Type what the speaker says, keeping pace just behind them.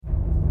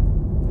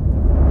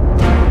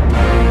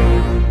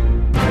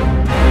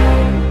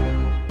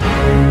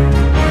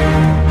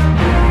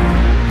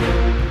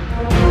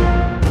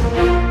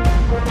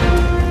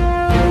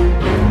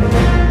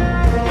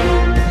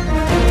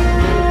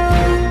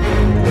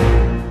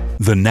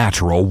The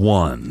Natural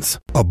Ones.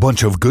 A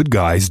bunch of good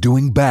guys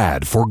doing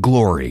bad for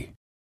glory.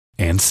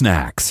 And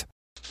snacks.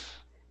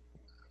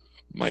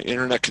 My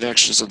internet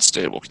connection is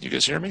unstable. Can you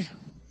guys hear me?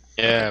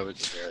 Yeah, we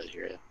can barely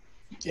hear you.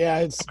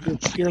 Yeah,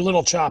 you're a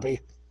little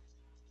choppy.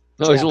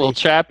 No, he's a little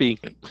chappy.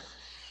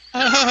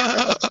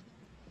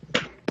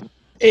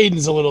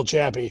 Aiden's a little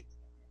chappy.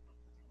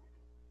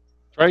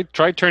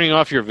 Try turning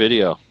off your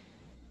video.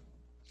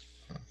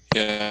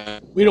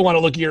 Yeah. We don't want to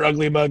look at your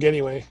ugly mug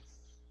anyway.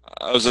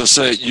 I was going to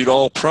say, you'd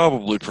all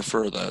probably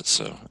prefer that.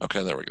 So,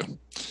 okay, there we go.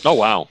 Oh,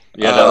 wow.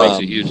 Yeah, that makes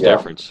a huge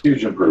difference.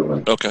 Huge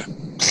improvement. Okay.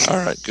 All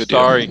right, good deal.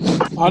 Sorry.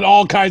 On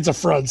all kinds of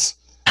fronts.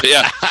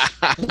 Yeah.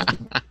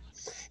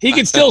 He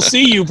can still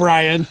see you,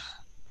 Brian.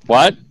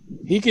 What?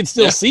 He can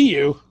still see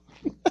you.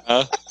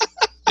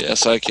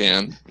 Yes, I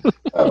can.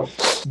 Oh.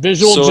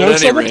 Visual So at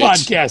jokes any on the rate,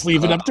 podcast.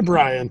 Leave it up to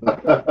Brian.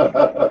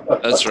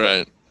 That's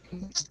right.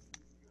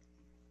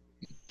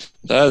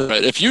 That's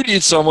right. If you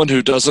need someone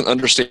who doesn't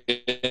understand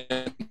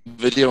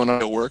video and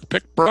audio work,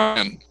 pick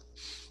Brian.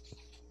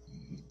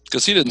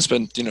 Because he didn't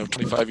spend,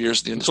 25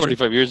 years in the industry.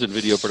 25 years in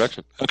video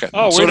production. Okay.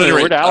 Oh, So wait a at any minute.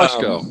 rate, Where'd Alex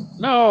go?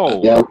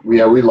 No. Yeah,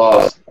 we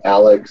lost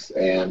Alex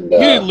and You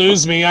didn't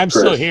lose me. I'm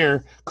Chris. still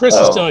here. Chris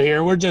is Oh. still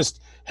here. We're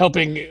just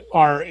helping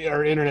our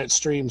internet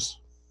streams.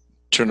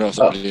 Turn off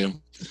the video.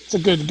 It's a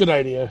good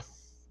idea.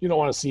 You don't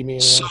want to see me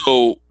anyway.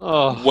 So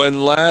Oh.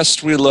 when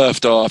last we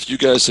left off, you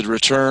guys had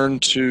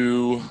returned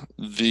to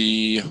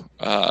the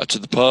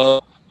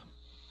pub.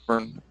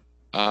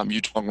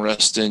 You don't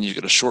rest in. You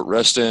get a short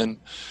rest in,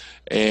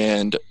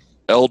 and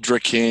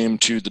Eldra came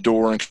to the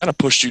door and kind of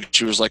pushed you.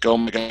 She was like, "Oh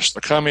my gosh,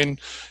 they're coming!"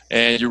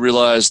 And you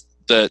realized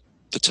that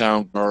the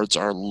town guards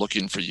are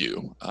looking for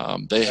you.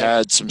 They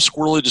had some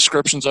squirrely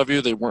descriptions of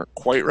you. They weren't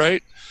quite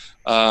right,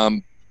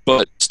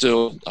 but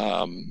still,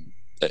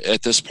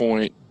 at this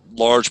point,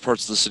 large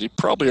parts of the city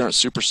probably aren't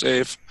super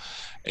safe.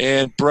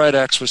 And Bright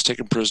Axe was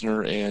taken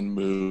prisoner and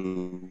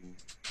moved.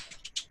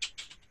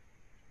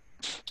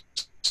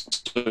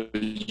 So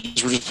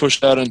you were just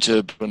pushed out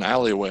into an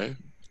alleyway.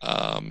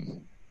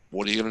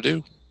 What are you going to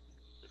do?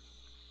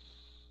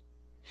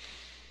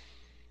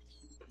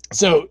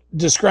 So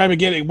describe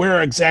again,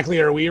 where exactly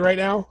are we right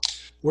now?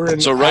 We're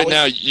in. So right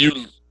now,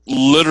 you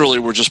literally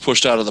were just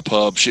pushed out of the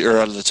pub, or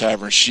out of the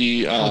tavern.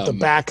 She at the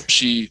back.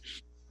 She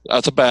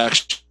at the back.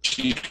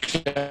 She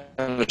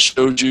kind of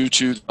showed you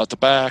to at the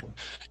back.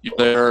 You're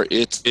there.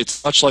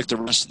 It's much like the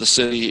rest of the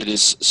city. It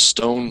is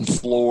stone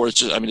floor.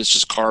 It's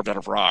just carved out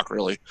of rock,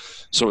 really.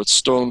 So it's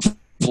stone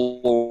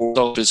floor.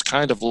 So it's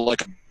kind of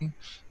like,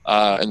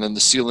 and then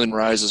the ceiling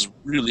rises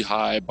really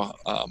high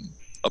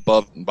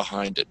above and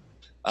behind it.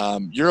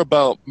 You're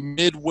about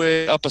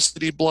midway up a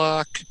city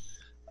block.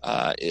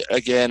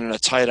 Again, in a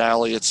tight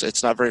alley.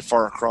 It's not very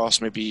far across,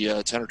 maybe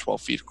 10 or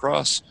 12 feet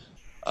across.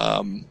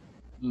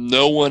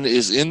 No one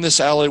is in this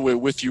alleyway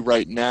with you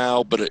right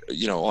now, but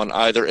on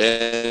either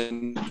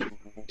end,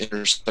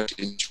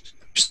 intersecting,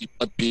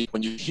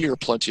 when you hear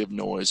plenty of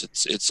noise,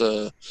 it's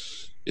a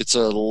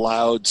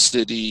loud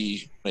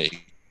city. But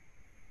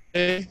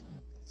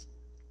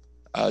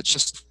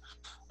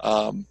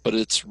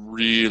it's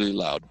really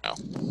loud now.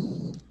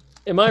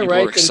 Am I People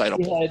right are that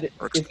excitable.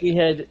 if we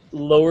had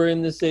lower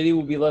in the city,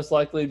 we'd be less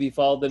likely to be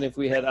followed than if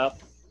we had up?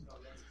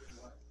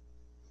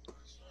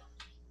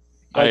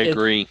 I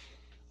agree.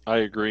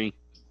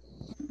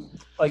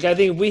 Like, I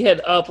think if we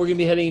head up, we're going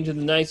to be heading into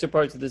the nicer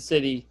parts of the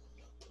city,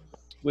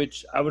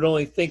 which I would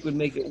only think would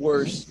make it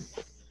worse.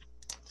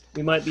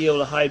 We might be able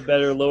to hide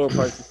better lower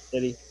parts of the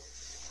city.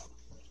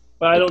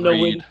 But I don't know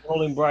where they're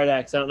holding Bright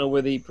Axe. I don't know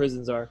where the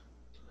prisons are.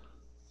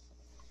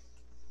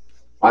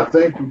 I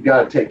think we've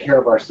got to take care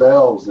of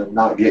ourselves and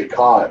not get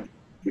caught,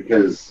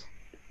 because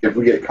if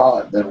we get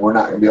caught, then we're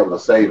not going to be able to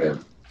save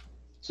him.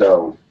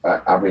 So, we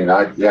got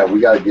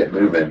to get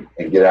moving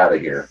and get out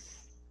of here.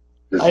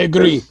 I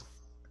agree.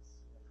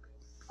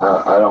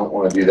 I don't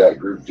want to do that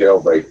group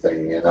jailbreak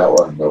thing, and that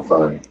wasn't no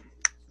fun.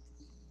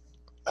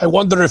 I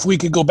wonder if we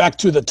could go back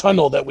to the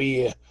tunnel that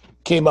we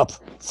came up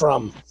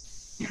from.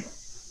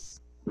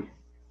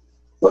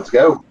 Let's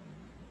go.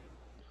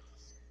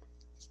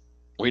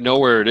 We know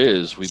where it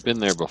is. We've been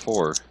there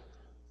before.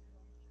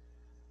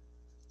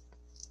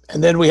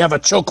 And then we have a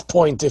choke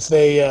point if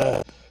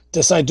they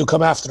decide to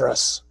come after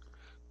us.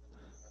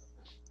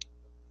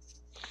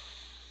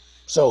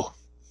 So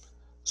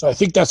I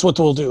think that's what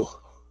we'll do.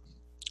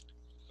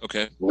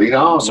 Okay. Lead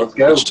on. So Let's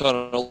go. Which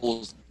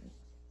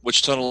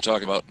tunnel are we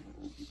talking about?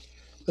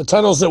 The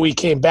tunnels that we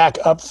came back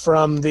up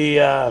from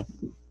the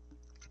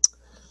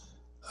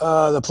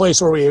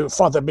place where we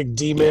fought that big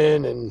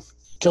demon and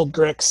killed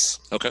Grix.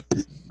 Okay.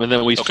 And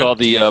then we saw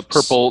the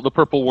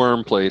purple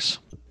worm place.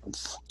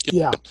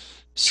 Yeah.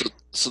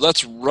 So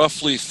that's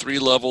roughly 3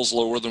 levels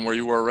lower than where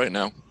you are right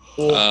now.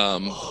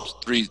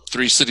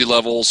 Three city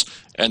levels,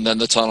 and then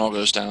the tunnel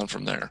goes down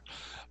from there.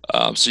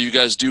 So you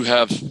guys do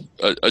have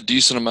a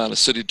decent amount of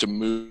city to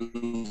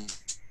move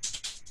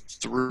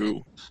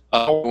through.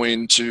 How are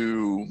you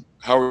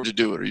to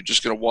do it? Are you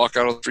just going to walk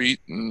out on the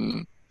street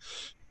and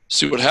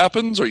see what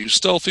happens? Are you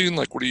stealthing?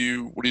 Like, what are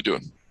you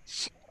doing?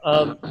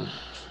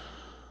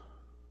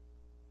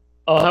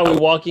 Oh, how are we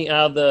walking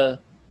out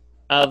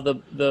of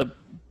the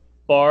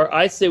bar?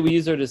 I say we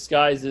use our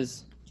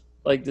disguises,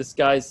 like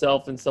disguise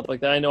self and stuff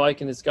like that. I know I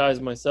can disguise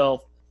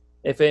myself.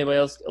 If anybody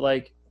else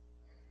like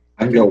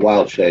I can go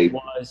wild shape.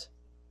 wise.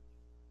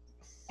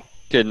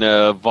 Can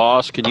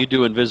Voss? Can you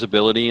do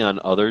invisibility on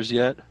others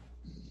yet?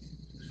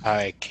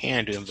 I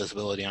can do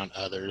invisibility on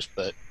others,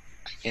 but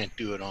I can't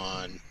do it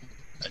on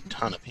a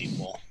ton of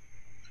people.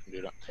 I can do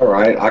it on- All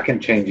right, I can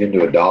change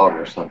into a dog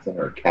or something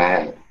or a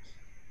cat.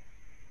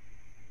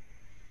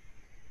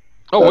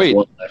 Oh That's wait,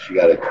 one less you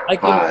got to I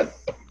can- hide.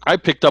 I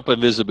picked up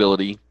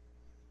invisibility.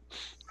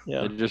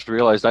 Yeah. I just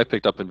realized I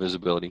picked up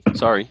invisibility.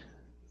 Sorry.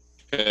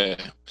 Okay.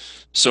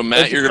 So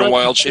Matt, you're gonna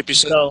wild shape. You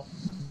said So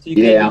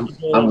you Yeah, can't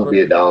use I'm gonna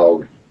be a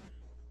dog.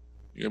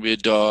 you're gonna be a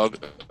dog.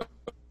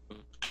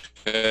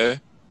 Okay.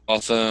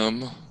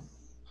 Gotham.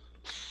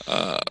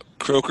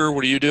 Croaker,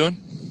 what are you doing?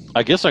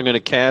 I guess I'm going to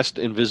cast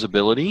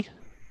invisibility.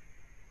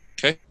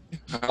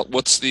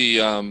 What's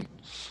the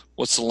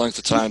length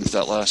of time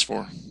that lasts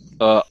for?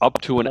 Up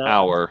to an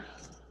hour.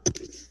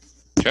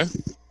 Okay.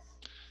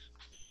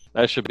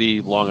 That should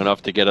be long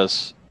enough to get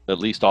us at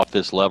least off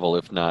this level,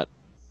 if not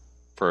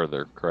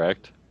further,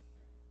 correct?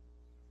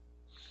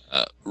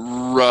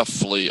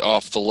 Roughly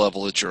off the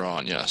level that you're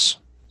on, yes.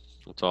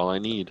 That's all I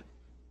need.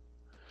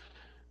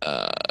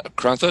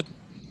 Kronthud?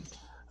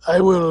 I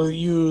will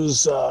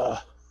use. I'll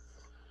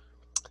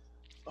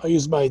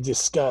use my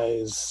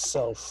disguise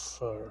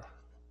self.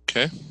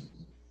 Okay.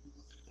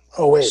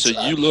 Oh wait, So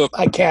you look.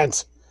 I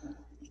can't.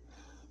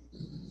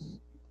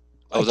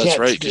 Oh, I that's can't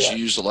right, do because that.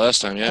 you used it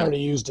last time, I yeah. already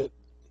used it.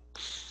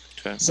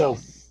 Okay. So,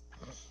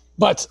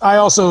 but I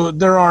also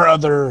there are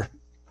other.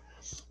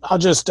 I'll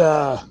just.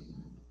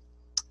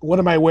 What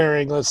am I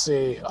wearing? Let's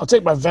see. I'll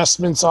take my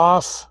vestments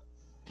off,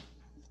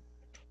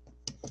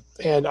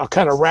 and I'll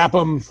kind of wrap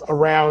them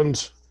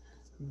around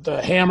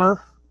the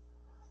hammer,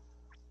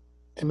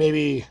 and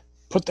maybe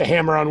put the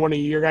hammer on one of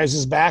your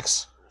guys'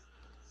 backs.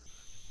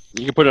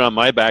 You can put it on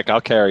my back. I'll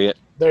carry it.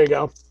 There you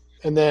go.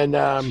 And then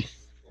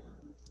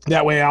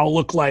that way I'll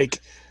look like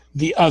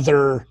the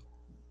other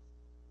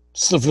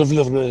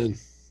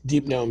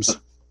deep gnomes.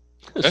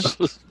 Okay.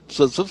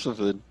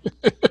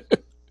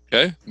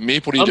 Okay.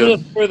 Meep, what are you I'm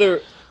doing? gonna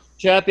further,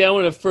 Chappie. I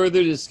want to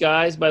further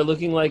disguise by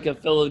looking like a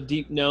fellow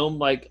deep gnome.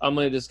 Like I'm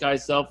gonna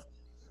disguise self,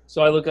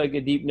 so I look like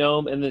a deep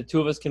gnome, and the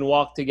two of us can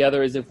walk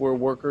together as if we're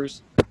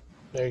workers.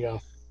 There you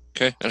go.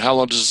 Okay. And how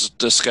long does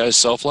disguise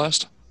self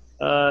last?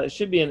 It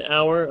should be an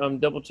hour. I'm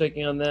double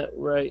checking on that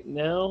right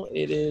now.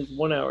 It is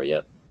 1 hour.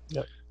 Yep.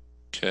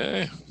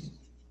 Okay.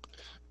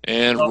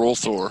 And roll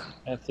Thor.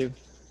 Have to.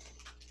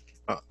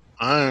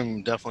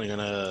 I'm definitely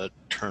gonna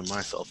turn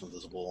myself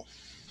invisible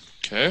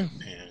Okay.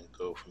 and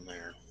go from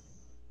there.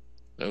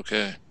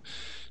 Okay.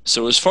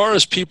 So as far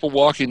as people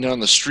walking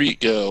down the street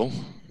go,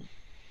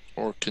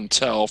 or can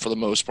tell for the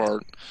most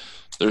part,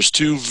 there's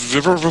two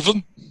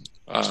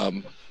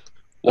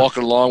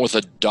walking along with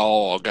a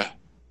dog.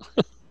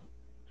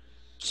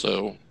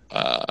 So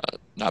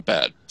not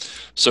bad.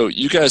 So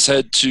you guys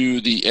head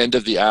to the end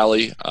of the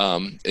alley.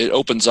 It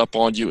opens up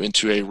on you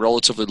into a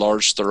relatively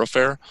large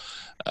thoroughfare.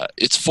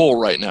 It's full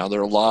right now. There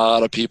are a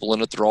lot of people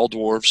in it. They're all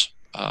dwarves.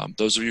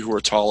 Those of you who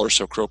are taller,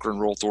 so Croaker and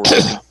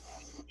Rolthor,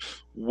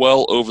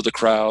 well over the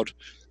crowd.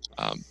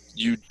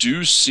 You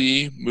do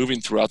see,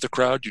 moving throughout the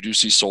crowd, you do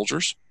see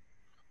soldiers.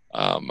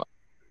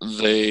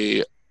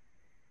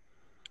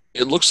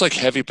 It looks like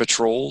heavy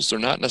patrols. They're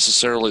not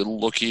necessarily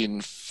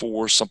looking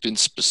for something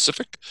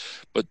specific,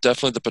 but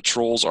definitely the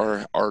patrols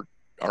are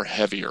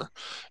heavier.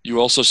 You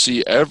also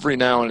see every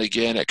now and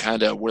again at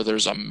kind of where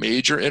there's a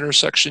major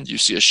intersection, you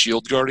see a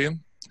shield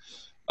guardian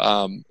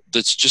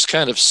that's just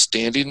kind of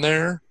standing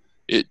there.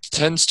 It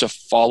tends to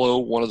follow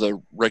one of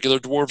the regular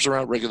dwarves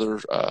around, regular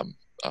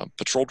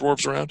patrol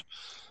dwarves around,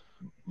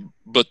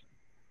 but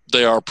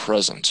they are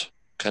present,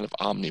 kind of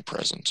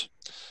omnipresent.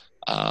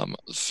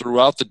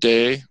 Throughout the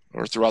day,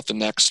 or throughout the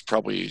next,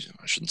 probably,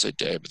 I shouldn't say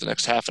day, but the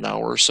next half an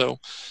hour or so,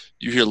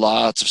 you hear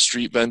lots of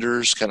street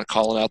vendors kind of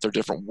calling out their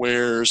different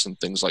wares and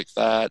things like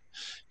that.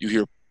 You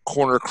hear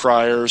corner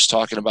criers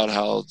talking about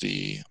how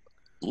the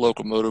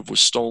locomotive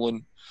was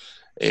stolen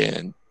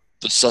and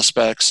the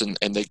suspects, and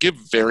they give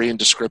varying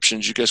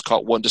descriptions. You guys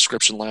caught one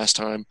description last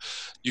time.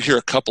 You hear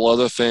a couple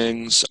other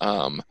things.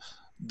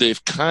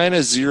 They've kind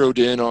of zeroed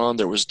in on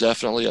there was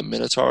definitely a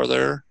Minotaur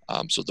there.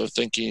 So they're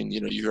thinking,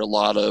 you hear a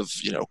lot of,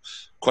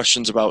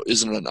 questions about,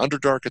 is it an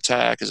Underdark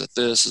attack? Is it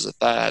this? Is it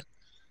that?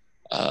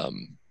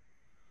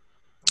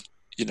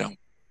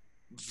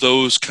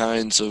 Those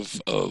kinds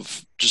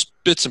of just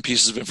bits and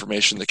pieces of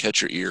information that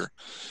catch your ear.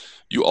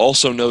 You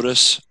also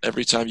notice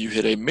every time you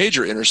hit a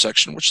major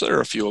intersection, which there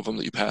are a few of them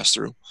that you pass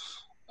through,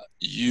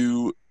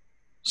 you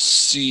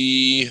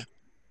see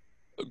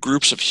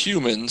groups of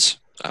humans,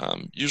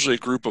 usually a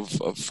group of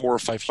 4 or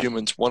 5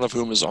 humans, one of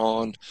whom is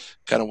on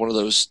kind of one of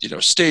those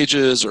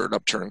stages or an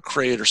upturned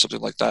crate or something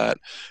like that,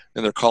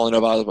 and they're calling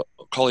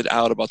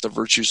out about the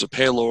virtues of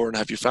Pelor and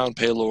have you found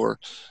Pelor.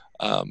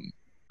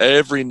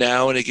 Every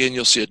now and again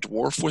you'll see a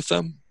dwarf with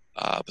them,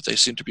 but they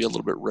seem to be a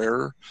little bit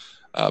rarer.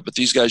 But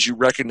these guys, you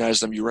recognize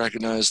them. You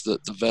recognize the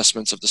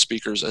vestments of the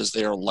speakers as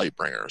they are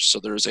Lightbringers. So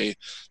there's a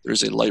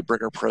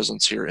Lightbringer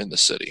presence here in the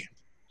city.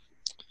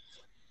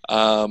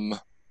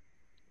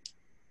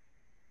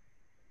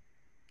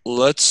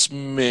 Let's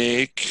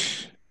make.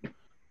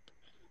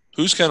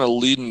 Who's kind of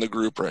leading the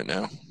group right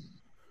now?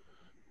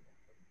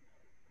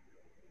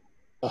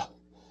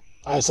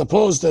 I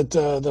suppose that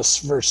the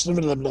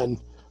Sverslivnen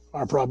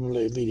are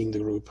probably leading the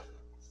group.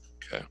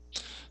 Okay.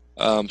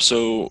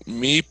 So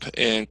Meep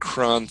and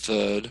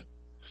Kronthud,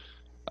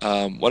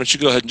 why don't you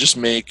go ahead and just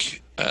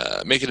make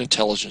an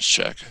intelligence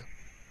check.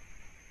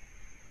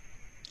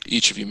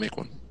 Each of you make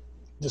one.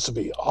 This would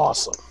be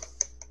awesome.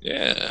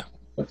 Yeah.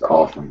 That's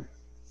awesome.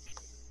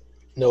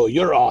 No,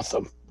 you're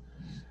awesome.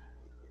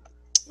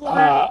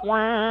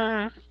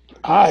 I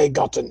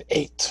got an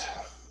 8.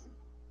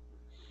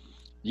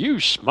 You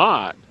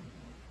smart.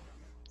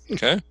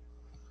 Okay.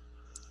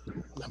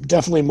 I'm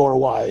definitely more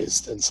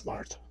wise than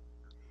smart.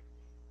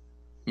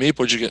 Meep,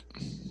 what'd you get?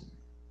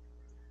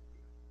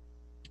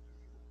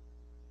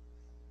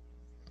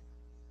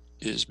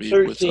 Is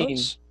Meep with 13.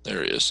 us?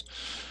 There he is.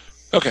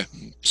 Okay.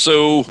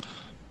 So,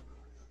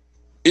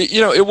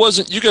 it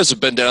wasn't, you guys have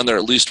been down there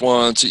at least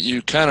once.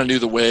 You kind of knew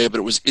the way,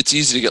 but it's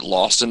easy to get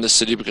lost in the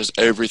city because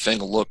everything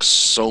looks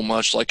so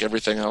much like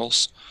everything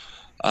else.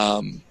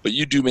 But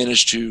you do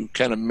manage to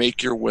kind of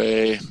make your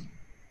way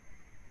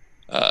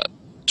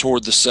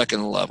toward the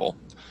second level.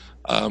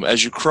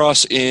 As you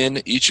cross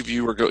in, each of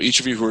you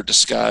who are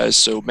disguised.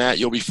 So Matt,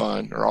 you'll be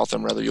fine, or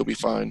Otham rather, you'll be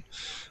fine.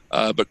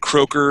 But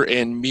Croker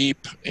and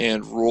Meep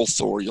and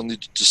Rolthor, you'll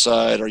need to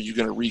decide: are you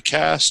going to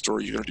recast or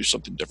are you going to do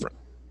something different?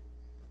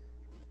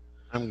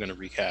 I'm going to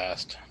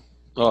recast.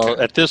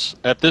 At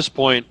this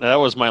point, that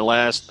was my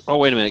last. Oh,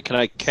 wait a minute. Can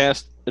I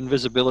cast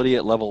invisibility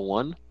at level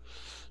 1?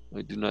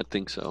 I do not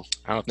think so.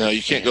 I don't No, think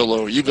you can't go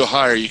lower. You go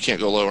higher, you can't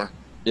go lower.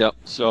 Yep.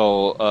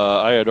 So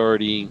I had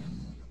already.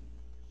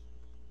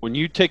 When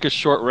you take a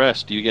short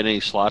rest, do you get any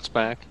slots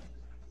back?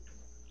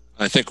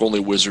 I think only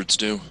wizards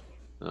do.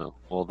 Oh,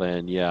 well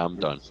then, yeah, I'm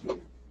done.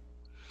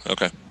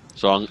 Okay.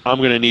 So I'm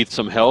going to need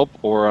some help,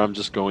 or I'm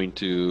just going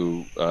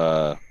to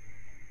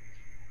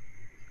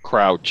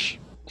crouch.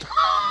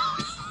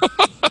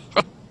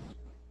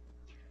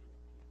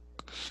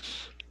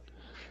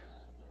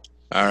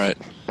 All right.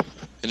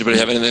 Anybody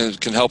have anything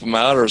that can help him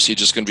out, or is he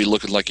just going to be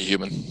looking like a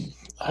human?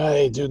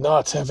 I do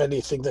not have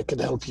anything that can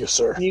help you,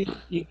 sir.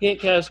 You can't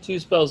cast 2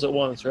 spells at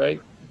once,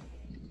 right?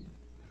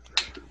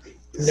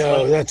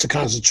 No, that's a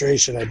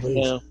concentration, I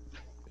believe.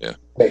 Yeah.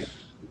 Hey,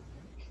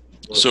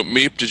 So,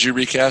 Meep, did you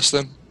recast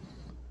them?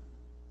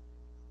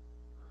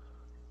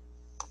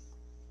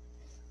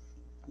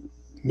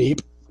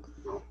 Meep.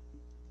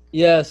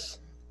 Yes.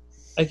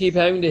 I keep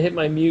having to hit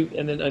my mute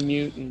and then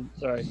unmute, and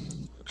sorry.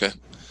 Okay.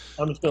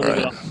 I'm just going All to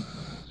leave right. it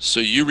off. So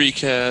you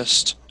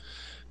recast,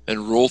 and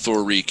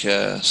Rolthor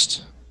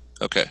recast.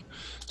 Okay.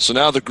 So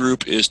now the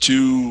group is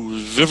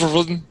 2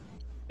 Vivervin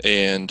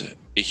and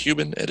a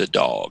human and a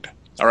dog.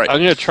 All right.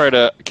 I'm going to try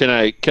to. Can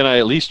I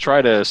at least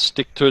try to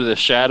stick to the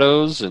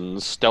shadows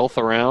and stealth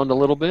around a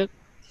little bit?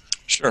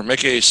 Sure.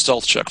 Make a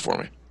stealth check for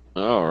me.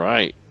 All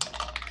right.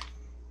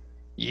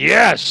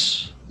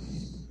 Yes.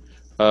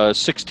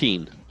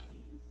 16.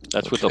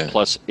 That's with a Okay.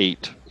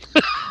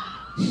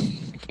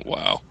 +8.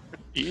 Wow.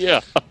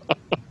 Yeah.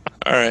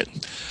 All right.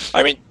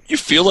 I mean, you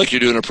feel like you're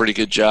doing a pretty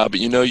good job, but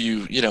you know,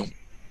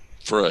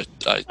 for a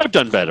I've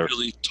done better.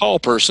 really tall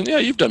person, yeah,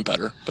 you've done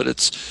better.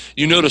 But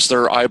you notice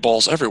there are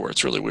eyeballs everywhere.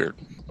 It's really weird.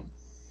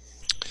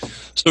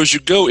 So as you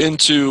go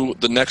into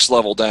the next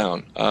level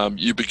down,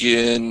 you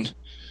begin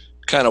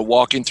kind of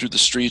walking through the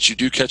streets. You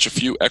do catch a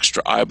few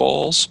extra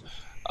eyeballs.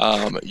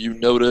 You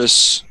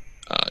notice,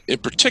 in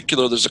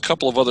particular, there's a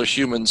couple of other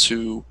humans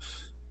who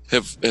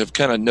have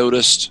kind of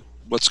noticed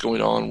what's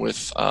going on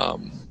with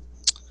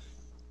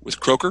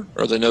Croker,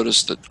 or they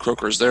notice that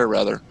Croker is there,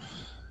 rather,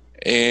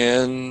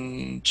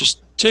 and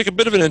just take a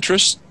bit of an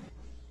interest.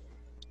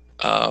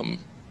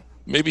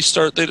 Maybe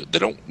start.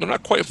 They're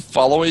not quite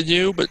following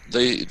you, but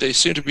they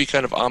seem to be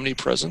kind of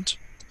omnipresent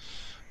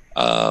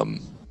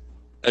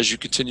as you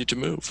continue to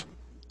move.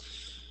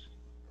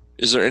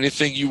 Is there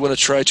anything you want to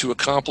try to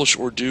accomplish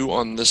or do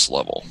on this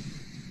level?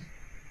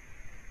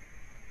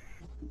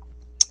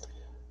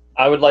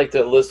 I would like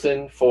to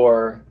listen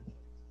for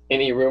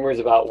any rumors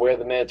about where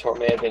the Minotaur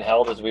may have been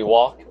held as we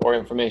walk, or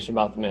information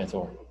about the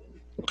Minotaur.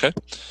 Okay.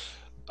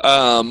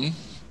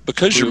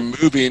 Because you're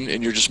moving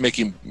and you're just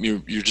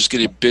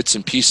getting bits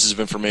and pieces of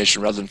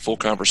information rather than full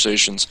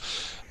conversations.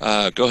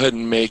 Go ahead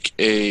and make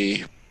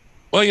a.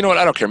 Well, you know what?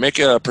 I don't care. Make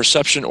a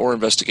perception or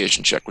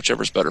investigation check,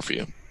 whichever's better for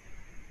you.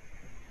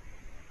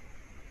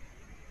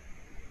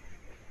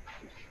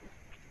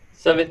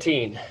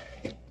 17.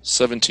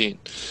 17.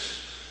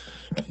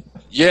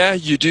 Yeah,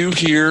 you do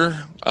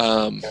hear.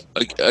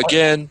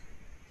 Again,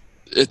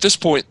 at this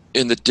point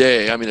in the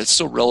day, I mean, it's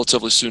still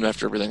relatively soon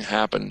after everything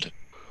happened.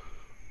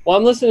 Well, I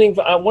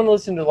want to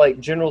listen to like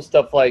general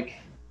stuff. Like,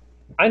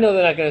 I know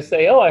they're not going to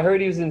say, "Oh, I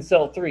heard he was in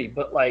cell 3,"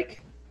 but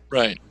like,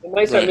 Right. they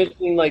might start Right.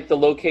 mentioning like the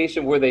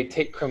location where they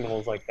take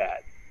criminals like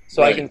that.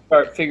 so I Right. can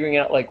start figuring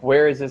out like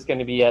where is this going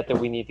to be at that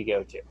we need to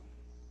go to.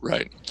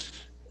 Right.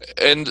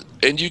 And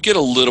you get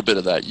a little bit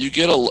of that. You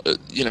get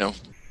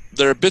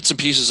there are bits and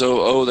pieces.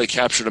 Oh, they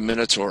captured a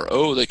Minotaur.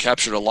 Oh, they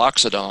captured a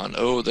Loxodon.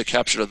 Oh, they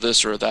captured a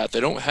this or that. They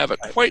don't have it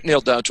quite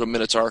nailed down to a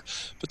Minotaur,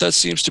 but that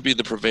seems to be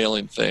the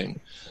prevailing thing.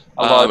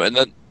 And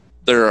then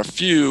there are a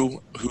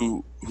few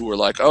who are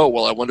like, oh,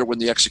 well, I wonder when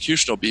the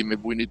execution will be.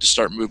 Maybe we need to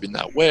start moving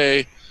that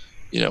way.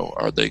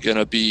 Are they going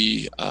to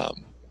be,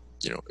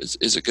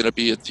 is it going to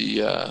be at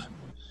the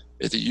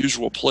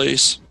usual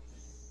place?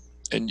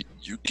 And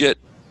you get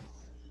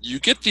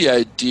the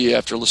idea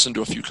after listening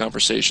to a few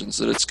conversations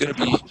that it's going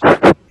to be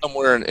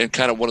somewhere in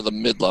kind of one of the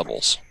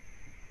mid-levels.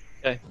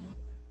 Okay.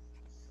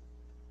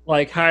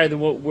 Like higher than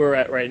what we're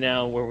at right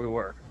now, where we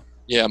were.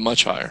 Yeah,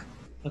 much higher.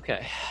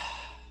 Okay.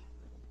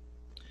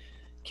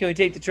 Can we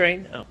take the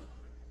train? Oh.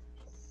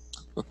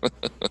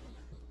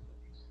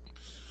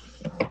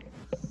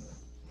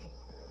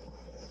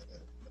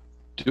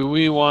 Do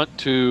we want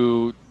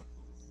to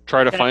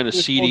try to find a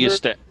Capture seedy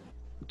folder?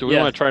 Do we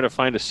Yeah. want to try to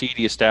find a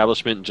seedy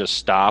establishment and just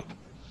stop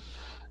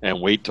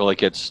and wait till it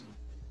gets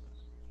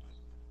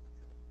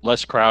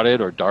less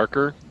crowded or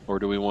darker, or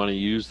do we want to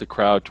use the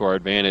crowd to our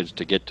advantage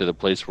to get to the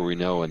place where we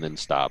know and then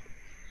stop?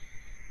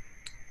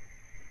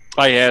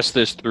 I asked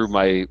this through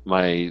my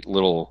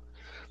little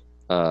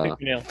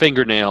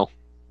fingernail,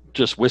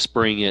 just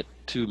whispering it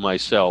to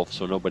myself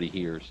so nobody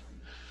hears.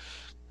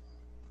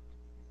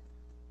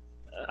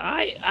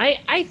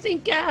 I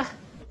think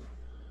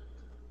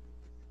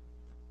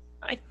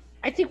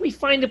I think we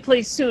find a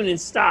place soon and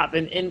stop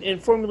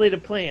and formulate a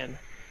plan.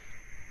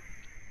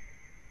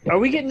 Are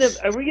we getting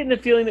the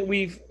feeling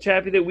that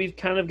Chappie, that we've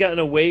kind of gotten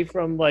away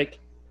from, like,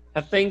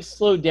 have things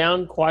slowed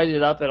down,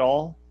 quieted up at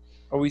all?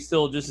 Or are we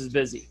still just as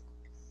busy?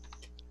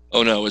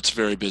 Oh no, it's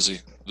very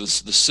busy. The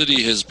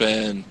city has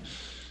been.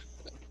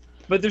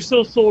 But there's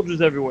still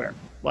soldiers everywhere.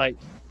 Like,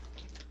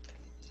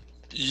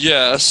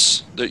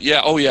 Yes.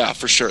 Oh yeah,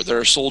 for sure. There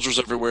are soldiers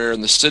everywhere,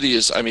 and the city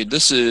is. I mean,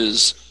 this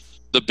is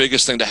the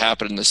biggest thing to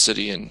happen in the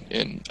city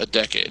in a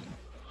decade.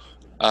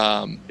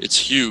 It's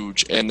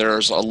huge, and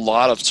there's a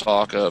lot of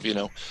talk of,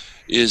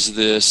 is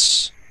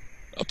this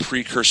a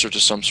precursor to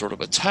some sort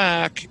of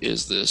attack?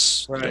 Is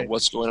this Right.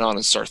 what's going on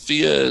in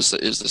Sarthea?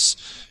 Is this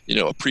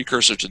a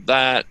precursor to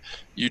that?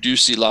 You do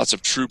see lots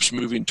of troops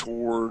moving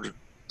toward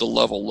the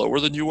level lower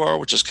than you are,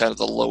 which is kind of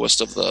the lowest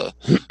of the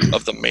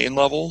main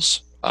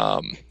levels.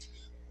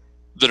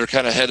 That are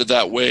kind of headed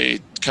that way,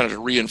 kind of to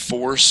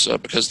reinforce,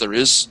 because there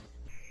is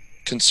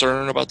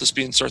concern about this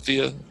being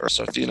Sarthea or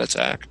Sarthean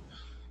attack.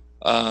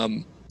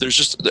 There's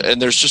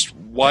just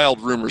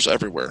wild rumors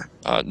everywhere.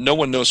 No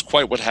one knows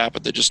quite what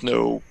happened. They just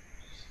know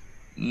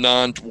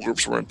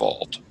non-dwarves were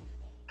involved.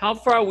 how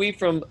far are we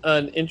from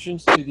an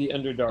entrance to the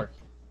Underdark?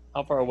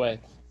 How far away?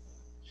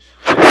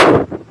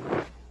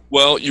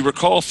 Well, you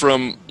recall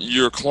from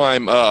your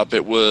climb up,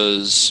 it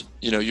was,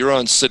 you're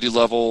on city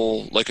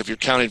level. Like if you're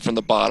counting from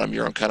the bottom,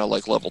 you're on kind of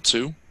like level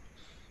 2.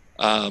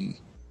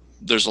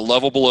 There's a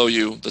level below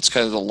you that's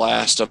kind of the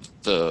last of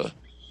the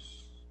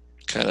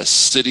kind of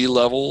city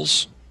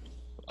levels.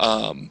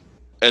 And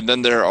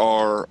then there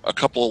are a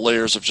couple of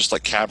layers of just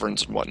like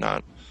caverns and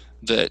whatnot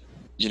that,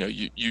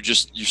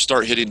 you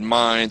start hitting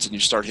mines and you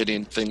start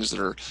hitting things that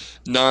are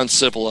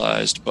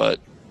non-civilized but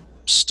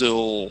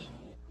still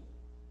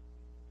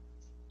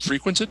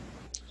frequented.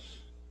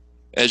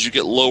 As you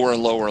get lower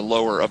and lower and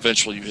lower,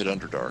 eventually you hit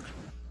Underdark.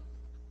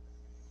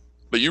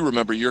 But you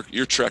remember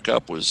your trek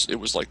up was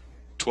like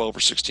 12 or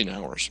 16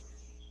 hours.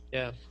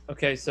 Yeah.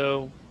 Okay,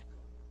 so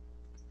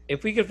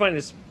if we could find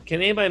this,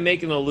 can anybody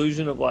make an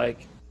illusion of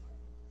like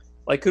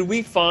could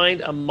we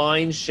find a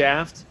mine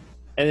shaft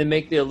and then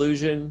make the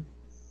illusion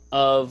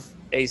of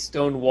a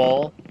stone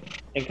wall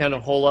and kind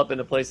of hole up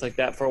in a place like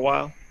that for a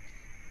while?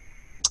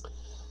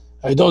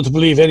 I don't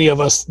believe any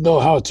of us know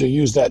how to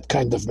use that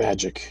kind of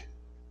magic.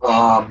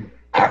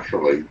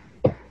 Actually,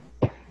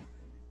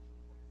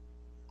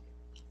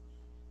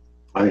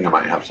 I think I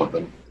might have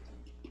something.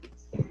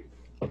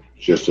 It's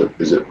just,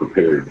 is it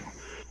prepared?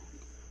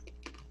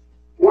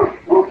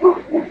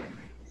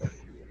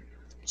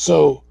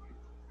 So,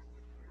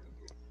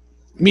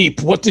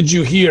 Meep, what did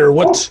you hear?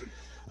 What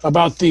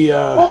about the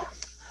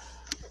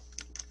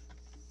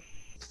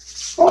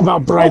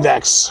about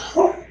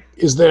Brydax?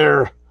 Is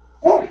there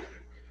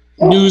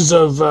news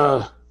of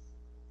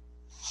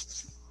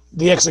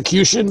the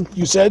execution?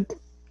 You said.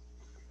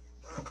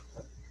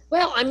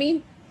 Well, I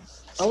mean,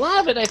 a lot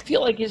of it I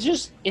feel like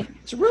it's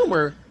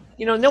rumor.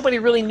 Nobody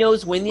really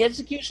knows when the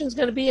execution is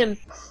going to be, and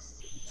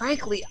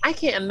frankly, I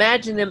can't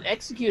imagine them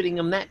executing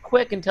them that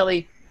quick until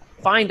they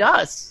find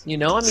us. I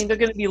mean, they're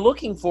going to be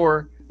looking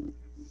for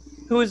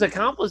who his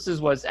accomplices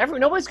was.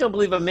 Nobody's going to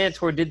believe a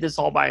Minotaur did this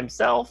all by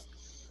himself.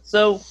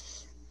 So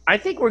I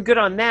think we're good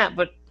on that,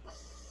 but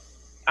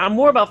I'm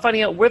more about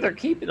finding out where they're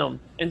keeping them.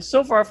 And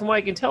so far, from what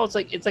I can tell, it's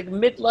like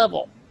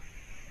mid-level.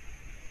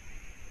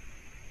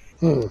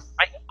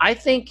 I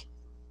think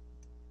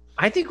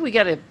we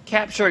got to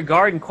capture a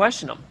guard and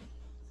question them.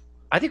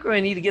 I think we're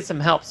going to need to get some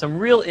help, some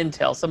real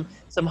intel,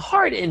 some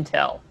hard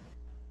intel.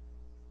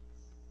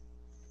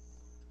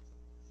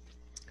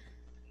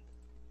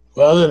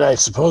 Well, then I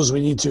suppose we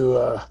need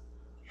to.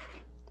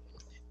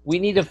 We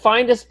need to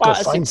find a spot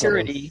of Go find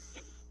security,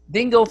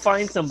 then go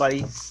find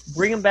somebody,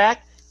 bring them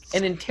back,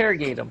 and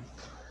interrogate them.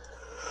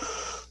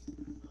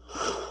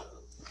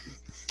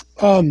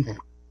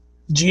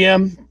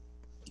 GM,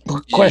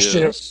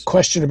 question Yes.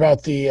 question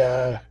about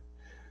the.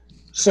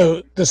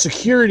 So the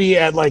security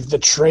at like the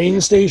train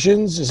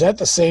stations, is that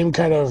the same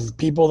kind of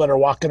people that are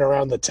walking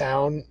around the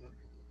town?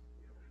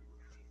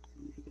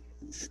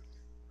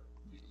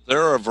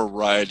 There are a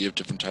variety of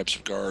different types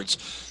of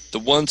guards. The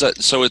ones that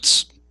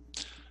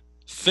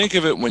think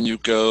of it when you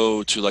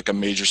go to like a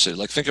major city.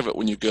 Like think of it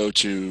when you go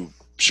to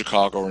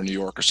Chicago or New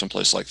York or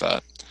someplace like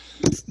that.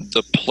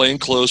 The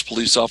plainclothes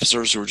police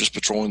officers who are just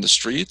patrolling the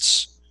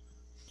streets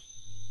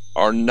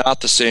are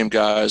not the same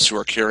guys who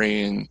are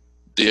carrying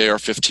the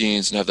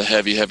AR-15s and have the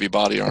heavy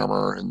body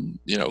armor and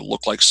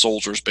look like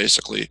soldiers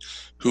basically,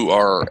 who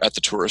are at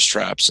the tourist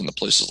traps and the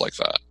places like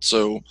that.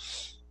 So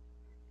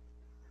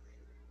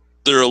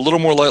they're a little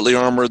more lightly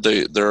armored.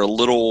 They're a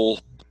little.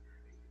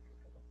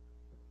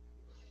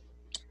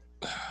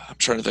 I'm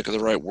trying to think of the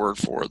right word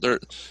for it.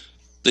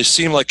 They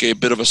seem like a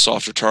bit of a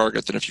softer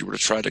target than if you were to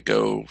try to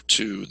go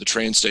to the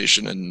train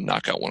station and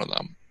knock out one of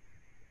them.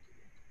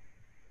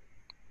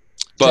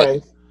 But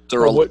Okay.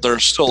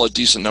 there's still a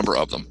decent number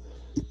of them.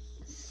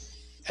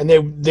 And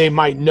they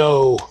might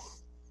know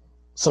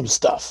some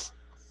stuff.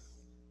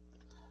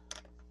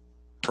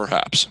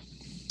 Perhaps.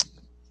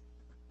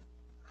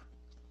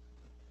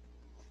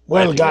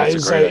 Well, I think that's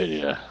guys, a great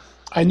idea.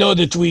 I know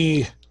that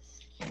we've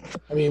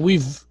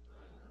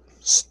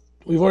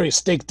already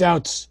staked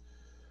out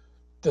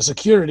the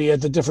security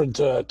at the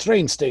different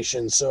train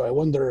stations. So I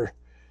wonder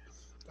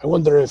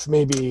if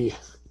maybe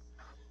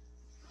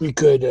we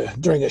could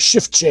during a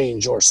shift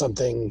change or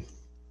something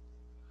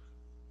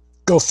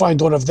go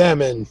find one of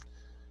them and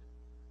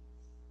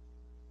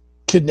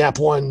kidnap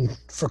one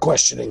for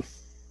questioning.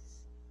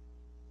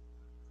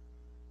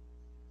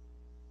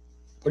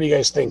 What do you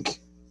guys think? I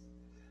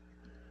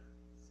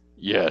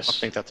Yes.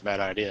 think that's a bad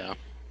idea.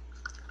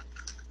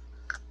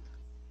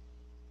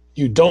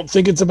 You don't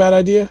think it's a bad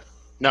idea?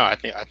 No, I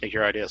think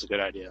your idea is a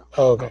good idea.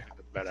 Oh, I okay. don't think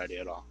it's a bad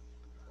idea at all.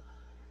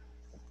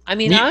 I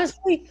mean,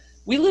 honestly,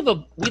 we leave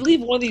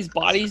one of these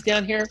bodies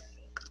down here.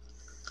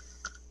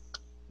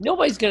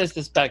 Nobody's gonna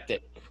suspect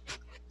it.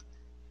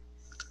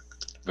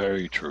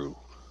 Very true.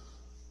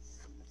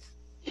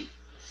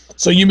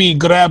 So you mean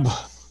grab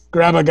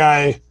a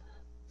guy,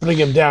 bring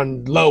him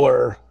down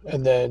lower,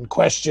 and then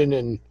question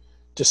and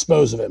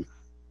dispose of him?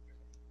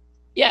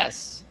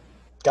 Yes.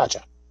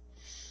 Gotcha.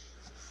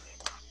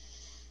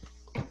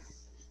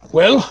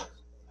 Well,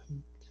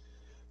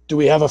 do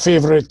we have a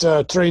favorite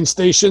train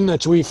station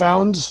that we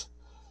found?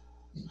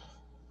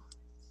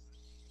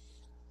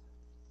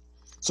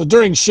 So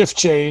during shift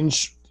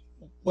change,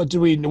 what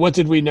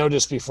did we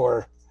notice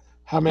before?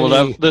 How many?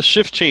 Well, the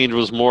shift change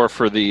was more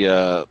for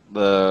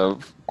the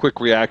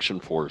quick reaction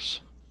force.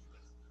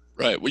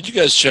 Right. What you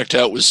guys checked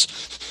out was,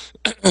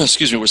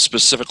 was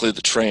specifically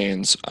the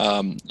trains.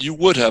 You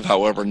would have,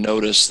 however,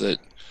 noticed that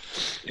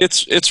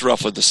it's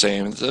roughly the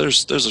same.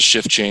 There's a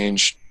shift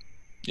change,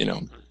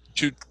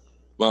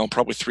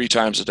 probably 3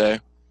 times a day.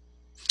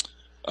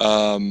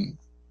 A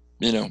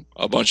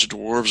bunch of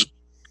dwarves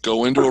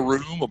go into a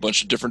room. A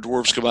bunch of different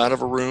dwarves come out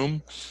of a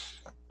room.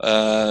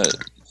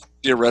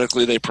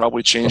 Theoretically, they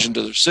probably change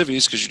into their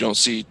civvies because you don't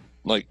see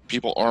like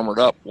people armored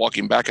up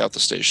walking back out the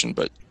station,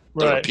 but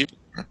there are Right. people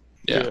there.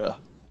 Yeah.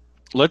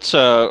 Let's.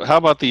 How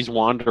about these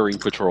wandering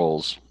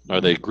patrols?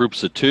 Are they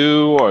groups of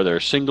 2? Are they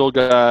single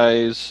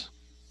guys?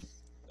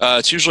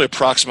 It's usually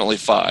approximately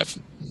 5.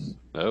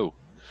 Oh.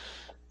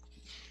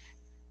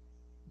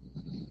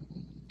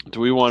 Do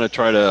we want to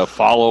try to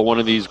follow one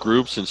of these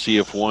groups and see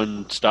if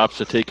one stops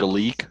to take a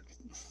leak?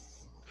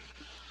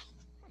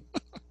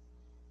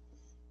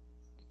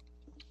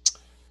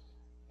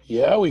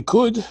 Yeah, we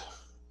could.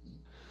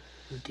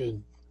 We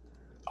could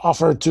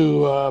offer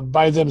to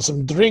buy them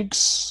some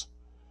drinks,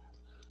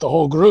 the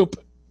whole group,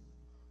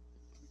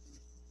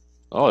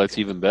 Oh, that's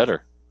even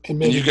better. and And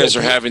maybe you guys get-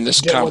 are having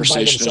this get one by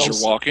conversation as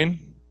themselves. you're walking?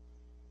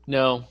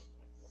 No.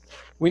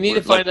 We need to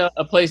We're like- find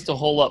a place to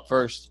hole up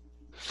first.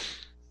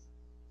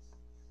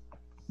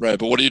 Right,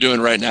 but what are you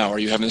doing right now? Are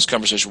you having this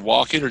conversation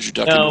walking, or did you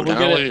duck No, into an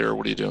we're gonna- alley, or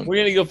what are you doing?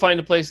 We're gonna go find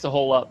a place to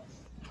hole up.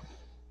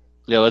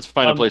 Yeah, let's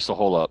find a Um, place to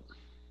hole up.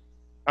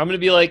 I'm gonna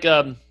be like,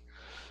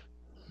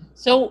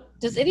 so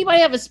does anybody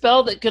have a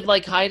spell that could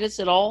like hide us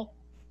at all?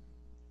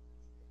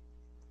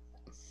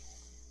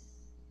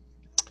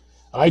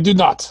 I do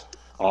not.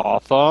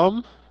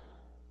 Awesome.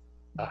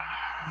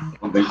 I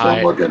don't think so. Hi.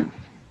 I'm looking.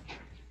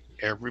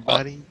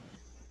 Everybody,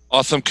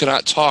 Otham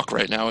cannot talk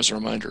right now, as a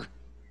reminder.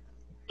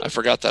 I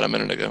forgot that a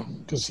minute ago.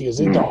 Because he is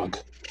a dog.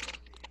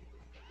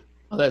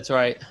 Oh, that's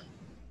right.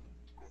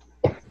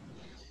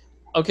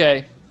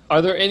 Okay.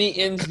 Are there any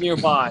inns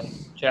nearby,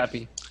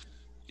 Chappie?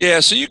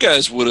 Yeah, so you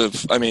guys would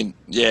have,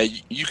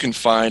 you can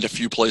find a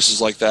few places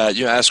like that.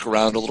 You ask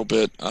around a little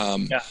bit.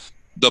 Yeah.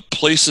 The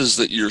places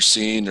that you're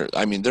seeing,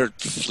 I mean, they're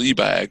flea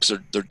bags,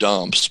 they're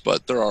dumps,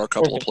 but there are a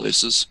couple of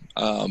places.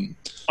 I'm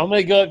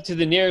going to go up to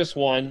the nearest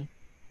one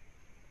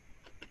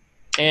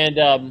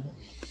and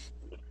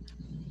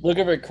look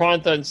over at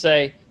Krantha and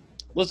say,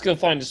 let's go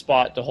find a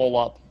spot to hole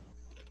up.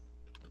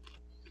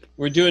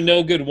 We're doing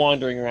no good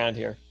wandering around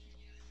here.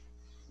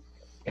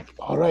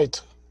 All right.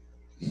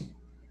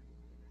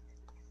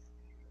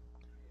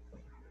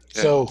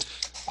 So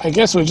I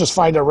guess we just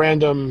find a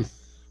random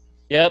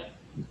Yep.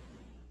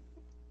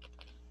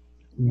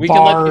 We can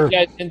let bar, you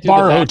guys into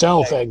bar the back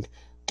hotel way. thing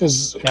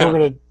because Yeah. we're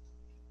going to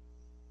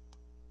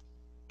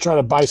try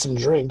to buy some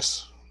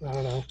drinks. I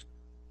don't know.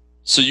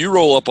 So you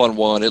roll up on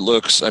one. It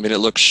looks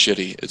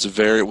shitty. It's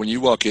when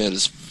you walk in,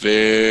 it's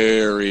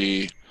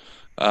very,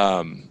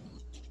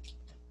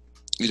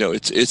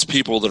 it's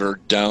people that are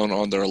down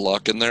on their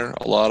luck in there.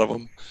 A lot of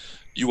them.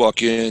 You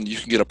walk in, you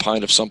can get a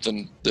pint of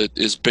something that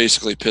is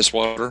basically piss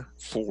water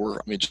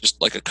for,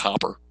 just like a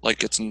copper.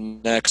 Like it's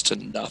next to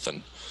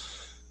nothing.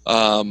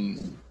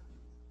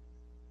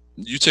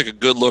 You take a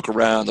good look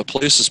around. The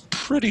place is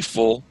pretty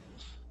full.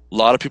 A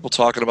lot of people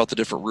talking about the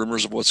different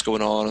rumors of what's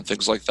going on and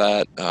things like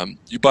that.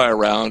 You buy a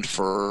round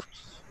for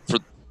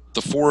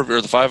the 4 of you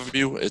or the 5 of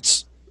you.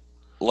 It's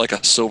like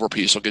a silver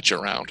piece will get you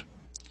around.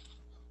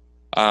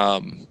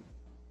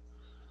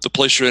 The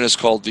place you're in is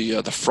called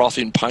the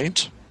Frothing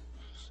Pint.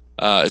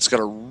 It's got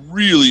a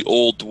really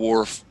old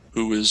dwarf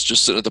who is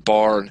just sitting at the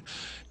bar, and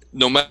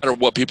no matter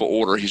what people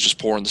order, he's just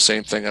pouring the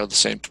same thing out of the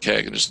same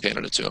keg and just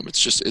handing it to them.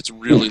 It's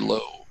really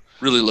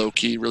low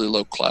key, really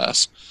low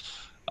class.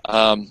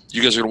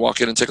 You guys are gonna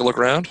walk in and take a look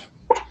around?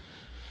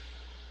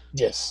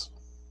 Yes.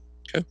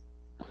 Okay.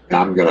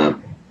 I'm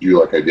gonna do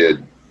like I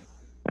did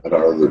at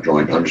our other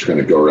joint. I'm just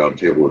gonna go around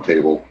table to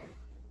table,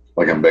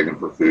 like I'm begging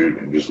for food,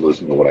 and just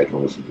listen to what I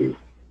can listen to.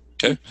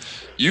 Okay.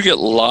 You get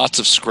lots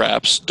of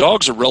scraps.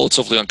 Dogs are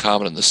relatively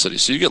uncommon in this city,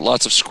 so you get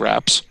lots of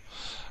scraps.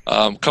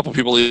 A couple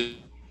people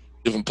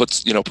even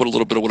put a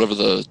little bit of whatever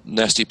the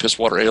nasty piss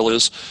water ale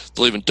is.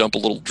 They'll even dump a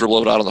little,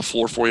 dribble it out on the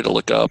floor for you to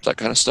lick up, that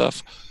kind of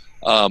stuff.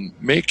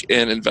 Make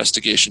an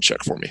investigation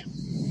check for me.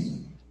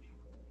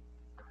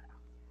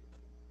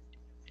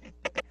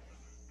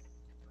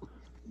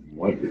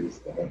 What is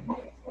that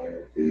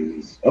modifier?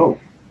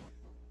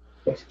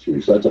 That's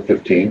 2, so that's a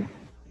 15.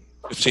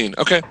 15.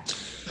 Okay.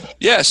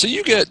 Yeah, so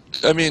you get,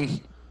 again,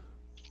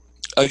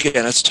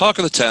 it's talk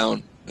of the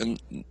town, and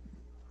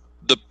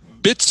the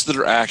bits that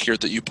are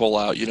accurate that you pull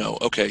out,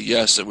 okay,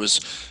 yes,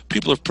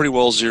 people are pretty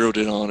well zeroed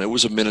in on, it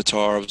was a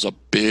Minotaur, it was a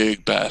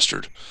big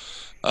bastard.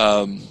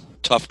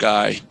 Tough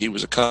guy. He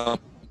was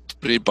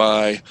accompanied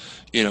by,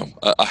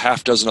 a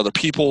half dozen other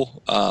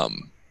people.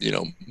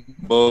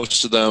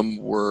 Most of them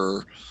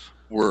were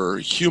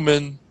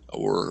human,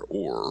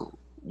 or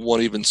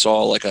one even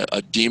saw like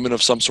a demon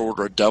of some sort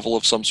or a devil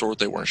of some sort.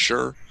 They weren't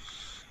sure.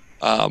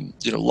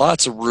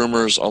 Lots of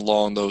rumors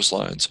along those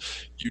lines.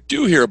 You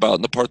do hear about,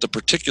 and the part that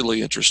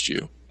particularly interests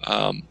you,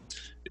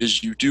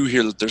 is you do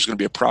hear that there's going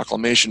to be a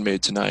proclamation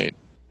made tonight,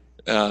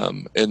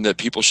 and that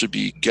people should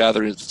be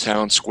gathering at the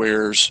town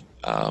squares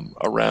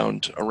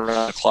around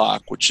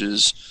 11:00, which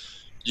is,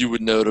 you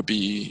would know to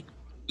be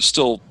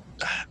still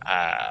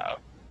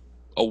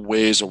a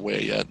ways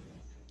away yet.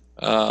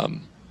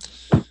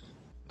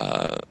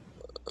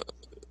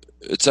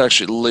 It's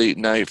actually late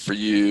night for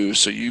you,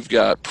 so you've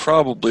got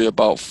probably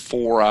about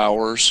 4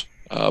 hours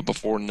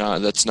before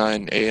 9. That's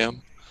 9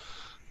 a.m.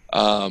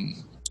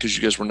 Because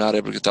you guys were not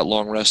able to get that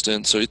long rest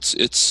in, so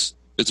it's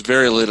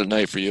very late at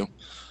night for you.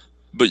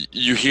 But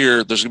you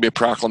hear there's going to be a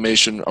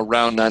proclamation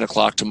around 9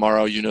 o'clock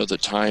tomorrow. You know the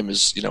time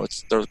is,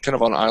 they're kind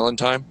of on island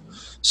time,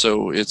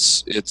 so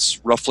it's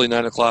roughly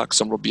 9 o'clock.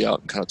 Someone will be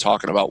out and kind of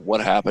talking about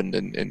what happened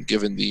and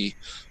giving the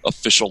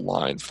official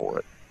line for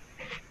it.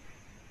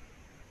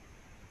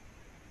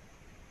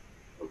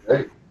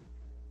 Okay.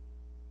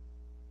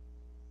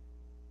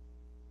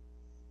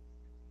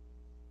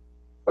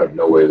 I have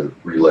no way to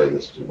relay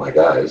this to my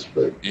guys,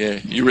 but Yeah,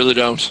 you really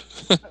don't.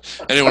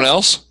 Anyone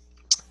else?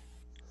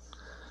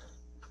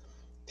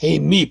 Hey,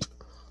 Meep,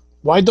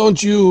 why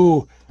don't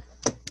you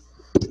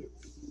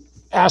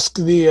ask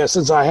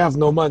since I have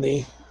no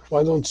money,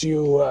 why don't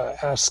you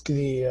ask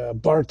the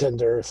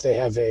bartender if they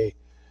have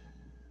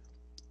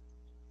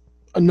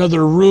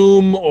another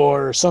room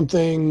or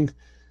something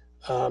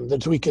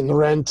that we can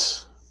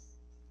rent,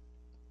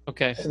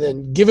 Okay. and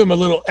then give him a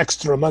little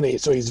extra money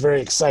so he's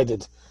very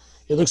excited.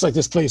 It looks like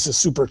this place is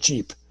super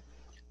cheap.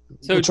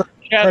 So We'll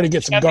try to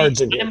get some Chappie, guards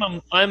in here.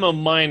 I'm a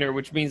minor,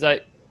 which means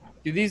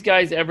do these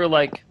guys ever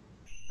like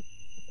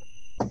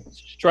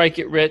strike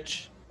it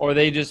rich, or are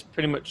they just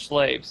pretty much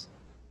slaves,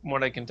 from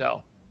what I can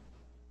tell?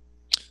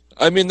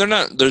 They're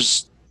not.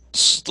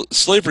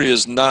 Slavery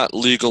is not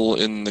legal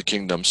in the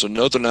kingdom, so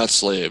no, they're not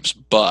slaves.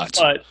 But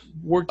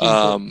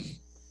working.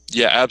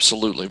 yeah,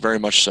 absolutely, very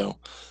much so.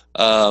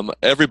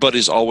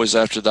 Everybody's always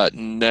after that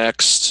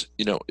next.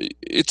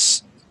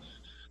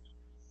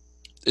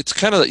 it's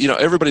kind of,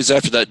 everybody's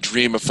after that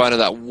dream of finding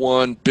that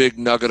one big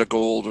nugget of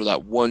gold or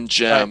that one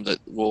gem that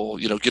will,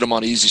 get them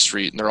on easy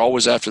street. And they're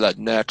always after that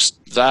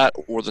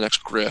or the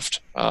next grift.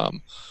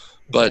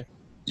 But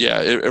yeah,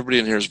 everybody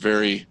in here is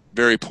very,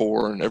 very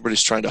poor, and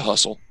everybody's trying to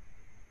hustle.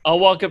 I'll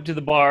walk up to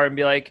the bar and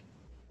be like,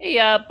 "Hey,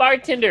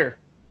 bartender,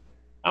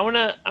 I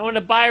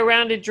wanna buy a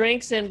round of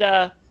drinks, and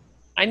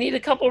I need a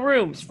couple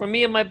rooms for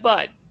me and my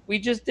bud. We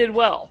just did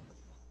well."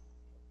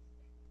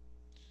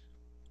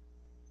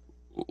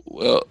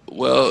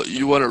 Well,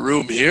 you want a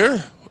room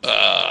here?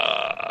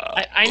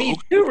 I need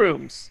 2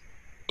 rooms.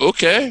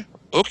 Okay,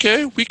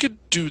 we could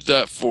do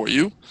that for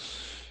you.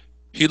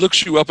 He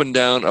looks you up and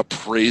down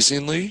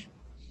appraisingly.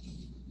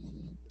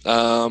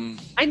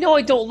 I know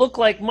I don't look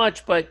like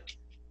much, but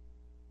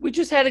we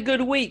just had a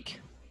good week.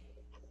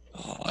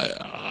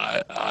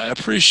 I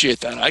appreciate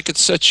that. I could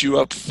set you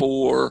up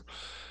for.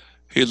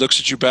 He looks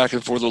at you back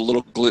and forth with a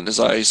little glint in his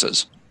eye. He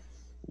says,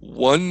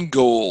 1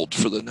 gold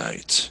for the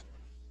night.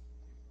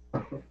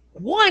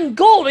 1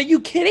 gold? Are you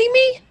kidding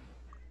me?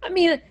 I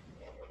mean,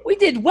 we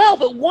did well,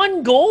 but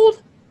 1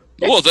 gold?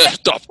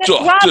 That's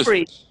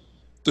robbery.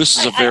 This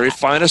is a very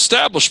fine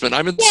establishment.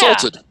 I'm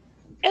insulted.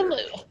 And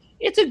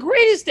it's a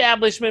great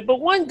establishment,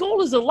 but 1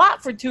 gold is a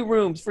lot for 2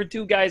 rooms for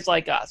 2 guys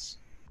like us.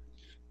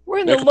 We're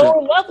in the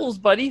lower levels,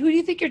 buddy. Who do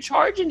you think you're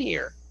charging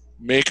here?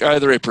 Make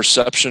either a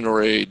perception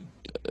or a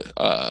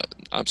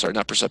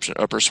not perception,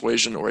 a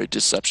persuasion or a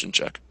deception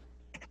check.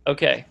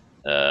 Okay.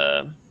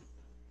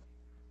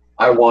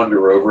 I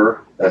wander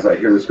over as I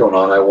hear this going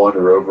on. I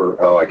wander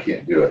over. Oh, I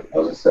can't do it. I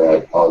was gonna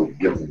say I'll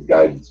give them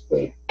guidance,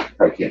 but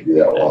I can't do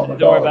that while I'm a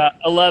don't worry dog. about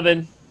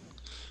 11.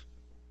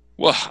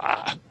 Well,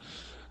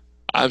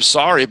 I'm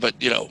sorry, but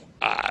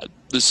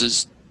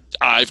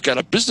I've got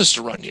a business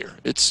to run here.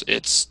 That's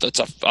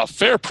a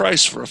fair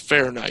price for a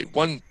fair night.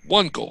 1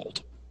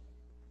 gold.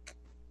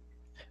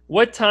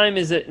 What time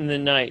is it in the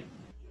night?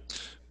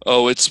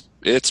 Oh, it's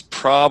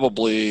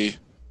probably.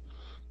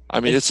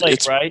 I mean, it's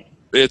late, right?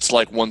 It's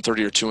like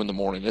 1:30 or 2 in the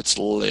morning. It's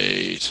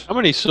late. How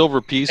many silver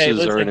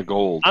pieces are in a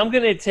gold? I'm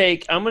gonna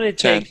take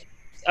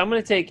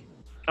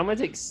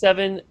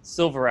 7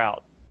 silver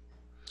out.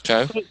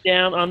 Okay. Put it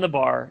down on the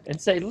bar and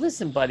say,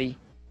 "Listen, buddy,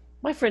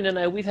 my friend and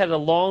I, we've had a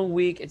long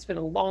week. It's been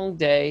a long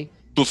day."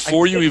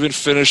 Before you even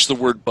finish the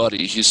word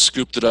buddy, he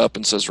scooped it up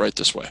and says, "Right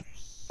this way."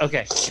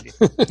 Okay.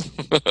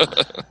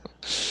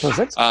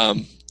 Perfect.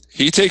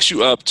 He takes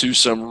you up to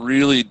some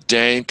really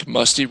dank,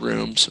 musty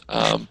rooms.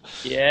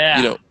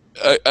 Yeah.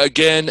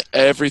 Again,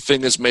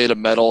 everything is made of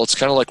metal. It's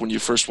kind of like when you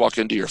first walk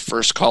into your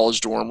first college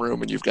dorm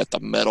room and you've got the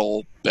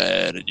metal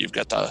bed and you've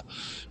got the,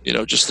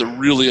 just the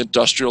really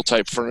industrial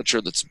type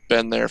furniture that's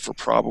been there for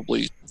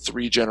probably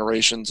 3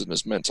 generations and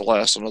is meant to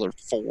last another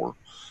 4.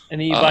 And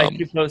then you buy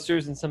 2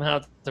 posters and somehow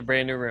it's a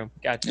brand new room.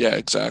 Gotcha. Yeah,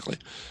 exactly.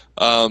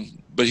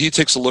 But he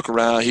takes a look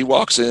around. He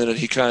walks in and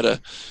he kind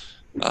of,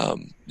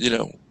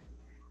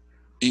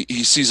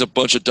 he sees a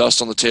bunch of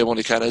dust on the table, and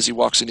he kind of, as he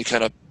walks in, he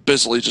kind of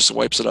busily just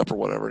wipes it up or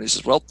whatever. And he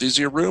says, "Well, these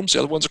are your rooms. The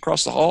other one's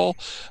across the hall.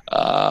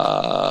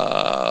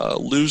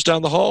 Lou's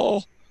down the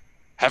hall.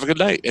 Have a good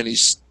night." And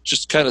he's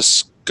just kind of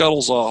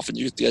scuttles off, and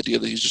you get the idea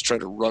that he's just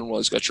trying to run while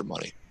he's got your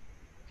money.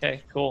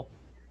 Okay, cool.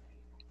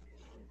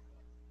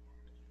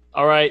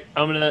 All right,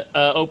 I'm going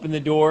to open the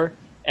door,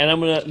 and I'm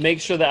going to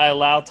make sure that I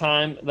allow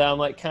time that I'm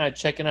like kind of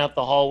checking out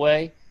the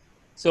hallway.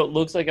 So it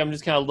looks like I'm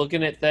just kind of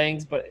looking at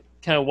things, but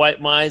kind of wipe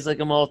my eyes like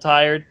I'm all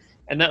tired.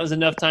 And that was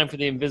enough time for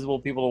the invisible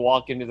people to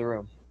walk into the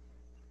room.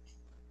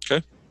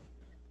 Okay.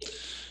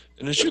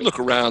 And as you look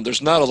around,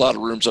 there's not a lot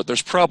of rooms up.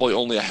 There's probably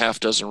only a half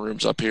dozen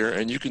rooms up here,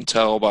 and you can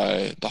tell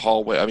by the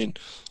hallway. I mean,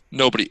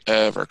 nobody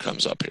ever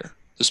comes up here.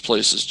 This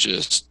place is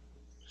just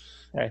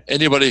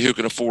anybody who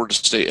can afford to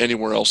stay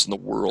anywhere else in the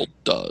world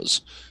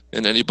does,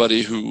 and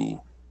anybody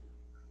who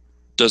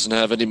doesn't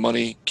have any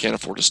money can't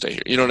afford to stay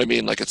here. You know what I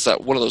mean? Like, it's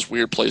that one of those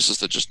weird places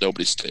that just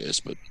nobody stays.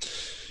 But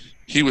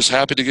he was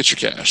happy to get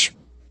your cash.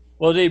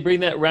 Well, did he bring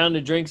that round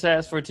of drinks I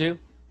asked for too?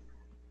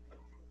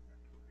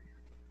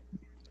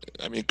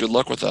 I mean, good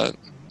luck with that.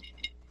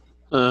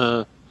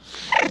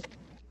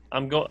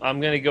 I'm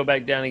gonna go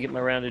back down and get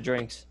my round of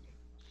drinks.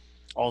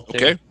 All 2.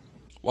 Okay.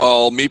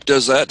 While Meep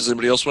does that, does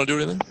anybody else want to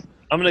do anything?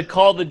 I'm gonna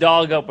call the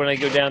dog up when I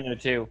go down there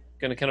too.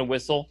 Gonna kind of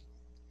whistle.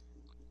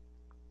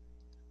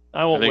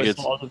 I won't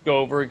whistle. I'll just go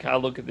over and kind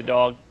of look at the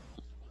dog,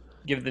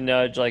 give the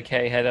nudge, like,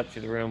 "Hey, head up to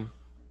the room."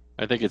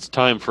 I think it's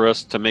time for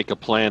us to make a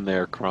plan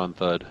there,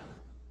 Kronthud.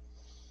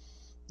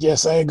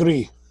 Yes, I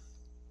agree.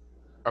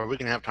 Are we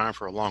going to have time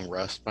for a long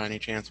rest by any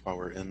chance while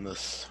we're in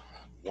this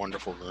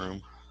wonderful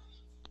room?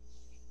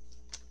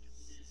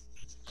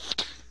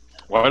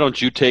 Why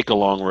don't you take a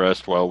long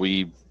rest while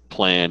we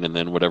plan, and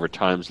then whatever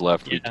time's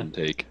left we can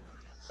take.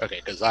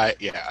 Okay, because I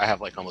have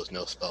like almost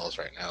no spells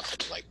right now, so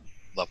like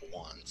level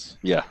 1s.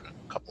 Yeah.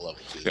 A couple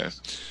level 2s. Okay.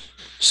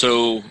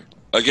 So,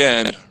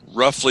 again, in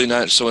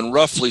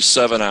roughly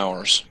 7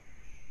 hours.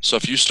 So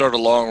if you start a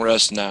long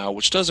rest now,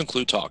 which does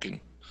include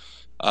talking,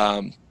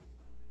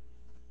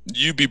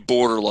 you'd be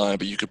borderline,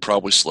 but you could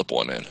probably slip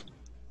one in.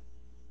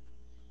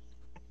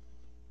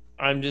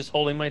 I'm just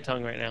holding my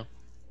tongue right now.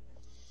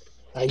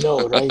 I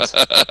know, right?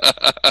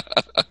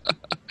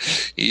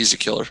 Easy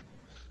killer.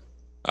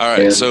 All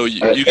right, And so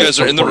you at guys are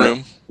some in the point-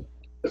 room.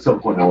 At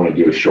some point, I want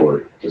to do a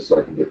short just so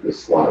I can get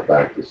this slot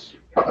back, this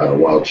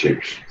wild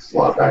chick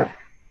slot back.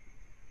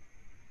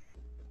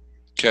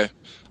 Okay.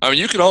 I mean,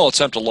 you can all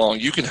attempt a long.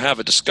 You can have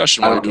a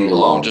discussion I while you're don't doing need a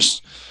a long. long.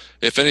 Just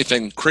if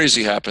anything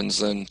crazy happens,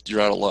 then you're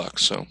out of luck.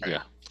 So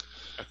Yeah.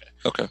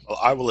 okay. Well,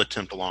 I will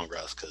attempt a long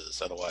rest because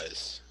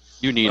otherwise,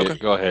 You need Okay. it.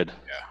 Go ahead.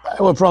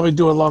 I would probably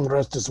do a long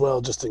rest as well,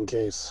 just in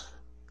case.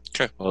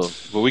 Well,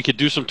 we could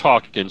do some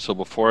talking. So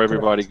before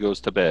everybody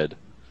goes to bed.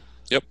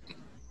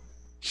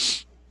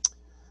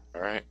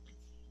 all right.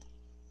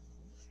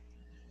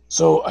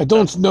 So I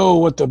don't know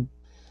what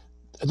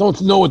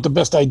the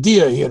best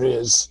idea here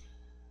is.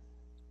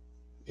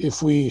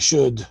 If we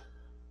should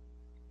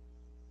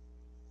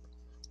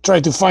try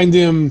to find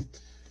him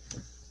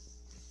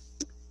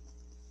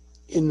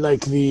in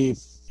like in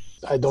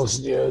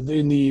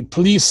the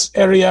police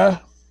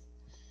area,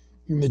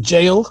 in the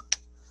jail,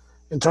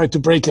 and try to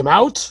break him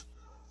out,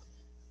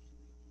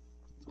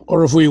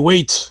 or if we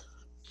wait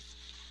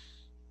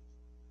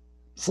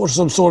for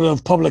some sort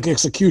of public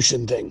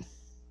execution thing.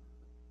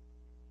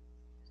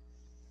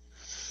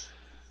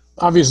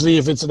 Obviously,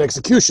 if it's an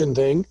execution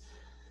thing,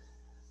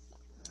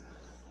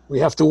 we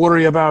have to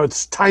worry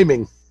about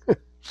timing.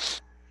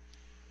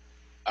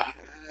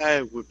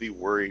 I would be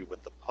worried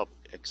with the public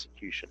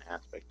execution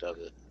aspect of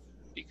it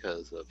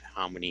because of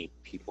how many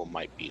people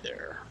might be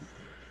there.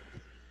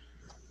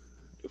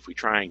 If we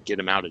try and get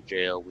him out of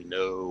jail, we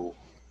know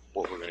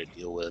what we're going to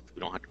deal with. We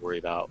don't have to worry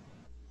about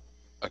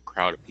a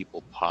crowd of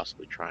people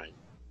possibly trying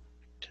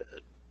to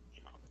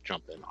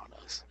jump in on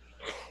us.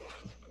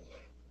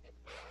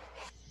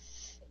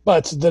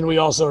 But then we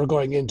also are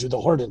going into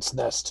the hornet's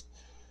nest.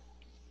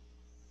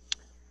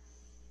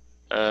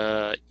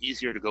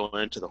 Easier to go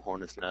into the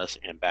hornet's nest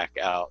and back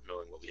out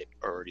knowing what we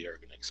already are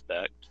going to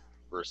expect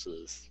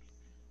versus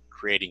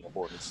creating a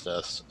hornet's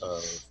nest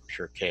of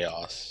pure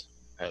chaos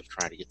of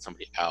trying to get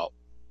somebody out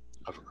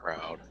of a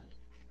crowd.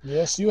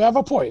 Yes, you have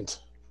a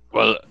point.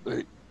 Well,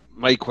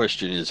 my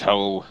question is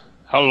how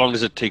long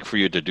does it take for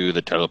you to do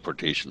the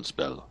teleportation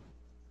spell?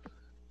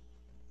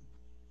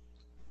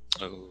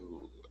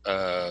 Oh,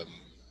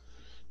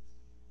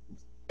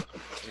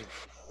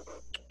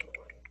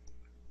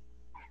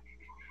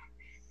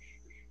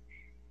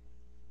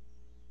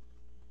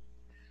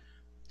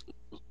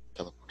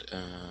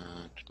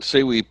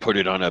 Say we put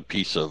it on a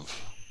piece of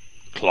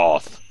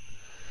cloth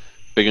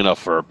big enough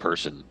for a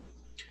person.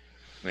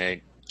 I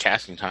mean,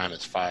 casting time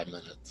is 5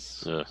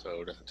 minutes, Yeah.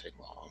 so it doesn't take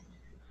long.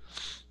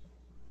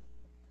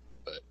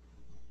 But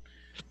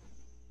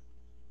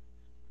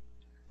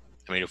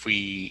I mean, if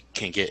we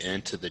can get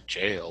into the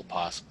jail,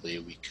 possibly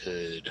we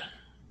could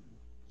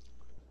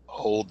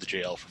hold the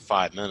jail for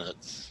 5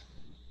 minutes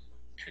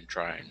and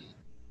try and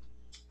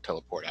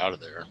teleport out of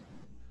there.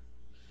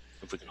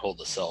 If we can hold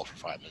the cell for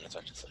 5 minutes,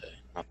 I should say,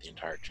 not the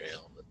entire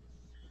jail, but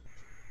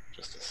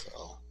just a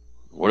cell.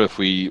 What if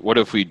we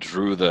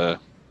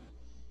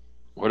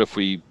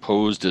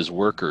posed as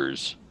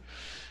workers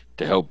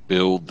to help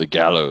build the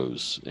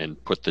gallows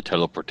and put the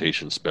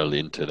teleportation spell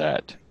into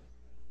that?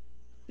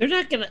 They're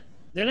not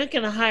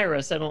gonna hire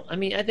us. That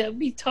would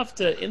be tough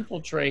to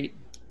infiltrate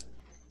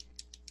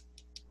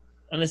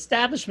an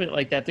establishment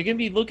like that. They're gonna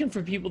be looking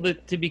for people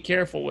to be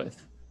careful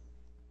with.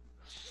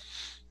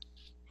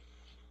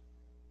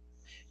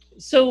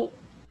 So,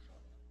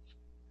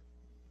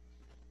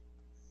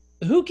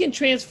 who can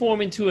transform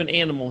into an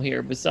animal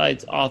here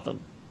besides Otham?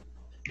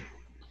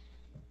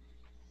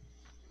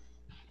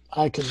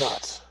 I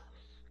cannot.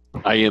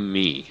 I am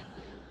me.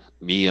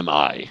 Me am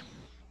I.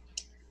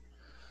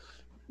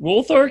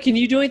 Rolthor, can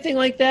you do anything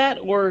like that,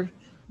 or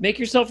make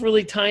yourself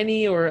really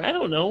tiny, or I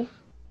don't know?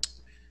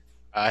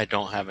 I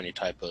don't have any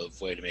type of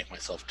way to make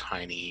myself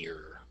tiny,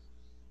 or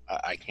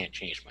I can't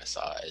change my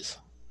size.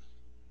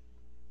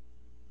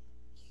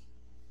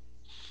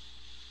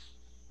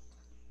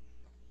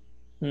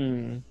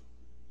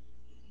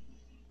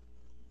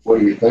 What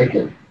are you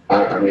thinking?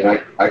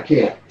 I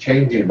can't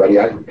change anybody.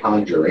 I can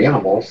conjure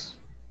animals.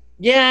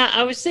 Yeah,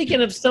 I was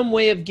thinking of some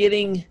way of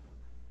getting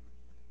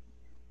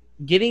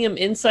him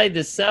inside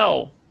the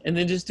cell, and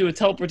then just do a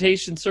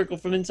teleportation circle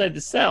from inside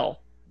the cell.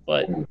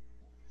 But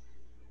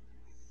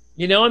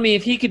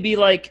if he could be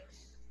like,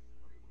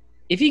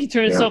 if he could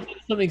turn himself into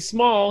something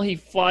small, he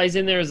flies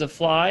in there as a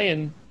fly,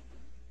 and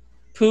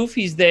poof,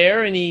 he's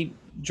there, and he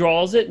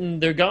draws it,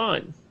 and they're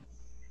gone.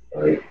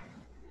 Right.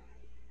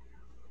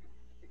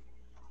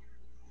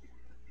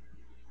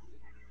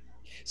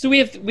 So we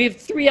have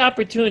three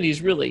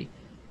opportunities, really.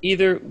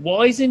 Either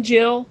while he's in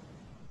jail,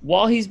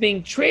 while he's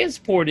being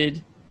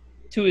transported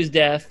to his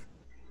death,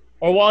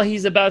 or while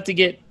he's about to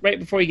get, right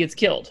before he gets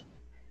killed.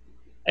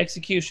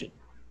 Execution.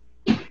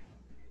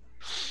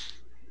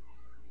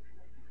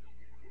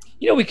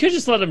 We could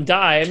just let him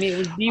die. I mean, it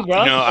would be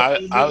rough.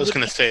 I was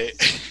gonna say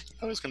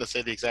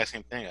the exact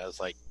same thing. I was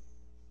like,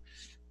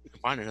 we can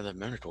find another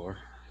Minotaur.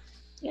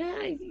 Yeah,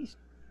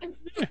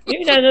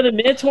 maybe not another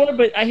Minotaur,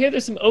 but I hear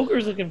there's some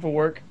ogres looking for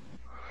work.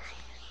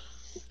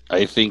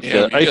 I think.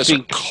 Yeah, I you guys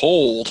think. are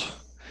cold.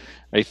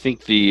 I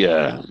think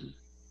the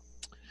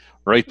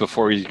right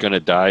before he's going to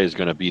die is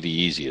going to be the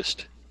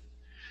easiest.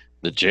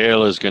 The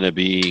jail is going to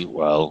be,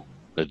 well,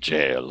 the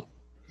jail.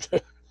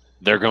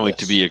 They're going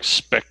to be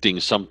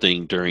expecting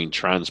something during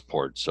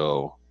transport.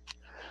 So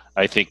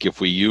I think if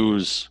we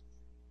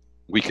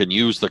can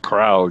use the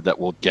crowd that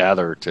will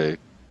gather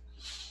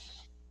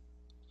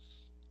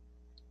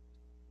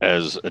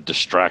as a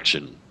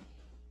distraction.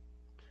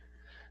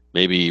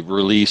 Maybe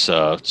release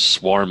a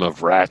swarm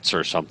of rats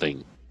or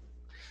something.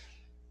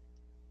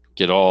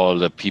 Get all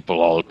the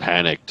people all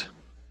panicked.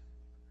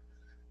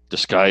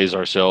 Disguise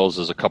ourselves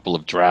as a couple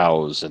of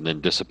drows and then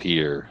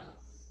disappear.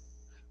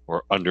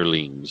 Or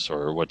underlings,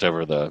 or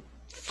whatever the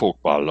folk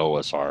below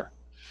us are.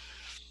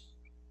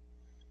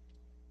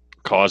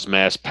 Cause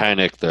mass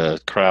panic,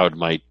 the crowd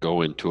might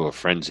go into a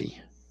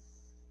frenzy.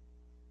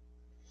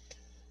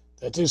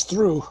 That is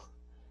true.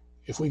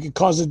 If we could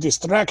cause a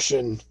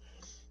distraction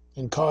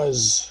and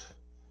cause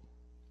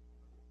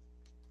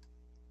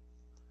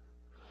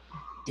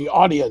the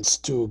audience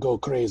to go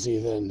crazy,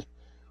 then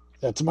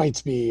that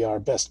might be our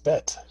best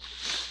bet.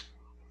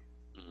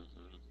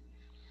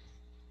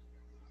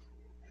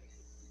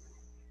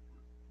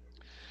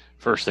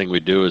 First thing we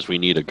do is we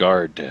need a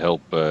guard to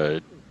help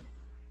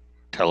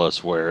tell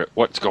us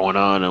what's going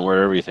on and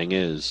where everything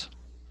is.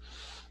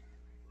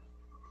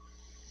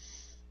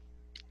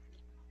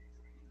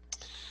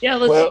 Yeah,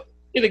 let's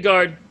get a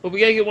guard, but we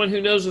gotta get one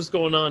who knows what's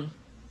going on.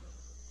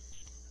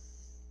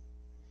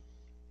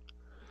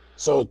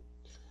 So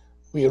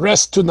we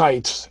rest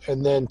tonight,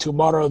 and then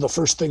tomorrow the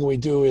first thing we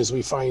do is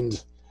we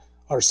find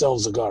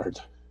ourselves a guard.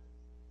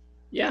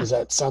 Yeah. Does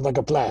that sound like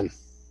a plan?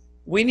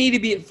 We need to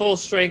be at full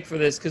strength for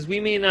this because we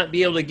may not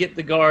be able to get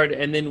the guard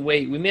and then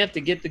wait. We may have to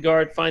get the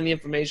guard, find the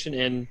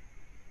information,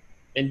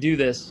 and do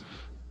this.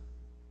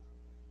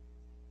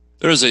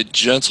 There is a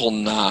gentle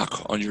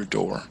knock on your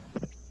door.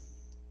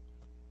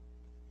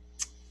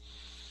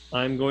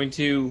 I'm going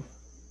to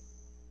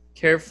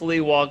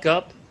carefully walk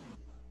up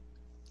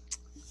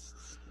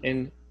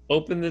and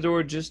open the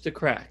door just a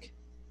crack.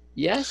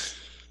 Yes?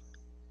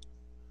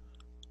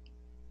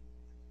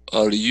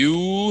 Are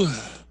you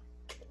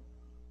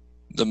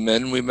the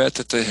men we met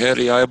at the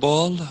Hairy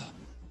Eyeball?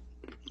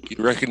 You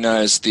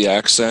recognize the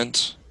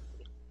accent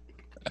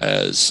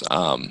as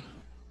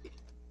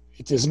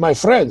It is my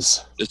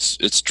friends.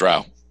 It's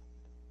Drow.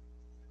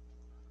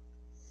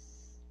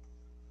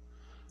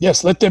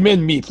 Yes, let them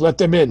in, Meep. Let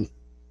them in.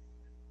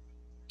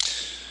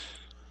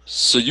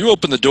 So you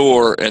open the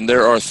door, and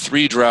there are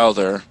 3 Drow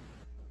there.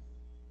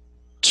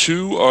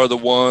 2 are the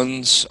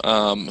ones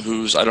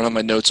whose I don't have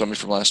my notes on me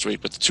from last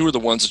week, but the 2 are the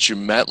ones that you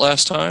met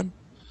last time.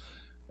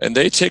 And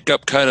they take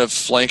up kind of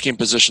flanking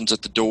positions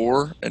at the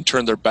door and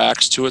turn their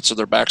backs to it, so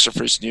their backs are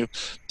facing you.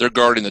 They're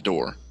guarding the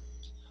door.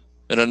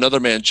 And another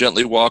man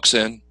gently walks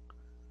in.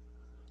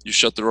 You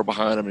shut the door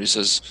behind him, and he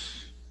says,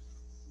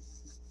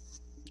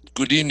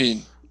 "Good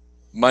evening.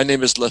 My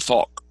name is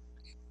Lethok.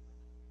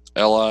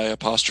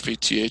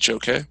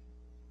 L-I-T-H-O-K.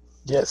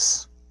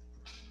 Yes.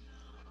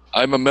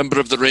 I'm a member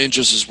of the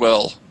Rangers as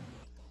well.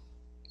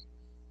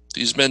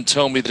 These men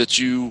tell me that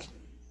you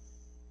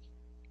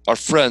are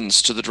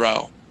friends to the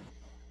Drow."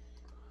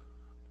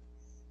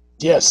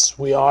 Yes,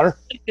 we are.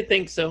 I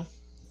think so.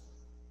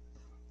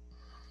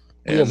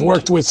 We have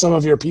worked with some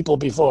of your people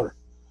before.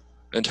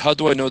 And how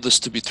do I know this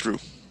to be true?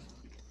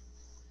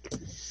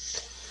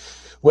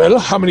 Well,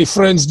 how many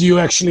friends do you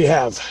actually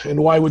have?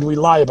 And why would we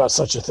lie about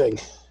such a thing?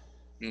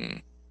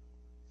 And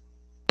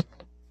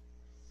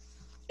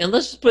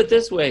let's just put it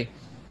this way.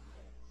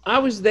 I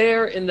was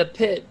there in the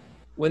pit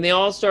when they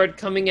all started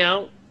coming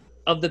out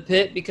of the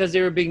pit because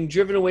they were being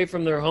driven away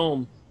from their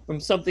home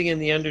from something in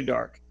the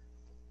Underdark.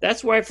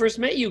 That's where I first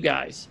met you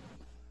guys.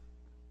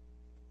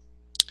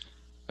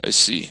 I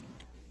see.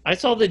 I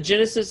saw the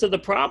genesis of the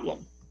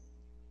problem.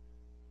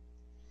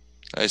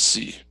 I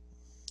see.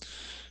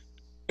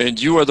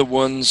 And you are the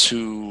ones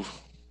who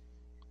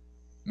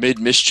made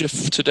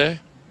mischief today?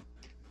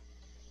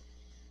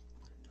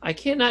 I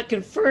cannot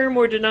confirm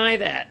or deny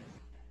that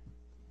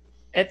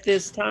at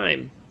this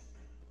time.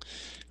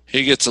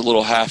 He gets a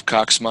little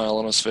half-cocked smile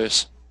on his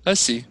face. I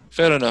see.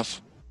 Fair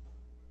enough.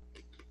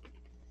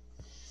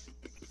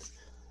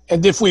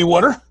 And if we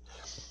were,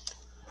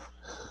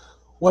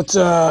 what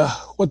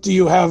do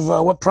you have?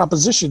 What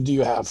proposition do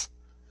you have?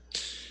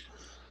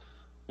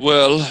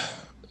 Well,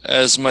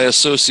 as my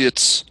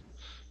associates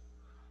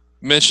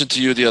mentioned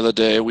to you the other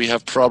day, we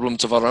have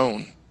problems of our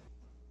own.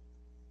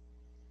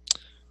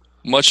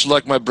 Much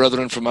like my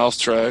brethren from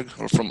Althtrag,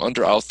 or from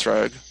under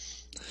Althtrag,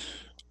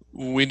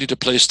 we need a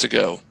place to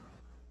go.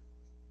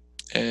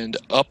 And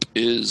up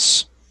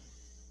is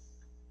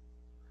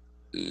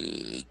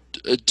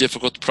a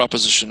difficult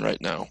proposition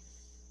right now.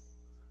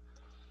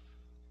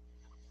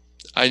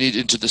 I need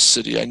into the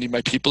city. I need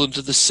my people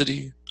into the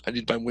city. I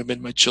need my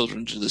women, my children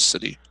into the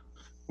city.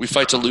 We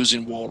fight a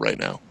losing war right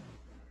now.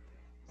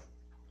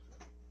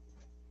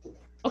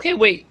 Okay,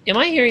 wait. Am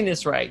I hearing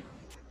this right?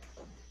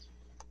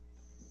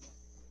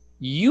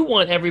 You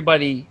want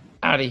everybody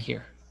out of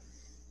here.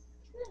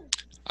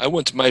 I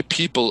want my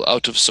people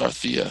out of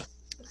Sarthia.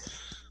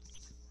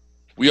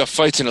 We are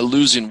fighting a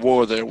losing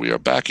war there. We are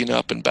backing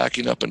up and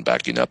backing up and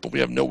backing up, and we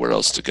have nowhere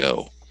else to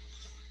go.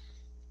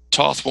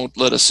 Toth won't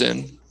let us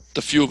in.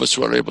 The few of us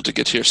who are able to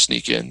get here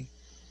sneak in.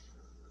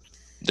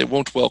 They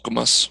won't welcome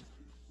us.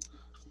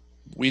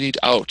 We need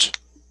out.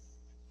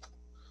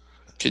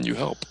 Can you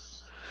help?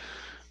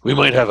 We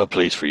might have a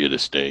place for you to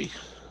stay.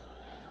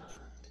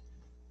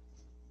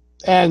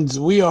 And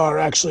we are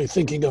actually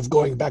thinking of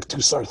going back to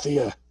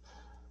Sarthia.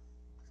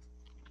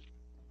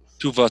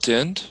 To what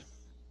end?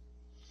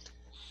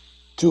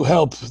 To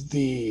help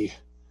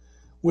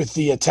with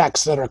the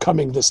attacks that are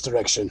coming this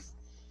direction.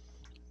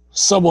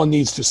 Someone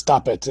needs to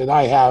stop it, and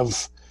I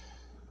have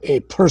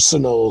a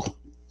personal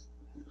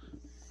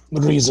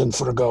reason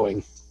for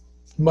going,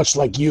 much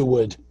like you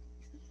would.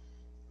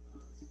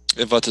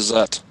 And what is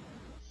that?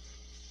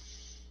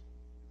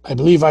 I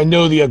believe I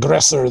know the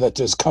aggressor that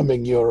is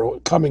coming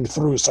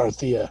through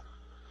Sarthia.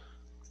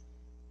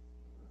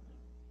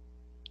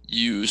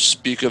 You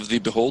speak of the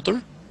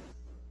Beholder?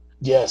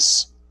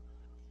 Yes.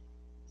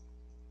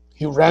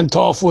 He ran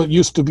off what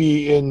used to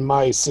be in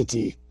my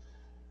city.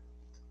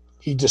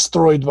 He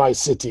destroyed my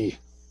city.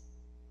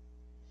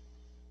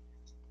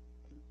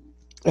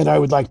 And I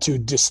would like to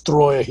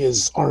destroy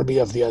his army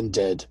of the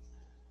undead.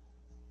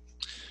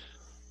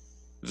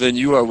 Then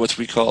you are what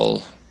we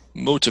call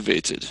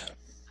motivated.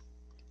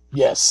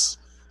 Yes.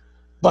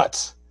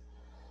 But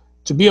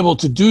to be able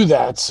to do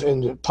that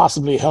and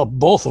possibly help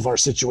both of our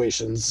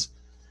situations,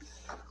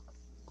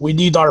 we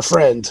need our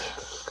friend.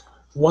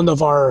 One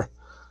of our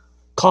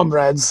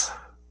comrades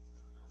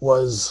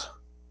was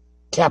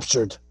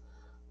captured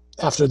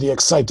after the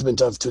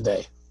excitement of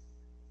today.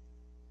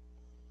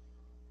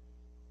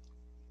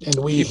 And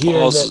we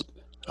hear that...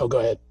 Oh, go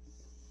ahead.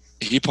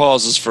 He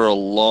pauses for a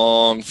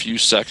long few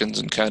seconds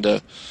and kind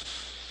of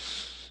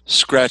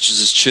scratches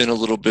his chin a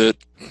little bit.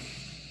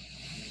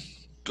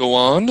 Go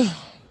on.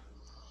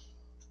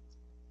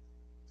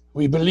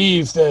 We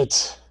believe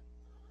that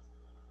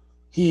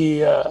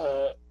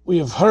we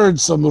have heard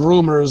some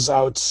rumors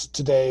out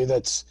today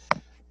that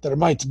there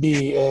might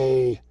be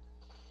a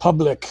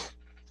public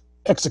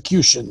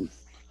execution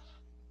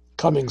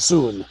coming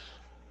soon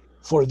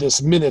for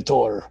this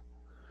Minotaur.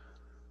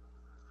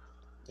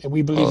 And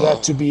we believe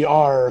that to be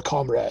our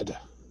comrade.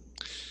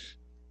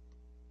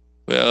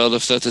 Well,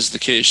 if that is the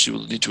case, you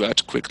will need to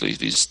act quickly.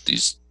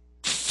 These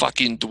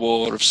fucking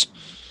dwarves.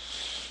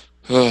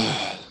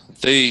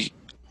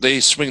 They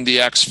swing the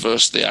axe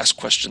first, they ask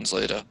questions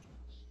later.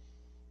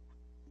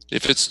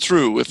 If it's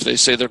true, if they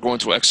say they're going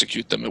to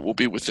execute them, it will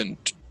be within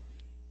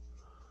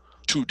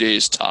 2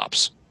 days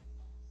tops.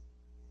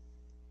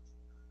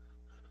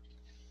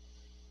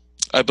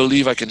 I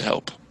believe I can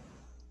help.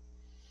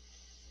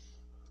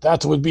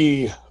 That would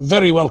be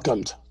very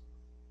welcomed.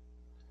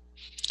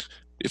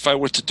 If I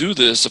were to do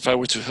this, if I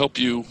were to help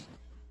you,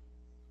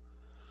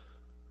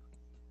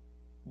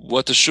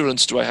 what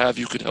assurance do I have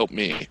you could help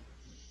me?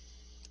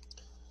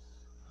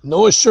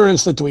 No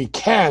assurance that we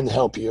can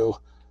help you,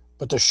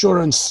 but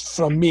assurance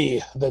from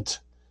me that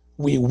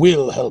we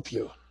will help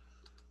you.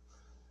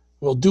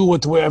 We'll do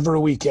whatever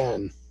we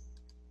can.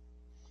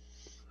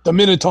 The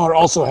Minotaur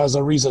also has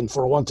a reason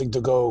for wanting to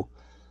go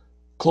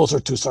closer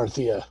to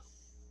Sarthia.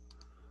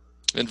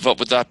 And what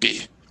would that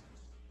be?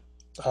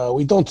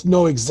 We don't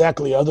know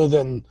exactly, other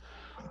than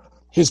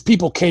his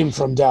people came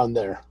from down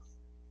there,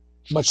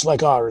 much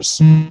like ours.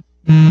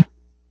 And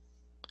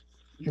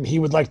he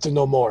would like to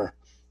know more.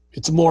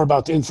 It's more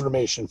about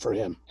information for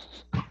him.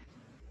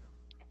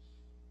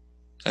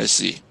 I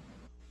see.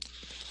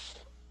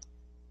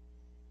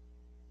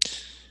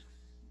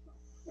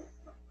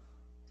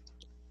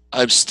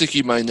 I'm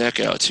sticking my neck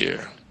out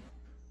here,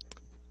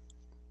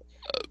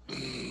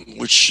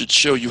 which should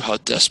show you how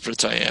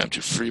desperate I am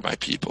to free my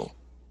people.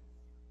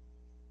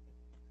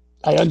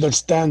 I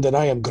understand, and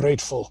I am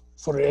grateful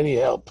for any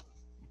help.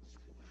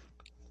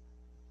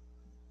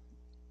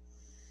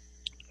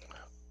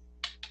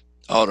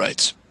 All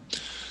right.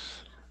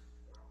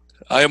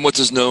 I am what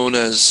is known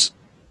as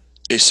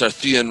a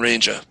Sarthian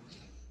Ranger.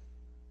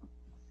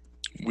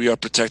 We are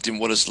protecting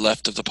what is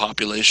left of the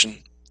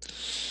population.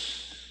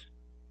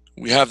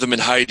 We have them in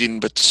hiding,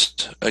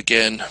 but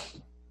again,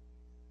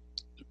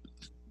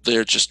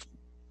 they're just,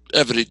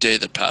 every day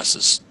that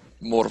passes,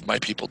 more of my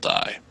people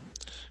die.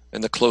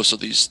 And the closer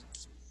these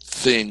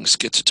things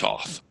get to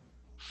Toth.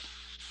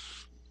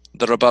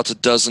 There are about a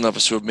dozen of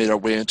us who have made our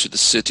way into the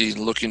city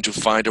looking to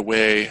find a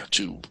way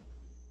to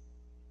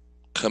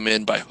come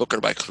in by hook or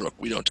by crook.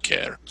 We don't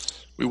care.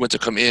 We want to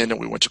come in and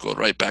we want to go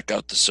right back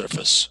out the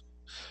surface.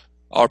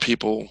 Our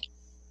people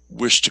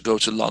wish to go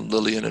to Lon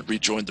Lillian and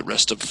rejoin the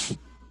rest of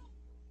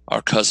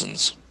our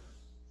cousins.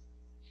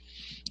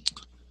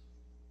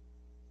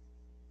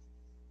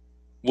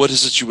 What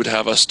is it you would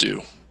have us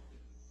do?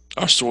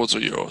 Our swords are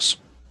yours.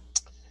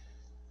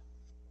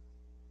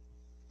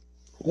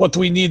 What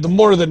we need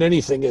more than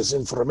anything is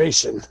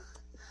information.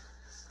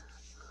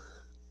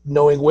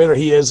 Knowing where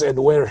he is and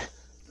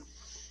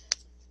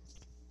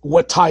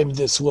what time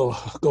this will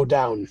go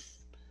down.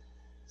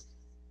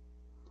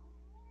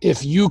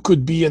 if you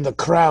could be in the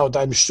crowd,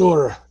 I'm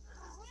sure,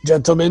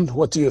 gentlemen,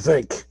 what do you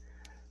think?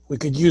 We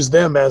could use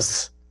them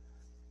as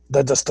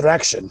the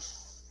distraction.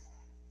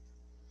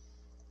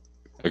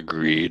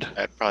 Agreed.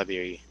 That'd probably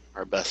be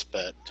our best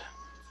bet.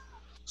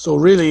 So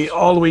really,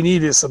 all we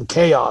need is some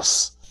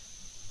chaos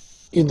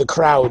in the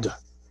crowd.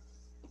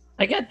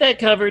 I got that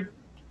covered.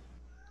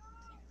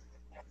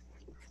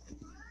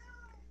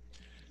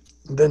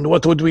 Then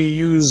what would we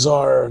use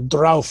our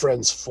drow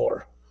friends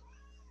for?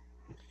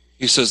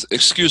 He says,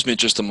 "Excuse me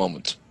just a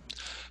moment."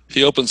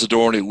 He opens the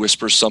door and he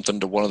whispers something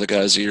to one of the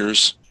guy's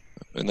ears.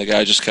 And the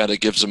guy just kind of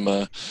gives him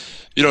a,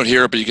 you don't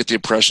hear it, but you get the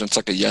impression it's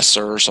like a yes,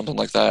 sir, or something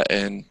like that,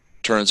 and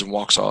turns and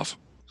walks off.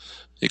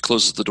 He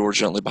closes the door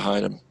gently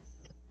behind him.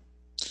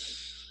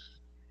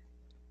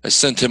 I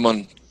sent him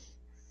on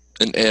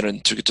an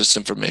errand to get this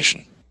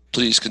information.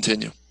 Please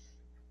continue.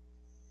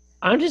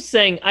 I'm just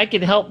saying I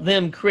could help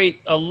them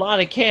create a lot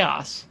of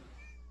chaos.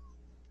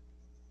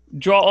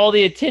 Draw all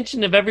the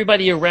attention of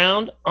everybody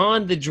around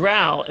on the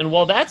drow. And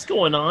while that's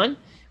going on,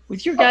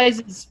 with your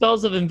guys'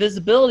 spells of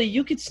invisibility,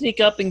 you could sneak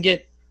up and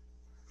get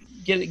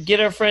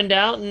our friend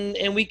out,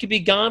 and we could be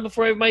gone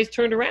before everybody's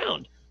turned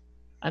around.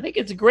 I think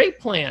it's a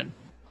great plan.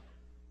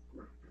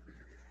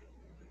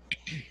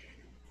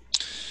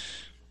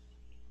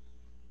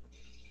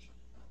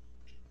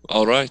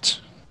 All right.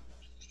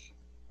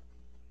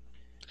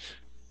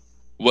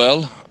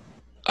 Well,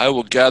 I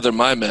will gather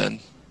my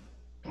men,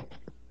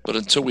 but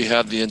until we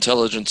have the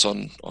intelligence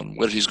on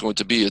where he's going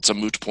to be, it's a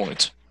moot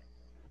point.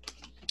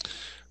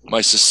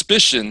 My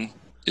suspicion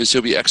is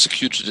he'll be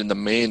executed in the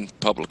main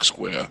public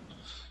square,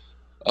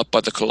 up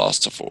by the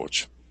Colossus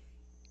Forge.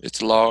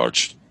 It's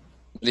large.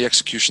 The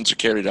executions are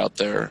carried out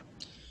there.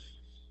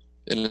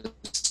 And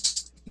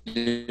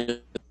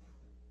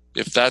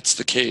if that's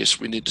the case,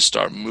 we need to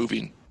start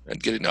moving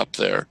and getting up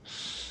there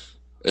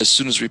as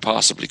soon as we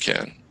possibly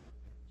can.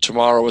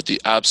 Tomorrow at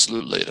the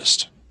absolute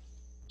latest.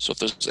 So if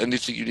there's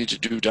anything you need to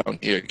do down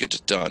here, get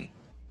it done.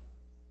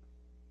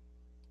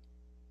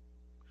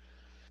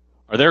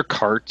 Are there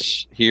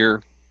carts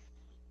here?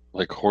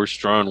 Like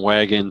horse-drawn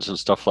wagons and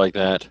stuff like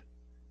that?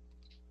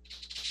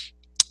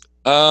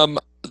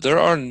 There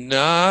are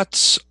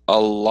not a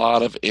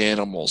lot of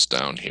animals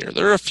down here.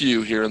 There are a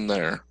few here and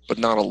there, but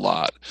not a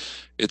lot.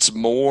 It's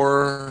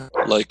more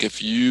like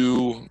if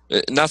you,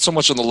 not so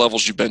much on the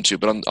levels you've been to,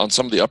 but on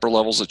some of the upper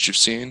levels that you've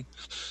seen,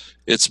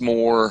 it's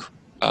more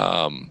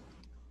kind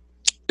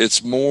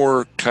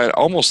of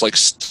almost like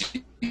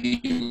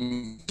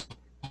steampunk,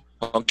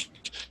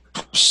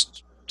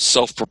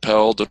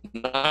 self-propelled. They're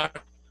not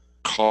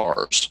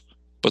cars,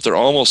 but they're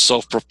almost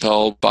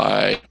self-propelled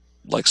by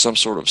like some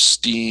sort of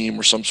steam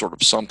or some sort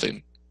of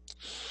something.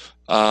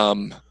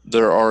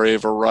 There are a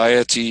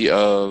variety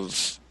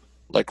of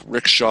like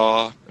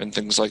rickshaw and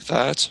things like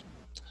that.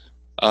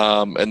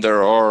 And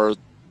there are,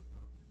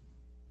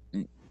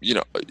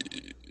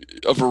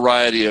 a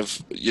variety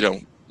of,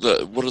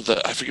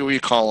 I forget what you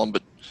call them,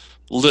 but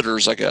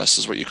litters, I guess,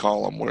 is what you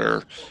call them,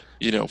 where,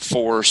 4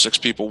 or 6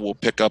 people will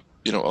pick up,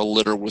 a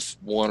litter with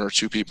 1 or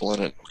 2 people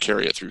in it,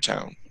 carry it through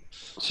town.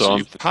 So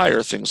you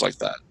hire things like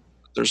that.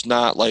 There's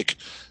not like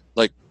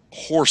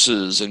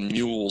horses and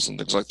mules and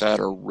things like that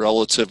are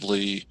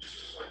relatively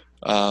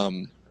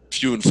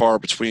few and far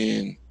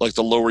between. Like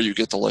the lower you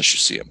get, the less you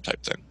see them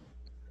type thing.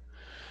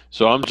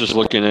 So I'm just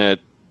looking at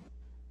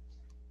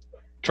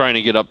trying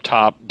to get up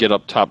top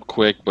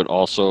quick, but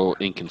also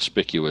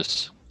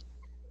inconspicuous.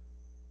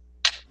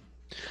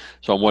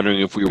 So I'm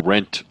wondering if we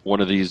rent one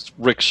of these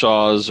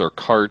rickshaws or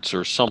carts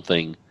or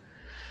something,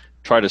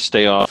 try to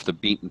stay off the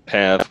beaten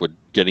path with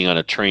getting on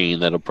a train.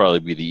 That'll probably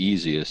be the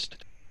easiest.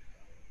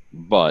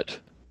 But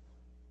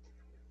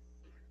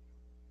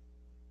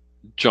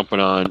jumping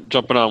on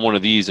one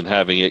of these and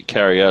having it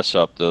carry us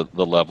up the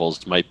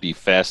levels might be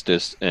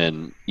fastest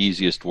and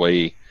easiest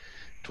way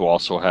to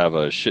also have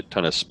a shit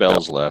ton of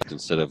spells left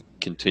instead of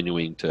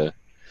continuing to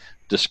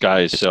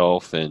disguise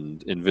self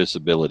and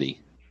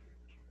invisibility.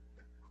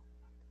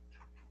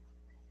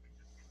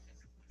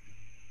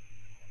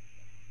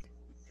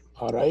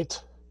 All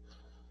right.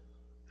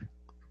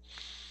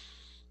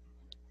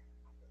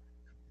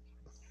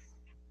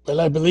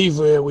 Well, I believe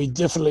we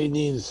definitely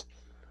need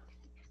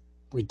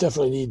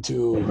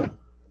to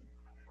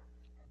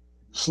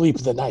sleep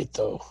the night,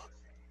 though,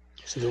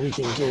 so that we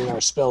can gain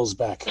our spells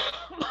back.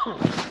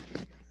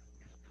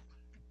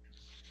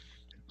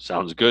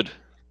 Sounds good.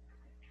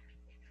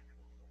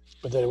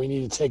 But then we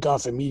need to take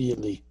off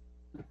immediately.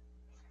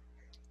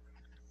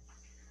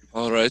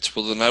 All right.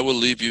 Well, then I will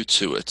leave you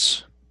to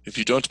it. If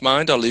you don't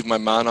mind, I'll leave my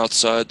man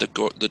outside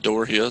the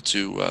door here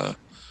to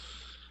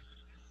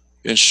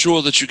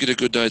ensure that you get a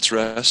good night's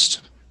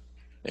rest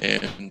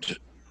and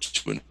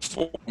to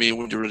inform me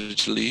when you're ready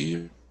to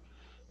leave.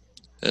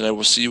 And I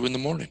will see you in the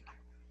morning.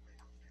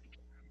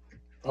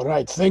 All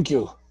right. Thank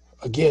you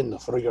again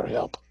for your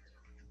help.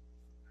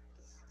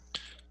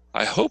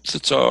 I hope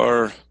that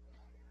our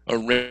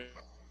arrangement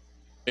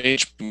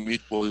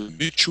will be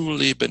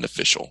mutually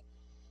beneficial.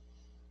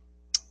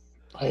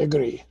 I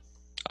agree.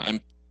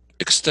 I'm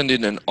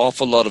extending an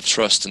awful lot of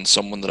trust in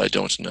someone that I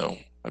don't know.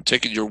 I'm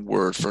taking your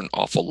word for an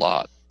awful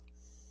lot.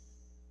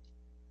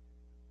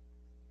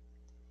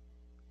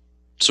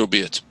 So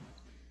be it.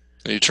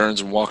 And he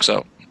turns and walks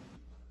out.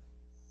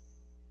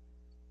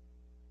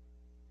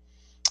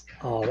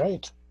 All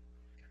right.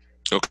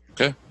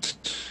 Okay.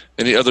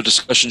 Any other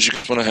discussions you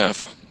guys want to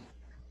have?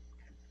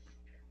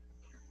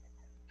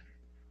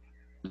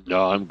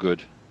 No, I'm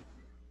good.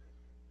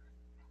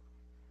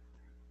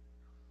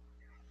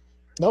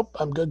 Nope,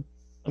 I'm good.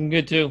 I'm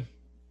good too.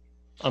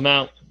 I'm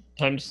out.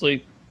 Time to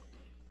sleep.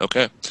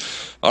 Okay.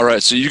 All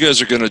right. So you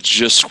guys are going to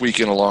just squeak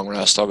in a long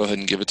rest. I'll go ahead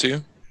and give it to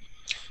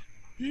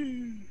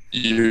you.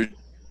 You're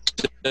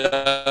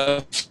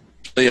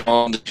definitely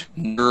on the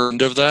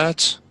end of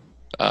that,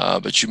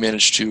 but you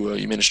managed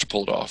to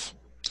pull it off.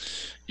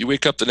 You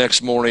wake up the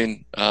next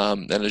morning,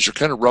 and as you're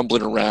kind of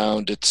rumbling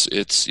around,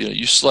 it's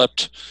you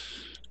slept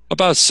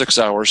about 6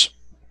 hours.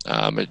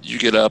 And you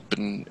get up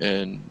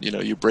and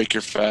you break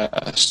your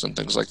fast and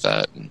things like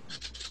that. And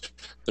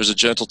there's a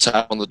gentle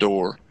tap on the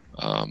door,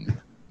 and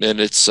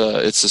it's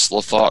this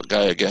Lothar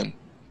guy again.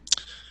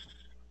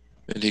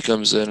 And he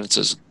comes in and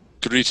says,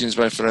 "Greetings,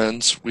 my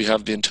friends. We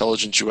have the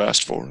intelligence you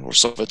asked for, or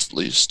some of it at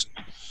least.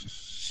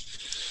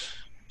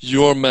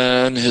 Your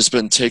man has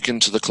been taken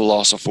to the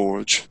Colossal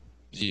Forge.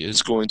 He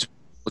is going to be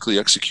quickly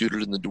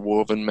executed in the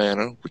Dwarven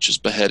manner, which is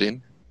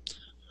beheading.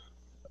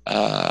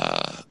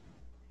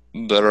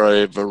 There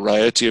are a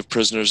variety of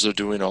prisoners they're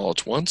doing all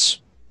at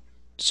once,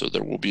 so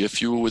there will be a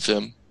few with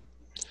him.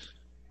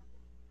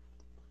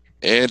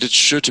 And it's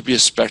sure to be a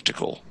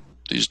spectacle.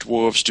 These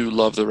dwarves do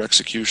love their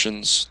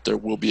executions. There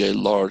will be a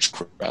large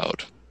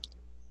crowd.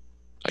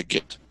 I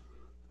get."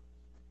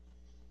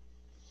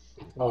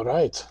 All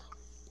right.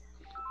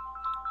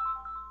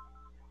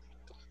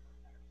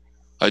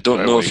 I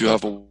don't I know if wake you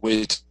up. have a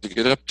way to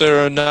get up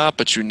there or not,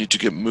 but you need to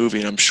get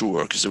moving, I'm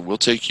sure, because it will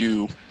take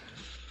you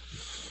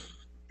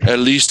at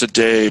least a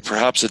day,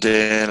 perhaps a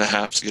day and a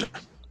half to get up.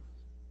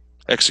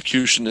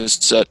 Execution is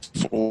set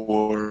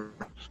for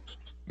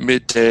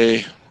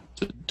midday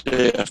the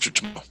day after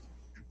tomorrow.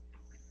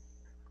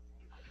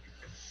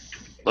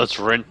 Let's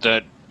rent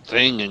that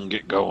thing and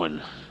get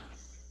going.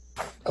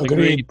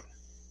 Agreed.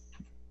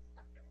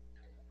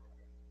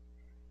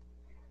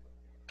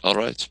 All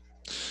right.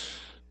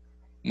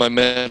 My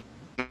man,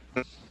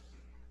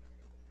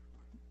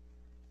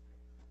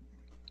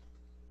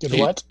 Did he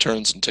what?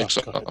 turns and takes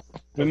Oh, go ahead. off.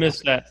 We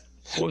missed that.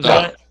 What was Oh.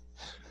 that?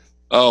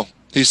 Oh,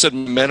 he said,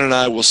 "Men and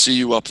I will see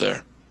you up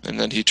there." And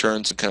then he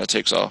turns and kind of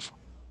takes off.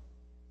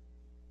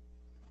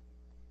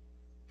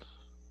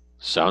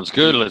 Sounds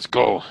good. Let's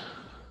go.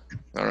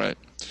 All right.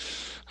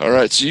 All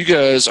right. So you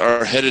guys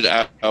are headed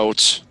out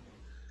of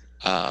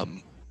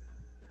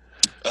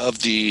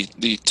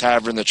the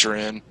tavern that you're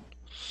in.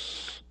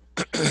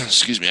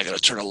 Excuse me. I got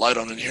to turn a light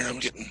on in here. I'm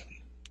getting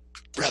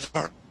rather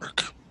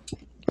dark.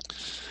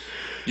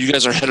 You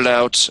guys are headed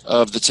out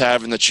of the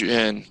tavern that you're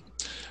in.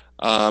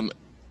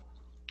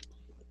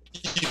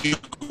 You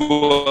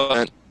go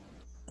on,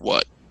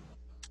 what?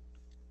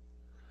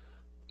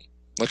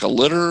 Like a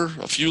litter?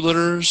 A few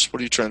litters? What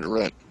are you trying to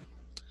rent?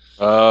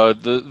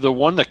 The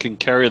one that can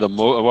carry the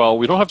well,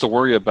 we don't have to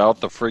worry about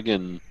the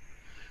friggin'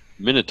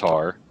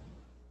 Minotaur.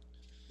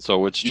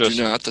 So it's You just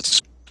do not.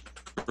 That's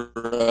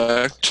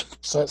correct.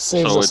 So that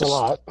saves So us a it's-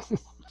 lot.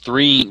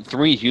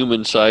 three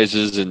human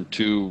sizes and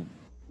 2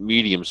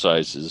 medium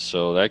sizes.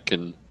 So that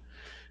can.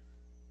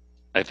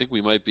 I think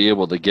we might be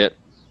able to get.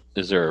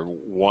 Is there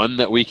one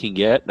that we can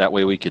get? That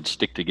way we could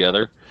stick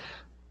together.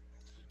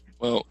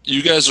 Well,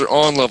 you guys are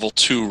on level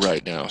 2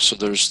 right now, so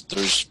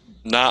there's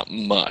not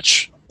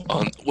much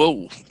on.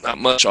 Whoa, not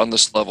much on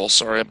this level.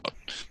 Sorry, I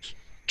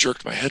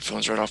jerked my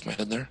headphones right off my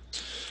head there.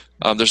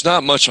 There's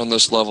not much on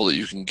this level that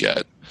you can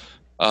get.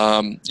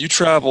 You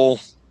travel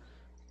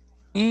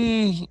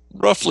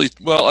roughly.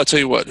 Well, I'll tell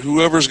you what.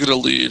 Whoever's going to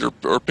lead,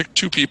 or pick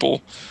 2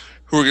 people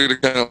who are going to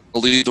kind of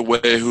lead the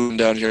way. Who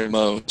down here in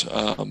mode,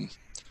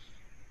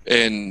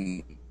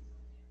 and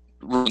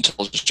roll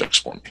intelligence checks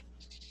for me.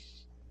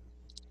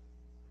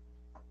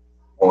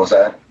 What was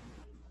that?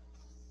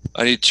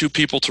 I need 2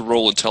 people to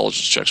roll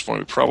intelligence checks for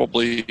me.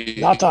 Probably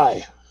Not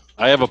I.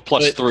 I have a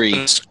plus But-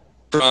 3.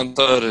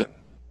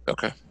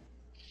 Okay.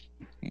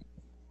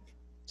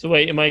 So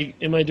wait, am I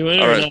doing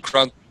it All or right.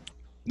 not?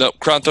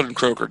 Kronthud and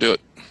Croaker, do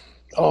it.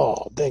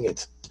 Oh, dang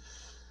it.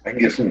 I can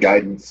give some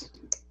guidance.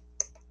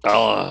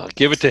 I'll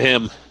give it to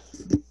him.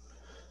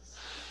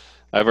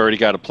 I've already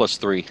got a plus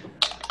 3.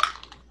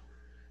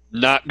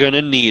 Not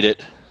gonna need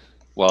it.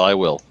 Well, I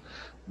will,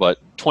 but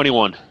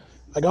 21.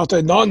 I got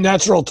a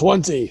non-natural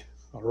 20.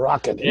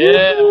 Rocking.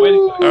 Yeah, way to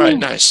go. All right,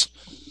 nice.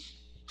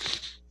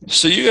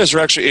 So you guys are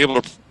actually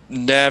able to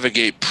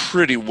navigate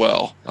pretty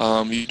well.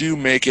 You do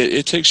make it.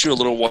 It takes you a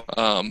little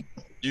while.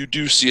 You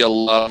do see a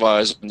lot of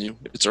eyes on you.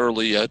 It's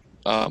early yet,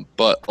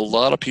 but a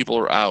lot of people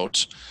are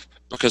out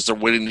because they're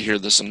waiting to hear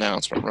this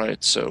announcement,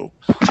 right? So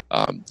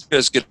you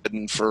guys get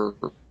in for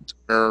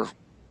dinner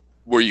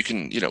where you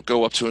can,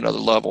 go up to another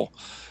level,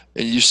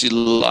 and you see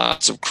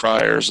lots of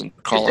criers and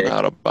calling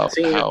out about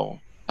how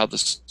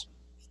this.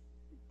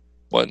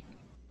 What?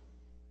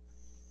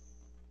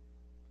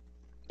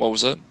 What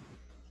was that?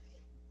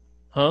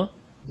 Huh?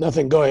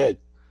 Nothing. Go ahead.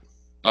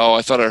 Oh,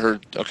 I thought I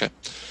heard. Okay.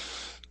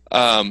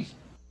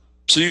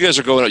 So you guys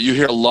are going out. You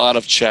hear a lot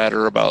of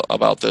chatter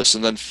about this,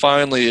 and then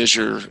finally, as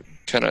you're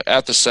kind of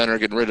at the center,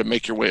 getting ready to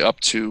make your way up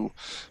to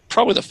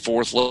probably the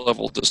fourth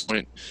level at this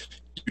point,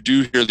 you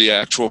do hear the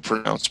actual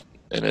pronouncement,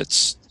 and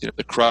it's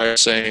the crier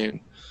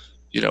saying,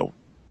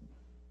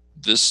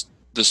 this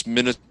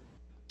minute,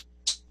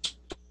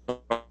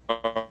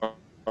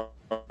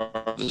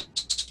 this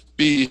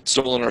be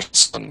stolen our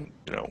son.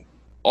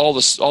 All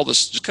this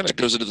just kind of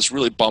goes into this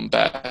really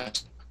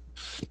bombastic.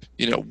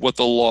 What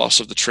the loss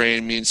of the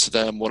train means to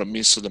them, what it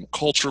means to them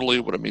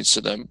culturally, what it means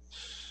to them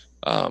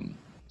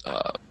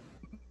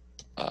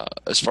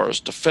as far as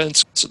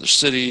defense to the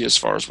city, as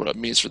far as what it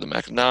means for them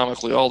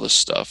economically, all this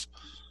stuff.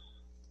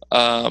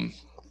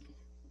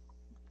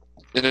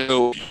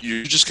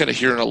 You're just kind of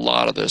hearing a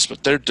lot of this,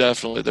 but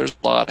there's a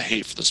lot of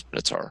hate for this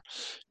Minotaur.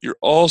 You're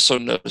also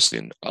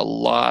noticing a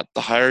lot,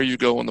 the higher you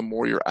go and the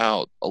more you're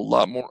out, a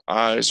lot more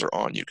eyes are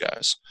on you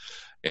guys.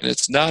 And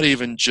it's not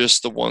even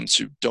just the ones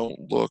who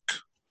don't look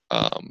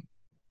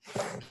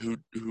who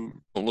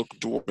don't look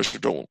dwarvish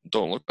or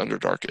don't look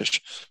underdarkish.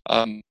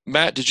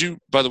 Matt, did you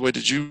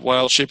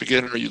wild shape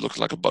again, or are you looking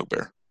like a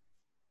bugbear?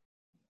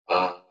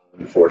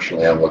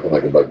 Unfortunately, I'm looking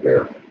like a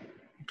bugbear.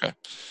 Okay.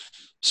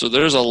 So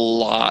there's a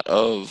lot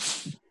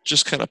of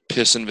just kind of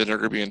piss and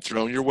vinegar being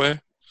thrown your way.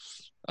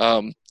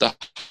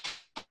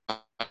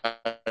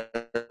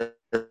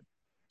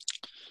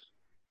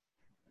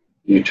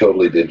 You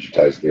totally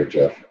digitized there,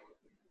 Jeff.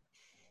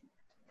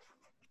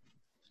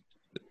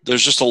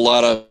 There's just a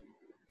lot of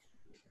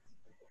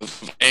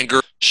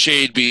anger,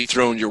 shade being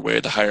thrown your way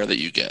the higher that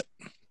you get.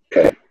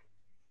 Okay.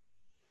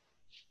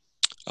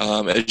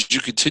 As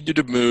you continue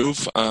to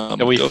move,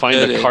 can we find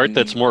a cart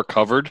that's more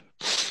covered?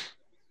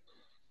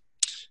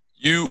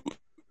 You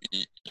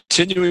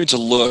continuing to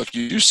look,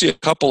 you do see a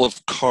couple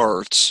of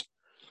carts,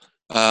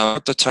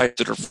 not the type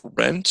that are for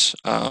rent,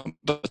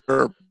 but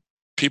there are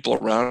people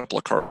around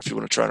a cart if you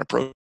want to try and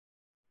approach.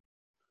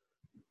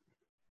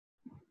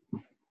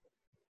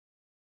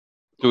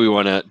 Do we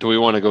want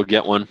to go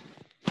get one?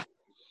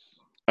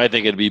 I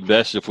think it'd be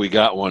best if we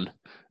got one,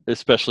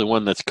 especially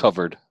one that's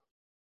covered.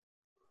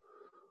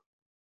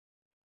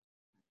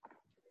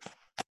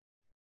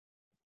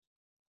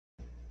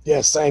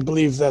 Yes, I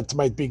believe that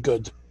might be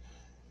good.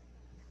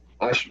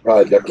 I should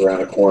probably duck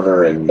around a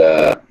corner and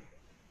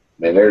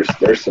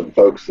there's some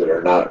folks that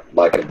are not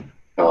liking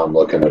how I'm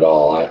looking at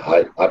all.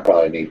 I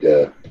probably need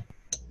to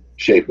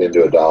shape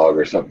into a dog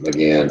or something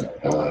again.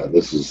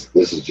 This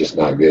is just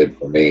not good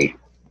for me.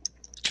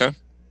 Okay.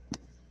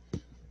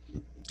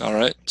 All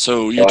right.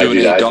 So you're doing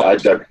a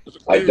dog.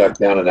 I duck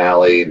down an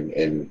alley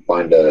and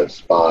find a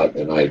spot,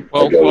 and I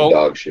go to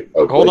dog shit.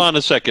 Hold on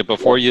a second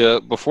before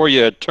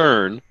you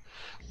turn.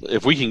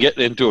 If we can get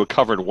into a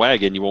covered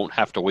wagon, you won't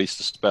have to waste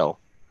a spell.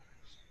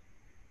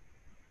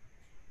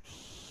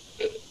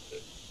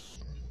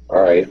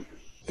 All right.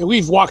 And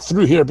we've walked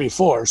through here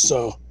before,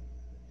 so.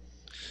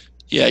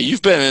 Yeah,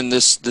 you've been in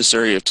this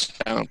area of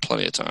town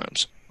plenty of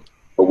times.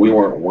 But we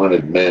weren't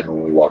wanted men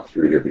when we walked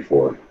through here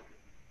before.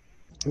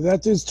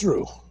 That is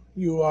true.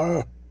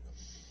 You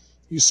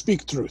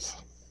speak truth.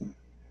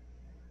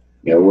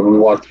 When we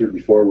walked through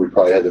before, we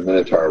probably had the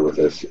Minotaur with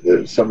us.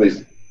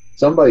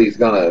 Somebody's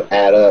going to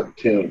add up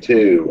 2 and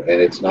 2,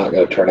 and it's not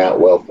going to turn out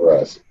well for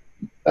us.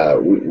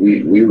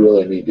 We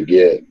really need to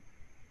get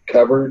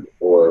covered,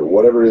 or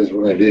whatever it is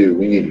we're going to do,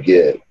 we need to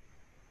get,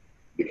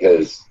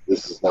 because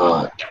it's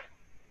not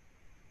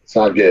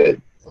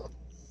good.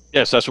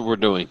 Yes, that's what we're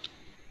doing.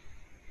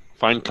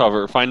 Find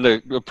cover.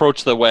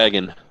 Approach the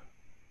wagon.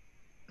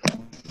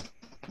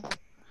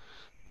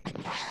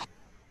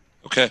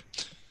 Okay.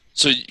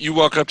 So you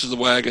walk up to the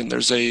wagon.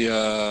 There's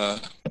a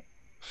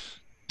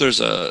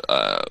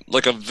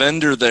like a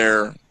vendor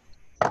there.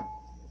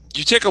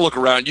 You take a look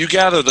around. You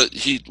gather that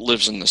he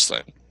lives in this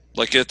thing.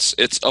 Like it's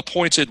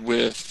appointed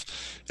with.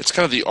 It's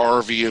kind of the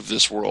RV of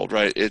this world,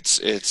 right?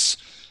 It's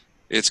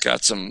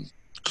got some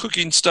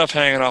cooking stuff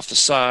hanging off the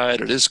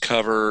side. It is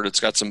covered. It's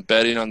got some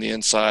bedding on the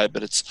inside,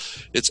 but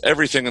it's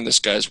everything in this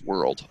guy's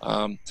world.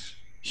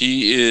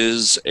 He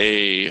is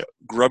a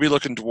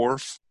grubby-looking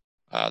dwarf.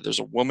 There's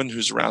a woman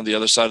who's around the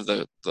other side of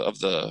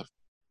the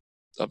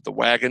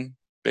wagon,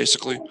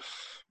 basically,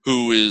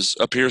 who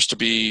appears to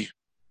be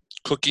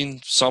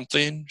cooking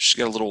something. She's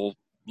got a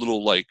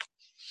little like,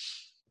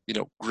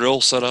 grill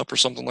set up or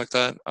something like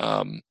that.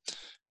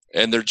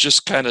 And they're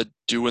just kind of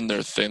doing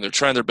their thing. They're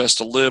trying their best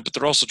to live, but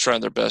they're also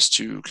trying their best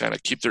to kind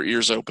of keep their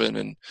ears open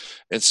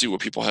and see what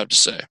people have to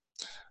say.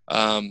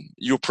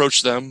 You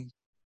approach them.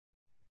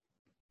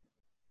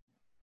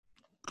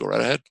 Go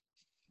right ahead.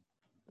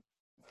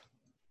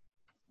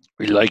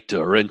 We'd like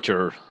to rent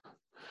your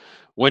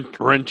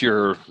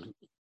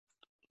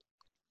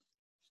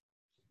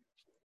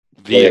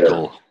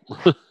vehicle.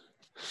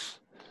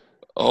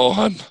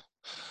 Oh,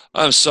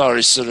 I'm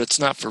sorry, sir. It's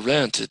not for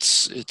rent.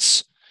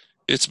 It's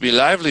me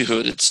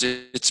livelihood.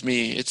 It's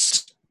me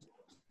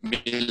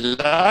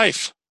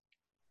life.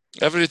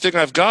 Everything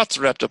I've got's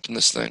wrapped up in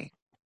this thing.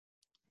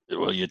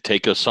 Will you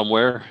take us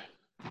somewhere?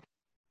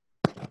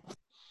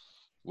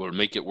 We'll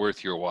make it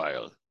worth your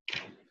while.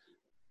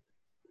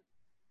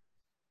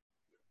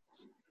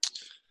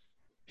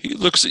 He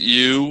looks at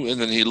you,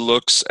 and then he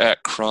looks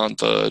at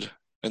Kronthud,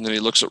 and then he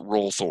looks at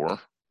Rolthor.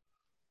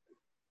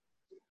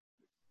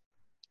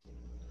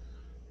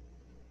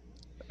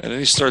 And then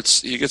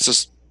he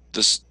gets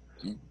this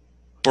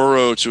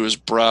burrow to his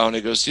brow, and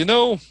he goes,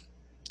 I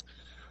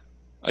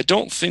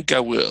don't think I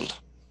will.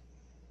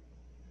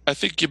 I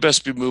think you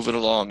best be moving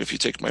along if you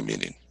take my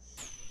meaning.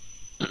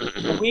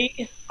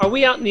 Are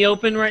we out in the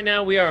open right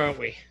now? We are, aren't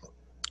we?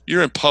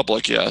 You're in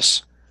public,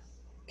 yes.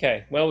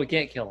 Okay, well, we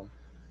can't kill him.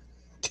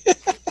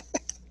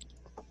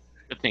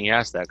 Good thing you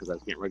asked that because I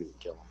was getting ready to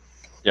kill him.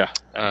 Yeah.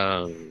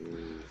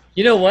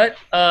 You know what?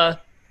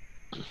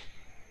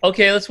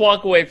 Okay, let's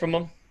walk away from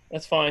him.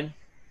 That's fine.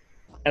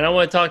 And I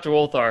want to talk to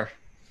Rolthar.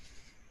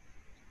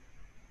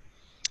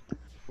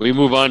 We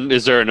move on.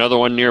 Is there another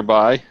one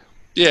nearby?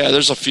 Yeah,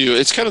 there's a few.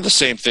 It's kind of the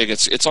same thing.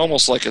 It's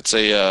almost like it's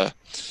a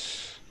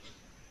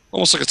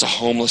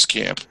homeless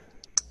camp.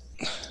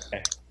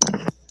 Okay.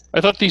 I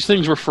thought these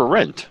things were for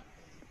rent.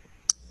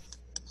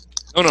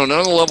 No, none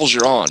of the levels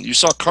you're on. You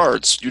saw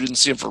cards. You didn't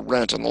see them for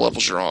rent on the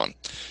levels you're on.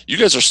 You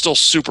guys are still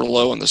super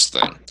low in this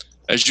thing.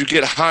 As you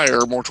get higher,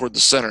 more toward the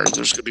center,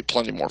 there's going to be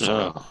plenty more for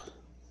rent.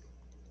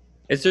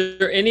 Is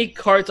there any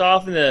carts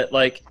off in the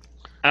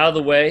out of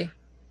the way?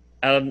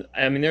 I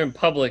mean, they're in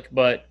public,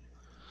 but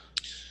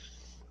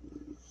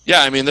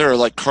yeah, I mean there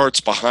are carts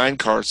behind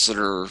carts that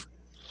are.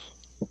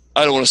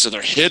 I don't want to say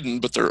they're hidden,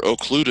 but they're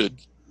occluded.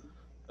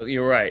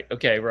 You're right.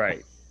 Okay,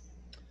 right.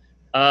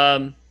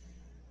 All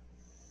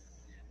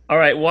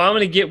right. Well, I'm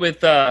gonna get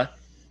with. I'm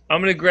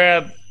gonna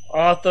grab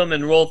Otham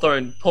and Rolthar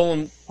and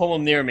pull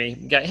them near me.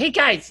 Hey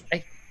guys,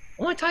 I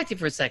want to talk to you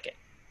for a second.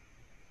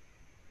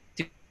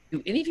 Do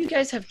any of you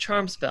guys have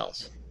charm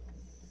spells?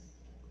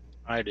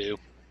 I do.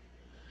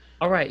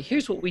 All right.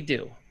 Here's what we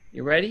do.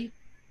 You ready?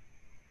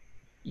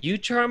 You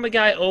charm a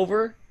guy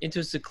over into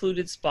a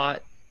secluded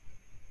spot.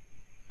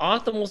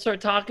 Otham will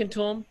start talking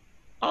to him.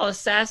 I'll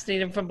assassinate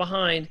him from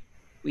behind.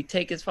 We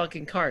take his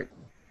fucking cart.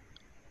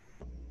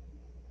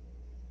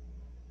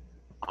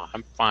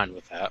 I'm fine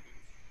with that.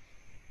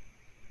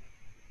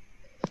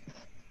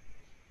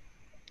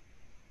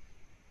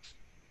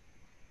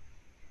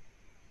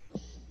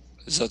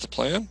 Is that the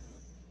plan?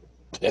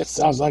 That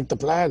sounds like the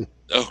plan.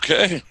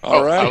 Okay.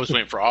 All right. I was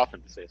waiting for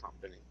Otham to say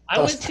something. I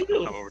would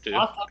too. I'm over too.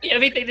 Otham, you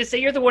have anything to say?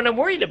 You're the one I'm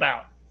worried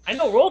about. I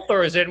know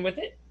Rolthar is in with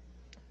it.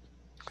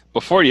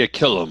 Before you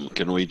kill him,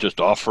 can we just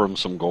offer him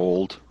some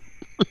gold?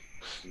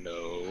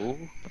 No.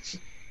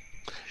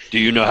 Do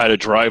you know how to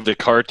drive the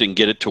cart and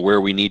get it to where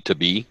we need to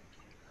be?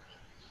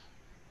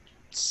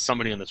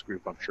 Somebody in this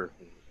group, I'm sure,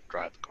 can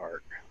drive the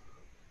cart.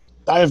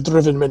 I have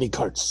driven many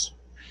carts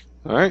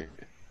All right.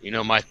 You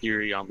know my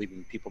theory on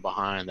leaving people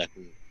behind that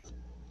can.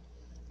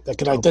 that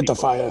can tell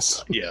identify people-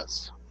 us.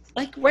 Yes.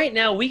 Right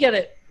now, we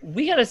gotta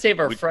save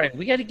our friend.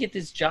 We gotta get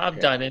this job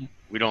done. And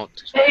We don't.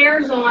 The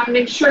air's on.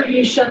 Make sure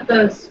you shut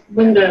the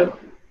window.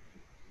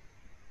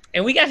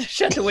 we gotta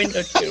shut the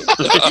window too.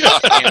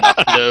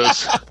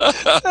 Those.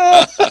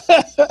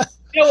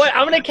 You know what?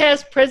 I'm gonna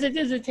cast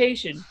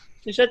Prestidigitation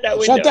to shut that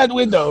window. Shut that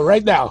window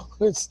right now.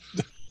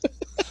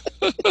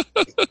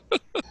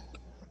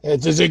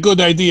 It is a good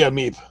idea,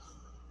 Meep.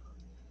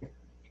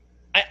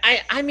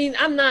 I mean,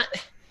 I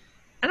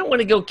don't want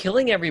to go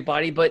killing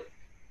everybody, but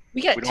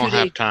we got We 2 don't days.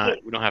 have time.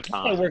 We don't have We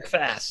gotta time. work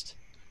fast.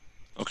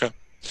 Okay.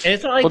 And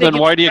it's not like Well, they then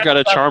get why do you got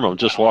to up. charm him?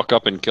 Just walk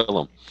up and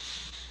kill him.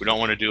 We don't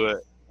want to do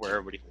it where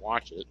everybody can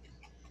watch it.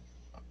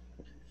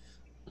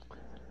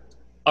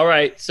 All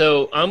right,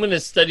 so I'm gonna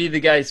study the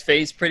guy's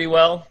face pretty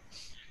well,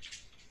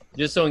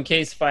 just so in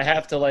case if I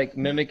have to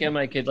mimic him,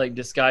 I could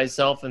disguise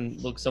self and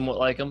look somewhat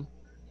like him.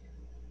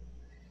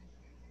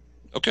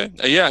 Okay.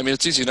 Yeah, I mean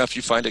it's easy enough.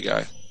 You find a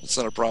guy. It's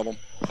not a problem.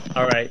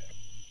 All right.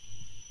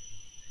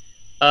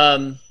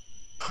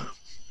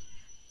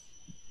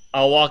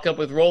 I'll walk up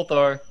with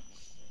Rolthar.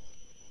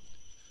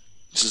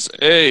 He says,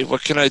 "Hey,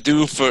 what can I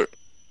do for?"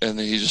 And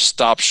then he just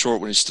stops short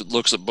when he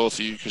looks at both of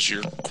you because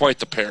you're quite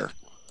the pair.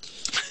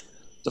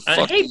 The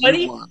fuck hey, do buddy.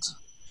 you want?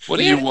 What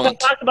do We you had to want?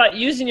 talk about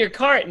using your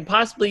cart and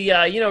possibly,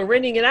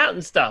 renting it out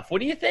and stuff. What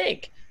do you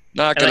think?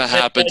 Not And gonna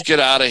happen. Get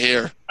out of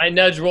here. I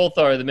nudge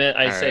Rolthar the minute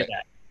I All say right.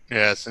 that.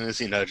 Yeah, as soon as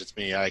he nudges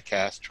me, I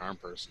cast Charm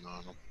Person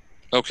on him.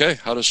 Okay.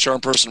 How does Charm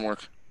Person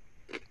work?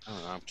 I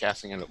don't know, I'm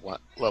casting it at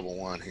level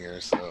 1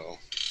 here, so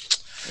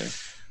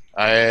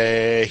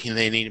Okay.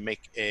 they need to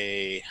make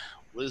a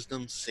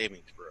Wisdom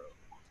saving throw.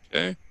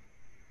 Okay.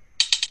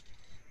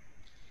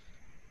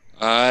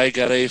 I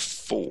got a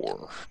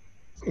 4.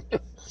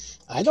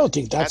 I don't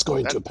think that's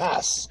going That- to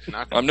pass.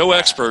 Not gonna I'm no pass.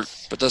 expert,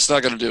 but that's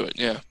not gonna do it.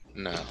 Yeah.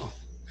 No.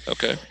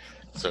 Okay.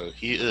 So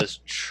he is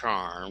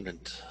charmed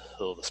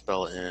until the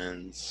spell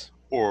ends,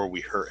 or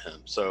we hurt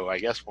him. So I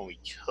guess when we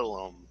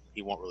kill him,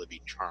 he won't really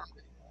be charmed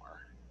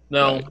anymore.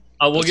 No, Right.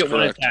 we'll That's get one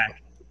correct.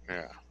 attack.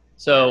 Yeah.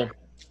 So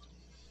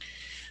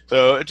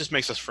So it just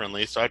makes us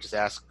friendly. So I just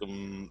ask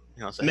him,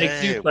 say, makes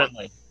hey, you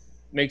friendly.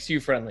 Makes you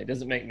friendly.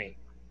 Doesn't make me.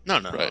 No,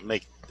 no, Right.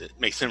 it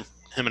makes him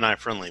and I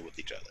friendly with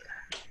each other.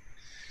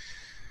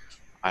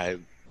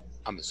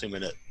 I'm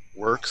assuming it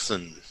works,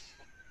 and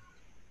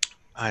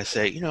I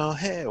say,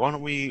 hey, why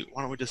don't we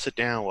just sit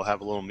down? We'll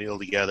have a little meal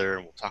together,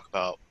 and we'll talk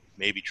about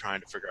maybe trying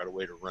to figure out a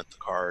way to rent the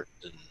cart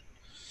and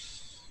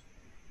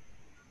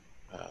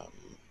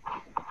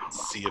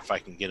see if I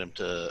can get him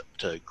to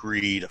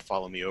agree to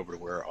follow me over to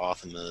where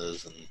Otham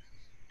is, and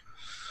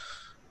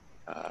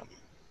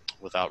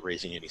without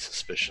raising any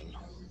suspicion.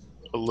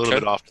 A little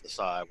bit off to the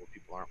side where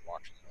people aren't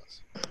watching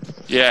us.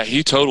 Yeah,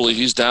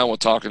 he's down with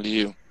talking to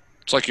you.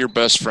 It's like your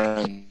best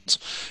friends.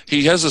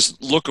 He has this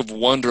look of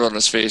wonder on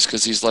his face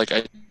because he's like,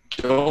 I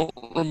don't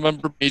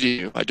remember meeting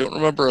you. I don't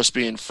remember us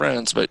being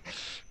friends, but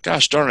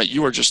gosh darn it,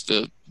 you are just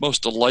the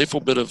most delightful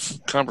bit of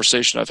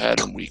conversation I've had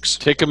in weeks.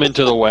 Take him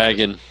into the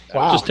wagon.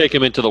 Wow. Just take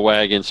him into the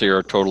wagon so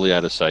you're totally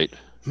out of sight.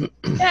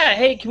 Yeah,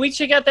 hey, can we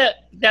check out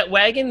that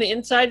wagon, the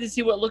inside, to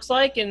see what it looks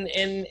like and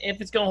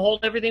if it's going to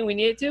hold everything we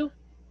need it to?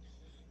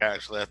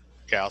 Actually,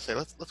 I'll say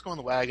let's go in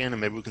the wagon, and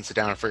maybe we can sit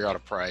down and figure out a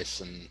price.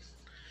 And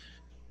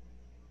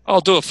I'll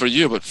do it for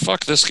you, but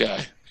fuck this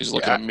guy. He's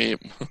looking at me.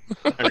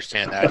 I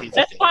understand that.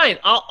 That's fine.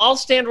 I'll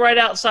stand right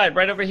outside,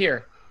 right over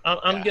here.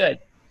 I'm good.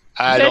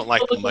 I don't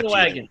like the him much.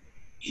 Wagon.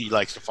 He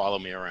likes to follow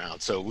me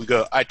around, so we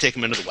go. I take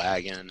him into the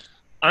wagon.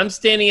 I'm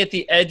standing at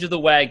the edge of the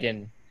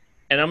wagon,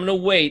 and I'm gonna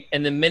wait.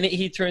 And the minute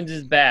he turns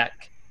his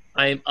back,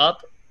 I am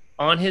up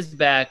on his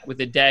back with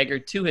a dagger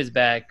to his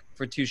back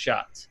for 2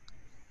 shots.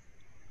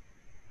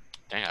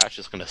 Dang, I was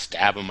just gonna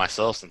stab him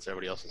myself since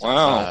everybody else is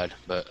Wow. outside.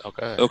 But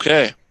okay.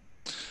 Okay.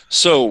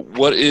 So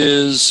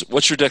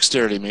what's your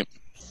dexterity, mate?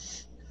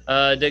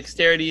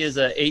 Dexterity is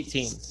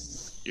 18.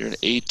 You're an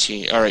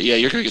 18. All right, yeah,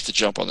 you're gonna get the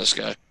jump on this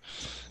guy.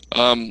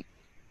 All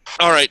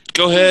right,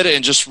 go ahead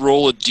and just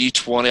roll a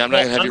d20. I'm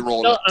not gonna have you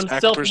roll. I'm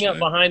stealthing up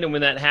behind him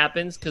when that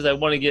happens because I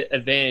want to get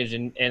advantage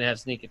and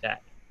have sneak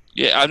attack.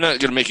 Yeah, I'm not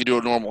gonna make you do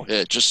a normal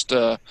hit. Just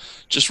roll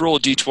a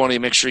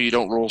d20. Make sure you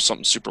don't roll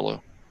something super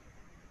low.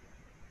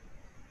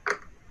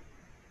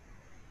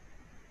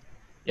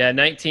 Yeah,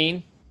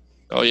 19.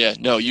 Oh yeah,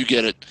 no, you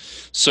get it.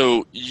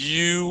 So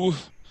you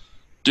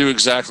do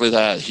exactly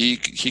that. He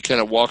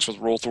kind of walks with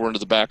Rolthor into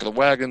the back of the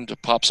wagon, to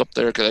pops up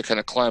there, they kind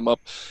of climb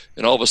up,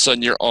 and all of a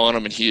sudden you're on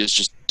him, and he is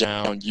just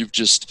down. What did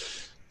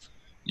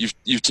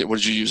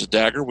you use? A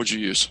dagger? What'd you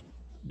use?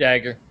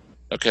 Dagger.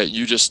 Okay,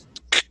 you just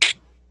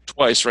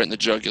twice right in the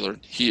jugular.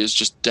 He is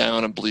just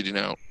down and bleeding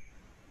out.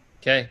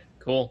 Okay,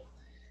 cool.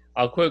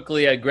 I'll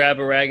quickly grab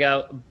a rag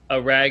out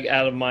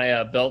of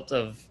my belt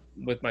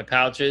with my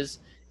pouches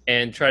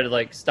and try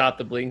to stop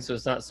the bleeding so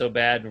it's not so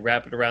bad and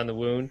wrap it around the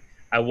wound.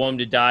 I want him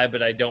to die,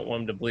 but I don't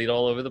want him to bleed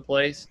all over the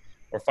place,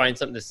 or find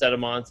something to set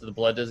him on so the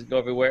blood doesn't go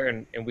everywhere,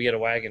 and we get a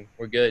wagon.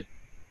 We're good.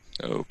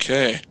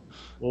 Okay.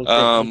 We'll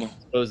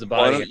dispose the Why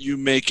body. don't you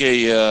make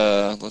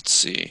a, let's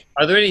see.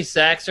 Are there any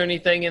sacks or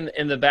anything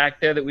in the back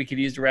there that we could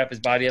use to wrap his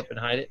body up and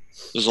hide it?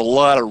 There's a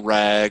lot of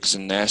rags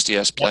and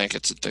nasty-ass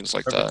blankets and things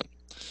like that.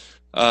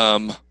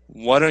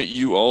 Why don't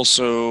you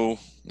also,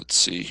 let's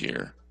see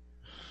here.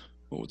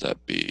 What would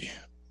that be?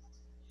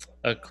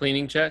 A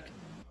cleaning check?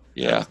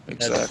 Yeah,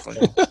 exactly.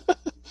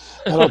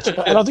 I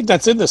don't think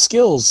that's in the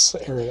skills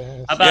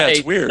area. How about it's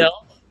a weird.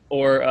 stealth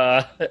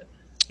or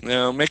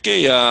No, make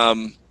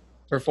a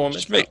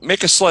performance? just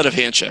make a sleight of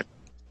hand check.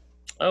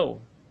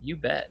 Oh, you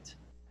bet.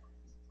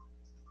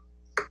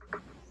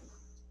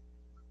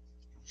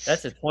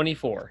 That's a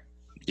 24.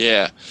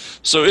 Yeah,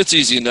 so it's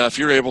easy enough.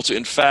 You're able to,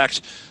 in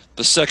fact,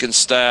 the second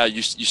stab,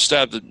 you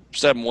stab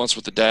him once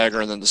with the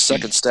dagger, and then the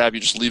second stab, you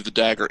just leave the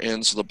dagger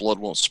in so the blood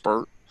won't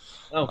spurt.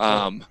 Oh,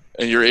 cool.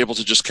 And you're able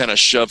to just kind of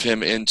shove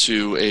him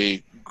into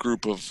a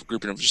grouping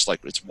of just like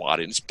it's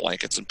wadding, it's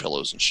blankets and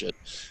pillows and shit.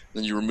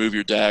 Then you remove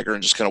your dagger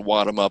and just kind of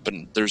wad him up,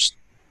 and there's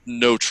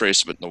no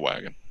trace of it in the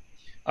wagon.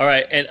 All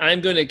right, and I'm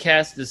going to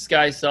cast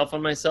Disguise Self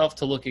on myself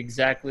to look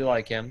exactly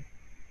like him.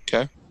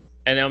 Okay.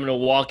 And I'm going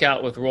to walk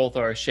out with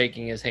Rolthar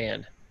shaking his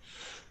hand.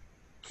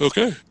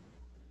 Okay.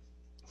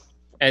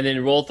 And then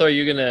Rolthar,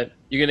 you're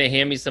gonna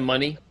hand me some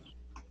money,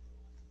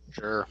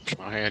 Sure,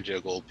 I'll hand you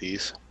a gold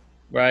piece.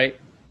 right?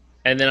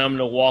 And then I'm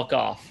gonna walk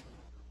off,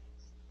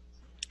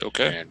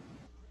 Okay.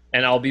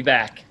 and I'll be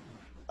back.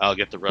 I'll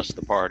get the rest of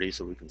the party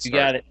so we can You start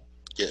got it.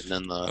 getting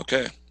in the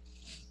Okay.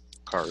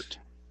 cart.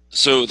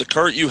 So the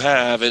cart you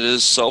have, it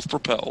is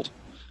self-propelled.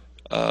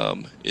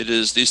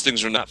 These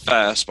things are not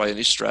fast by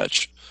any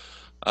stretch,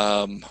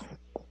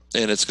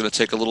 and it's going to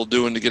take a little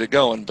doing to get it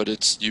going.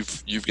 But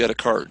you've got a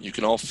cart. You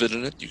can all fit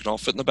in it. You can all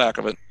fit in the back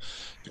of it,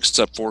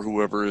 except for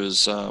whoever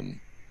is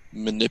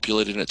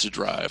manipulating it to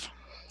drive.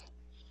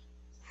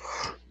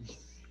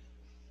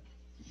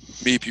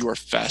 Meep, you are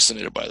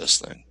fascinated by this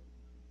thing.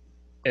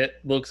 It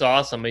looks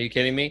awesome. Are you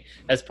kidding me?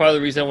 That's part of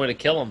the reason I wanted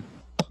to kill him.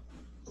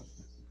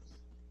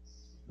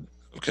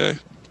 Okay.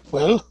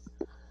 Well,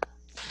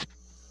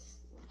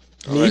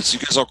 All right. So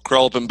you guys all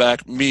crawl up and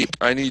back. Meep,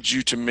 I need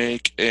you to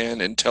make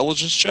an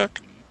intelligence check.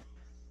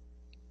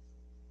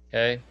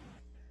 Okay.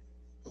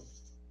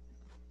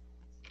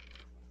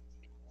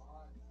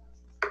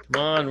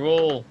 Come on,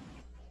 roll.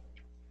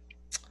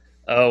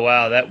 Oh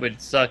wow, that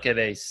would suck at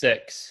a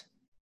 6.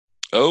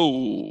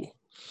 Oh,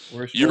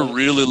 Worst you're one.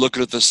 really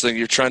looking at this thing.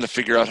 You're trying to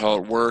figure out how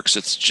it works.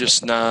 It's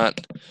just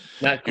not.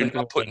 Not You're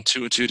clicking not putting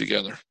 2 and 2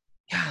 together.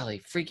 Golly,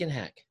 freaking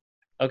heck.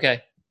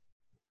 Okay.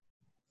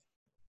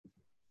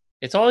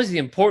 It's always the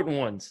important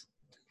ones.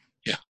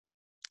 Yeah.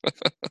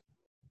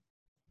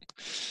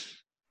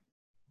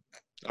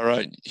 All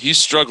right. He's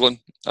struggling.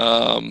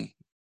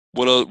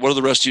 What are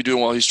the rest of you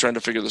doing while he's trying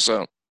to figure this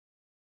out?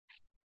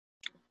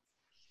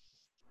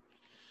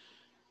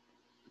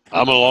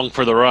 I'm along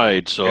for the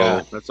ride, so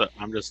Yeah,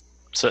 I'm just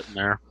sitting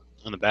there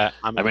in the back.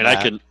 I mean,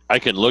 I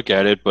can look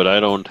at it, but I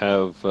don't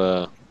have.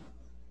 I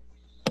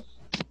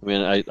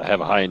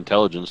have a high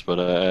intelligence, but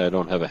I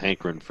don't have a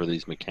hankering for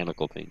these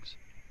mechanical things.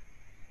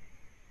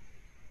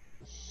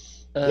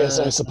 Yes,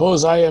 I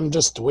suppose I am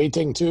just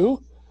waiting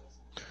too.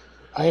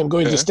 I am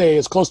going to stay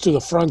as close to the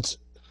front.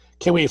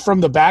 Can we, from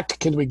the back,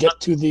 can we get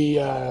to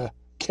the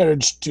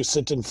carriage to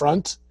sit in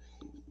front?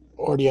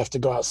 Or do you have to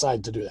go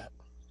outside to do that?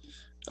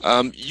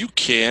 You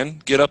can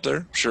get up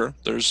there, sure.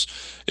 It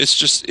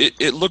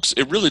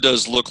really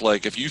does look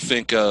like, if you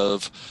think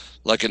of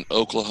like an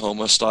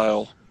Oklahoma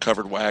style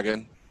covered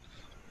wagon,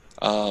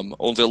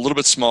 only a little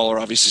bit smaller,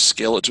 obviously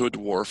scale it to a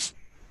dwarf.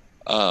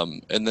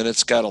 And then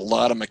it's got a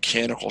lot of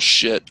mechanical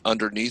shit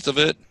underneath of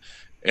it.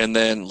 And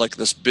then like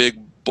this big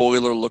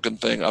boiler looking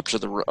thing up to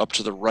the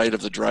right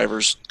of the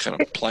driver's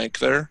kind of plank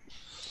there.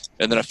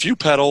 And then a few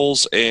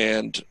pedals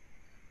and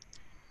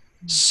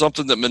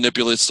something that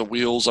manipulates the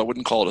wheels. I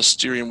wouldn't call it a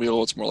steering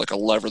wheel. It's more like a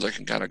lever that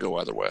can kind of go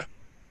either way.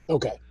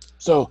 Okay.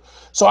 So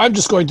I'm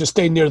just going to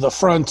stay near the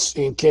front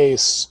in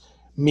case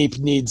Meep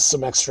needs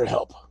some extra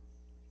help.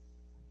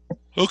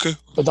 Okay.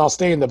 But I'll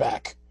stay in the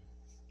back.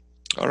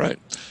 All right.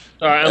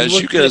 All right. As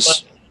you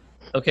guys,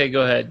 okay,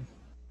 go ahead.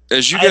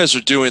 As you guys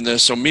are doing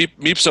this, so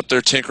Meep's up there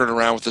tinkering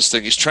around with this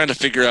thing. He's trying to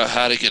figure out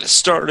how to get it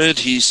started.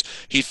 He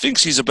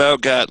thinks he's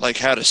about got like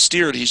how to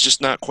steer it. He's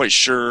just not quite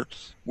sure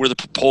where the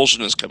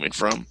propulsion is coming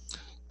from.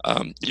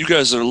 You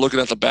guys are looking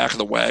at the back of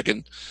the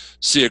wagon,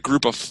 see a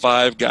group of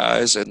 5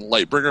 guys in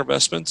Lightbringer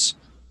vestments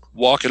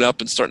walking up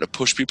and starting to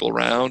push people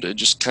around and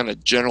just kind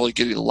of generally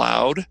getting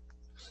loud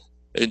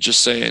and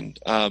just saying,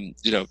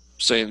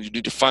 saying you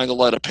need to find the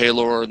light of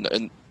Palor,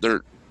 and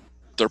they're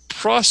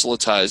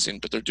proselytizing,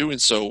 but they're doing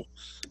so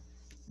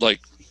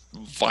like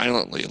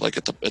violently, like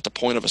at the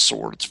point of a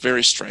sword. It's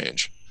very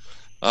strange.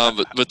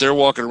 But they're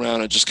walking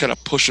around and just kind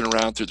of pushing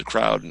around through the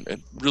crowd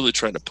and really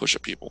trying to push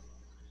at people.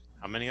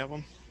 How many of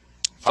them?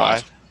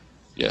 5.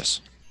 Yes.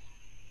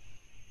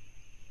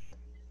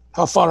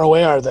 How far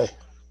away are they?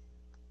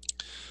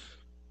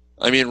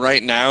 I mean,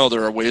 right now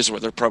there are ways where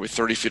they're probably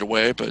 30 feet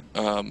away, but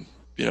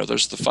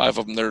there's the 5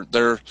 of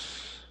them.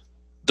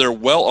 They're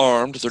well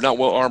armed. They're not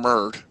well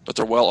armored, but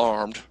they're well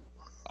armed.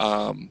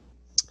 And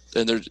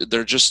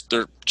they're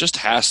just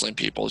hassling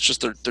people. It's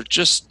just they're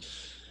just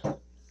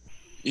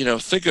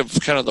think of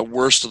kind of the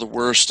worst of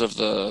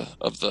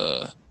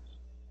the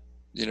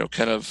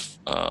kind of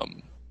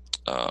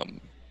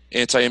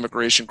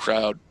anti-immigration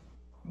crowd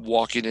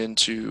walking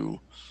into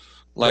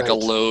like a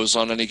Lowe's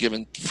on any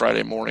given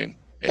Friday morning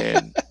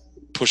and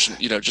pushing,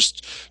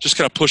 just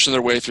kind of pushing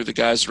their way through the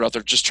guys that are out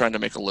there just trying to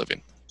make a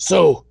living.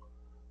 So,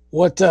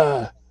 what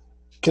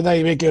can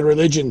I make a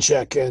religion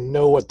check and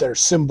know what their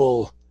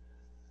symbol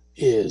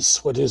is?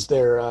 What is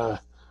their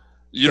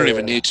you don't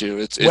even need to.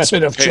 It's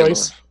weapon of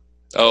choice.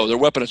 Oh, their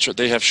weapon of choice.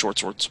 They have short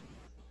swords.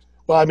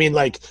 Well, I mean,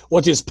 like,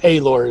 what is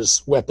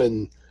Palor's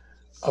weapon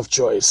of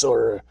choice,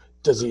 or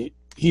does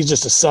he's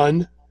just a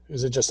sun?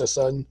 Is it just a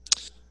sun?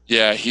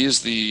 Yeah, he's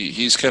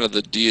kind of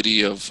the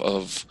deity of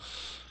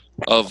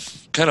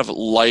kind of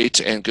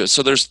light and good.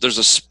 So there's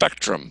a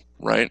spectrum,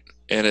 right?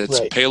 And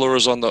it's Palor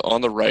is on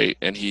the right,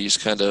 and he's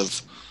kind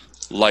of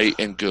light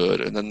and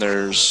good. And then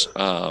there's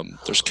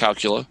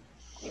Calcula,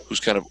 who's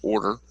kind of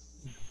order,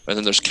 and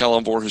then there's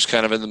Kellenvor, who's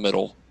kind of in the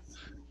middle,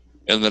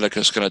 and then it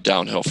goes kind of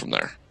downhill from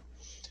there.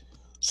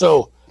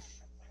 So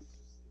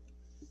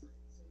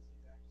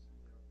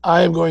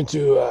I am going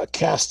to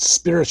cast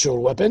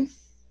spiritual weapon.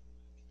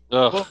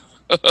 Oh.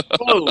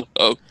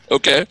 Oh,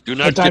 okay. Do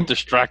not get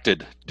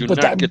distracted. Do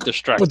not get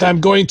distracted. But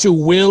I'm going to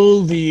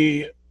will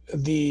the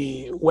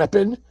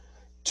weapon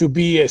to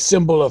be a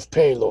symbol of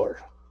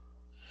Palor.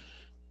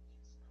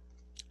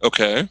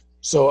 Okay.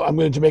 So I'm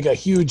going to make a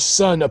huge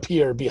sun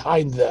appear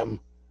behind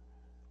them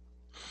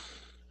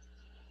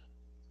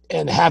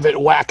and have it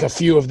whack a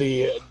few of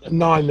the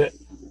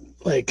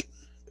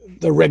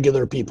the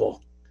regular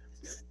people.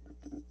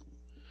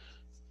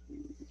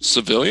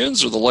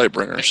 Civilians or the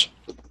Lightbringers?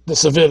 The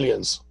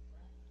civilians.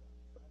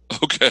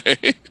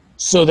 Okay.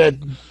 So that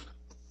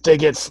they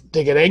get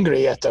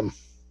angry at them.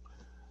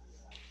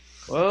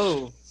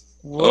 Whoa.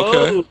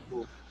 Okay.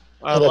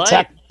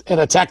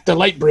 And attack the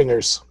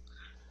Lightbringers.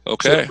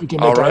 Okay. So we can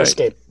make our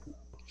escape.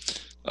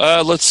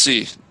 Let's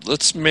see.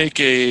 Let's make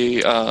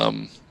a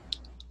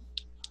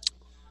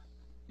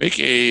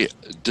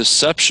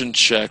deception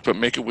check, but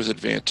make it with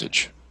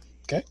advantage.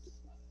 Okay.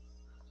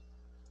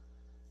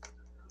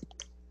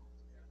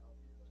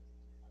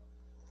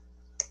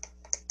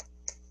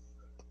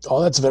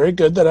 Oh, that's very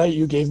good that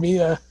you gave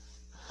me. I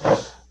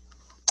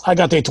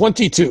got a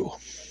 22.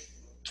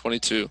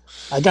 22.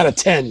 I got a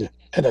 10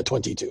 and a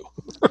 22.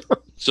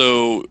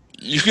 So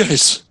you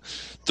guys,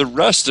 the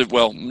rest of,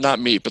 well, not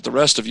me, but the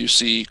rest of you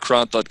see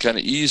Kronthud kind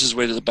of ease his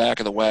way to the back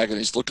of the wagon.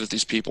 He's looking at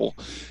these people,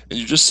 and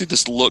you just see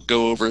this look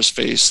go over his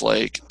face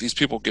like these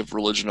people give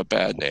religion a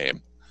bad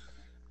name.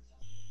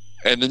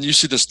 And then you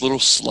see this little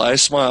sly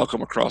smile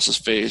come across his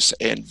face,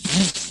 and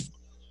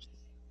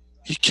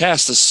he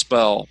casts a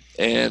spell,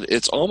 and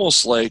it's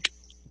almost like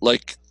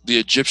the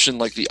Egyptian,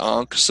 like the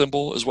Ankh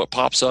symbol is what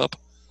pops up,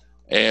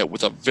 and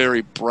with a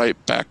very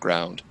bright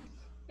background.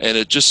 And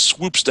it just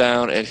swoops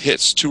down and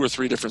hits 2 or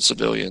 3 different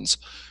civilians.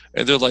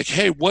 And they're like,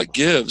 hey, what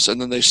gives?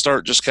 And then they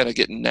start just kind of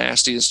getting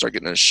nasty and start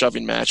getting in a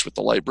shoving match with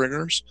the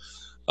Lightbringers.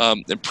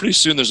 And pretty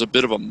soon there's a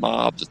bit of a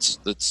mob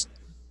that's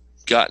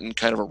gotten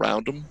kind of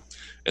around them.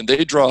 And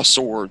they draw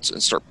swords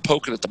and start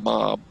poking at the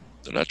mob.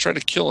 They're not trying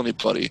to kill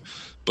anybody,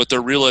 but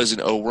they're realizing,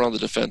 oh, we're on the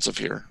defensive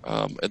here.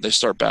 And they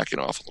start backing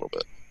off a little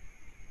bit.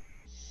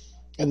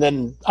 And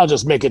then I'll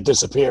just make it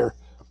disappear.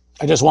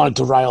 I just wanted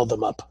to rile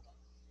them up.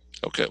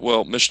 Okay,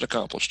 well, mission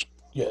accomplished.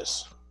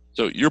 Yes.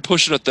 So you're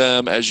pushing at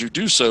them. As you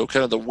do so,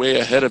 kind of the way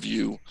ahead of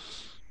you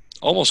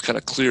almost kind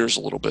of clears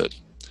a little bit.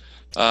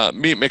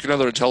 Meep, make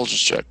another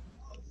intelligence check.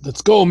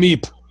 Let's go,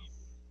 Meep.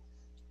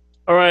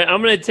 All right,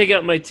 I'm going to take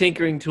out my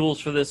tinkering tools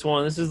for this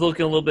one. This is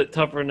looking a little bit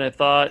tougher than I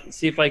thought.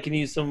 See if I can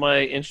use some of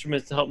my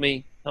instruments to help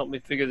me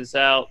figure this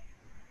out.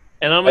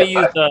 And I'm going to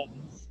use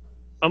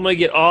I'm going to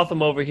get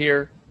Otham over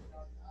here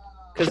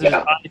because of his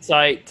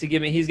eyesight to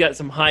give me. He's got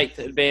some height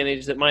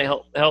advantage that might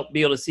help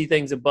be able to see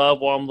things above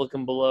while I'm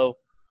looking below.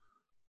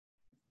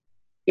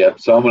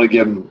 Yep. So I'm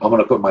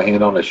gonna put my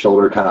hand on his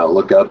shoulder, kind of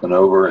look up and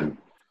over, and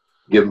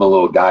give him a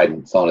little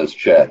guidance on his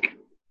check.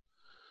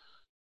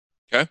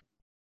 Okay.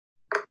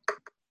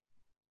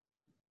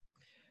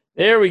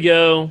 There we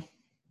go.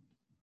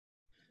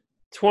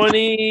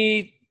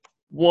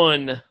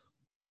 21.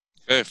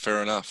 Okay,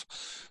 fair enough.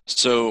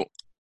 So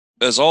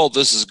as all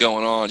this is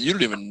going on, you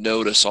don't even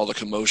notice all the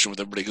commotion with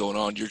everybody going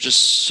on. You're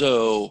just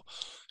so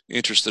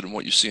interested in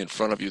what you see in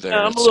front of you there.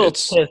 Yeah, I'm a little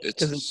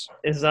pissed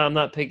because I'm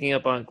not picking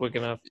up on it quick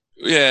enough.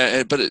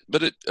 Yeah, but it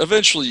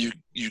eventually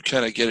you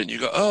kind of get it and you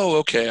go, oh,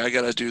 okay, I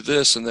got to do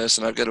this and this,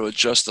 and I've got to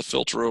adjust the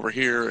filter over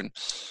here. And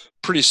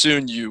pretty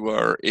soon you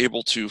are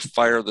able to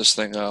fire this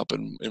thing up.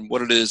 And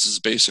what it is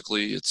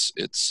basically it's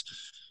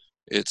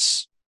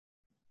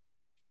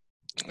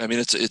I mean,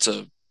 it's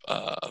a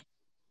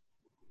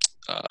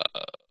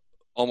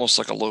almost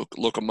like a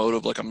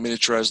locomotive, like a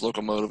miniaturized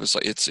locomotive. It's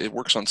like it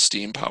works on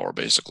steam power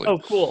basically. Oh,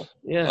 cool.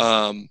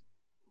 Yeah.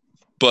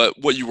 But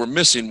what you were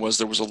missing was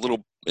there was a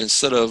little,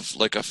 instead of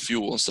like a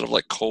fuel, instead of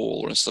like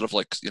coal, or instead of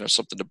like,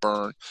 something to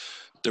burn,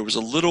 there was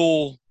a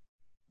little,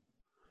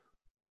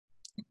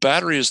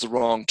 battery is the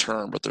wrong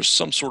term, but there's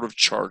some sort of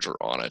charger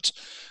on it.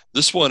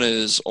 This one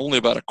is only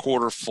about a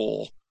quarter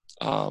full.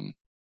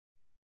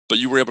 But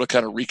you were able to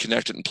kind of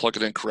reconnect it and plug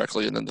it in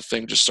correctly, and then the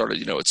thing just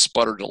started, it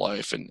sputtered to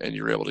life, and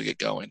you were able to get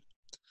going.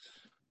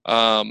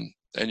 And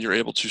you're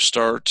able to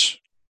start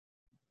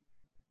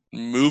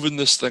moving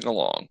this thing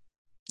along.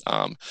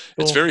 Cool.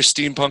 It's very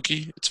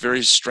steampunky. It's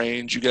very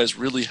strange. You guys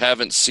really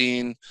haven't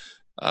seen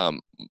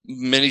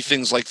many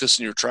things like this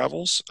in your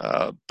travels,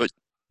 but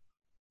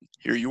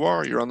here you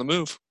are. You're on the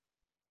move.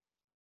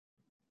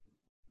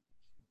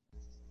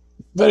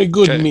 Very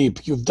good,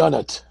 Meep. You've done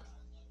it.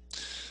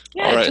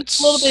 Yeah, right. It took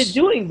a little bit of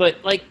doing, but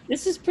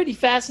this is pretty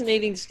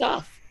fascinating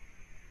stuff.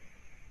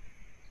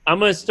 I'm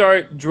gonna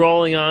start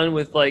drawing on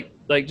with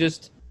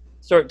just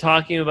start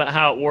talking about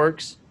how it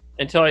works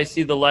until I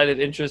see the light of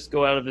interest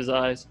go out of his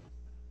eyes.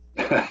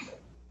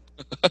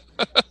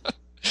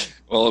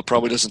 Well, it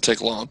probably doesn't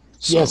take long.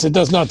 So. Yes, it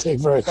does not take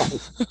very long.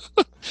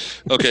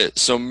 Okay,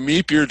 so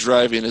Meep, you're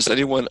driving. Is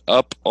anyone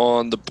up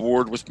on the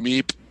board with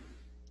Meep,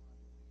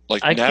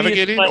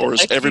 navigating, or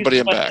is everybody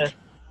in back?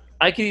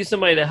 I could use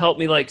somebody to help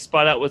me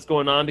spot out what's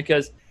going on,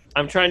 because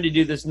I'm trying to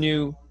do this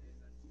new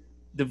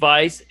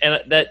device,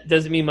 and that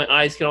doesn't mean my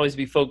eyes can always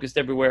be focused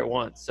everywhere at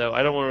once. So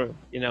I don't want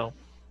to,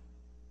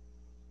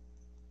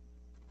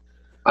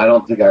 I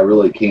don't think I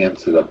really can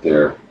sit up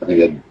there. I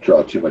think I'd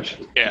draw too much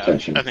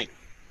attention. I think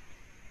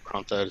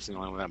Kronthud is the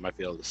only one that might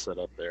be able to sit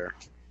up there.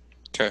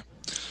 Okay.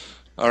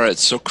 All right,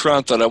 so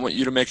Kronthud, I want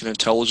you to make an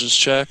intelligence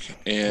check,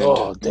 and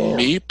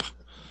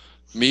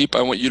Meep,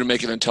 I want you to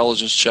make an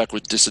intelligence check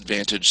with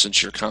disadvantage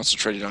since you're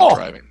concentrating on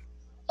driving.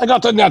 I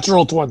got the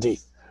natural 20.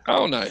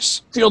 Oh,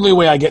 nice. It's the only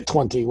way I get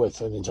 20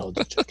 with an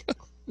intelligence check.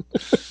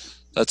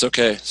 That's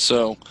okay.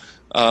 So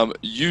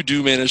you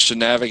do manage to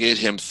navigate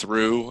him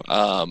through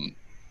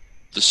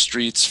the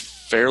streets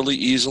fairly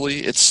easily.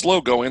 It's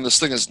slow going. This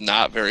thing is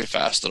not very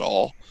fast at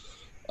all.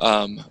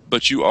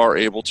 But you are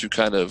able to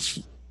kind of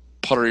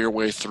putter your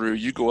way through.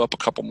 You go up a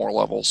couple more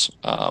levels.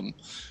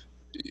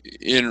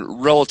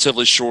 In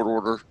relatively short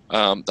order.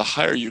 The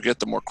higher you get,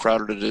 the more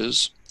crowded it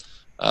is.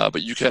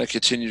 But you kind of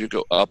continue to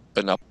go up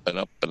and up and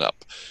up and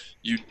up.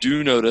 You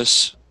do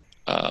notice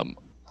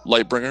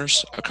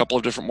Lightbringers a couple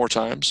of different more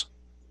times.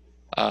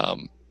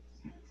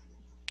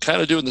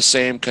 kind of doing the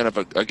same kind of,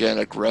 again,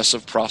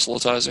 aggressive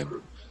proselytizing,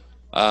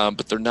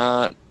 but they're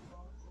not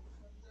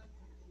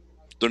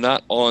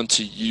on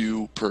to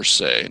you per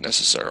se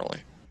necessarily.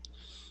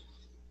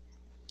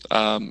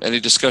 Any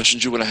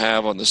discussions you want to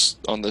have on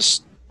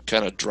this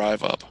kind of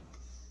drive up?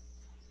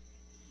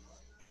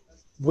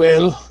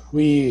 Well,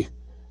 we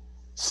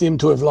seem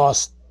to have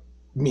lost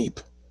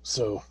Meep,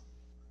 so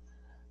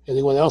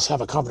anyone else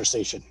have a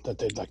conversation that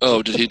they'd like to?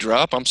 Oh, did he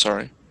drop? I'm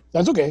sorry.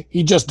 That's okay.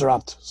 He just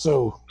dropped,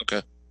 so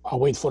Okay. I'll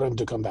wait for him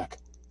to come back.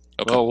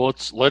 Okay. Well,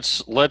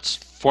 let's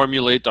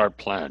formulate our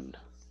plan.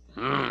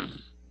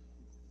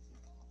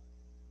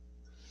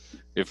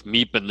 If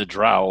Meep and the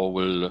Drow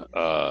will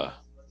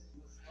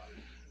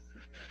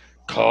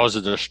cause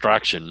a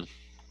distraction,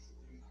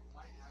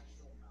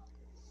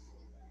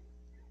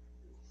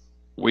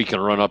 we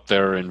can run up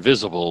there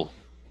invisible,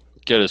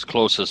 get as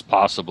close as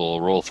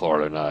possible,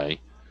 Rolthor and I.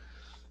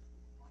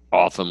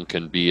 Otham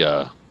can be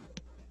a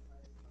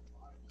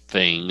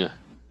thing.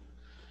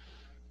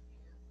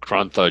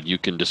 Kronthud, you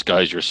can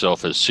disguise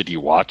yourself as City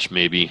Watch,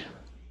 maybe.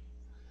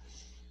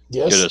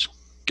 Yes.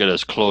 Get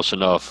us close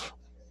enough,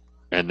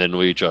 and then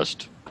we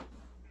just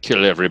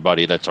kill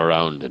everybody that's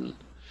around and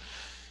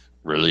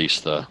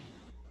release the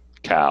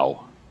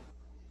cow.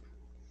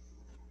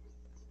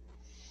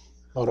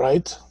 All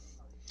right.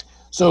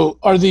 So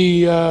are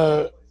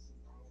the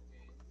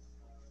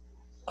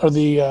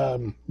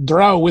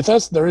Drow with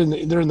us? They're in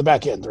the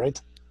back end,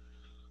 right?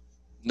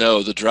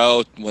 No, the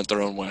Drow went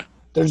their own way.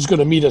 They're just going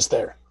to meet us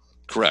there.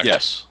 Correct.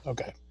 Yes,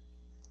 Okay. I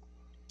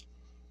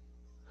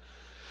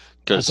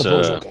because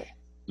suppose okay.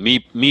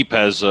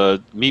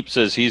 Meep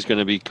says he's going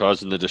to be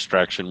causing the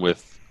distraction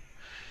with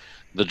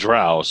the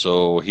Drow,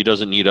 so he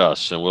doesn't need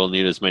us, and we'll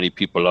need as many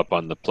people up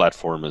on the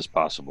platform as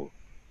possible.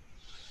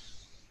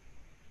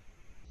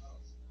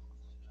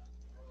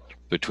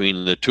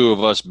 Between the two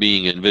of us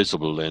being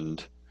invisible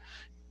and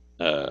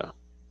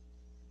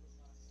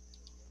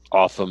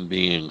Otham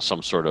being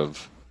some sort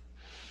of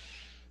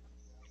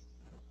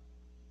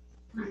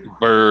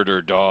bird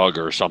or dog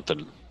or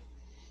something.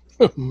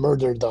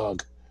 Murder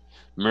dog.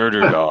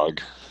 Murder dog.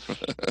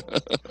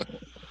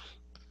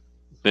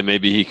 Then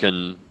maybe he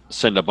can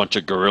send a bunch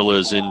of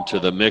gorillas into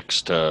the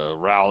mix to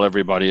rile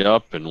everybody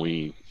up, and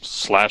we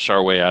slash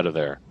our way out of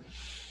there.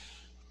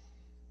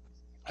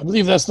 I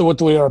believe that's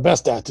what we are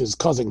best at, is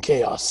causing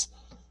chaos.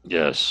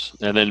 Yes,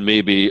 and then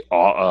maybe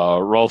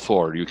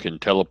Rolthor, you can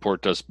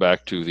teleport us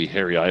back to the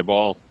Hairy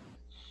Eyeball.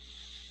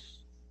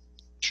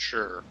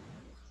 Sure.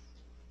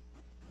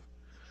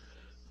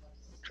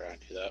 Try and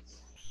do that.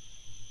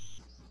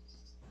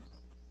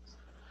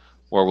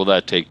 Or will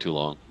that take too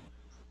long?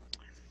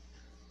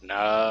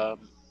 I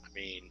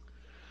mean,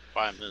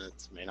 5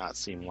 minutes may not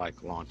seem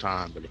like a long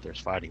time, but if there's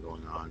fighting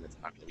going on, it's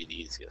not going to be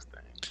the easiest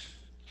thing.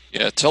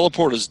 Yeah,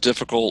 teleport is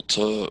difficult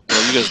to.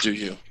 Well, you guys do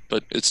you,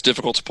 but it's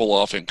difficult to pull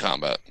off in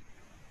combat.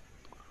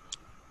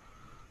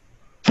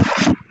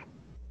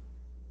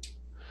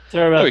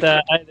 Sorry about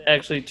that. I had to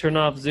actually turn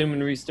off Zoom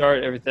and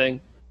restart everything.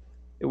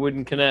 It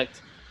wouldn't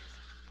connect.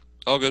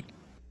 All good.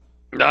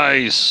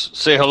 Nice.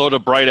 Say hello to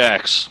Bright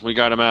Axe. We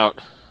got him out.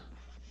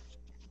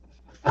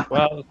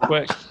 Wow, that was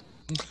quick.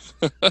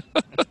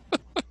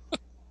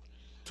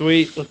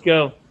 Sweet, let's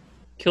go.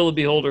 Kill the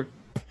beholder.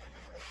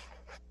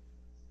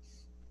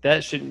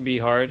 That shouldn't be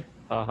hard.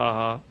 Ha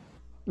ha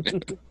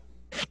ha.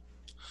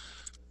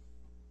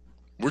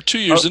 We're 2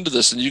 years into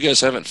this, and you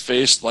guys haven't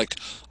faced like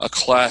a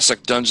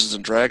classic Dungeons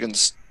and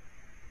Dragons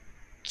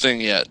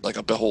thing yet, like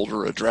a beholder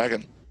or a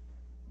dragon.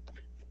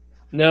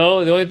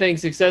 No, the only thing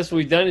successful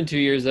we've done in 2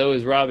 years, though,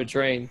 is rob a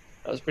train.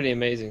 That was pretty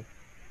amazing.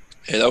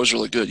 Hey, that was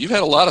really good. You've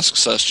had a lot of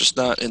success, just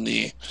not in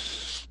the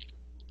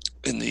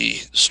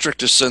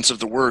strictest sense of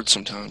the word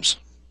sometimes.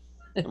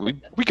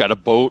 We got a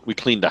boat. We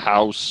cleaned a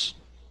house.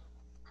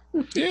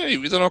 Yeah,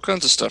 you've done all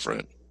kinds of stuff,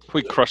 right?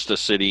 We crushed a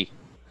city.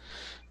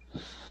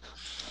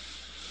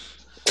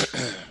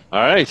 All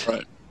right.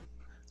 Right.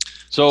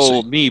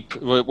 So,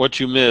 Meep, what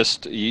you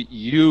missed,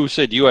 you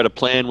said you had a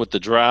plan with the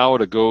Drow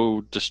to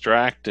go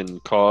distract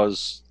and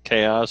cause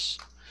chaos.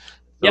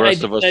 The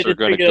rest of us are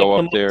going to go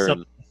up there.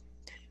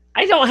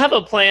 I don't have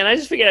a plan. I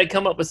just figured I'd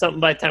come up with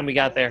something by the time we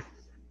got there.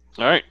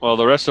 All right. Well,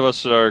 the rest of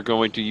us are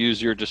going to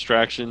use your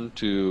distraction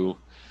to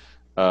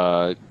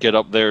get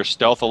up there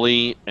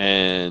stealthily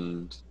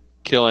and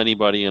kill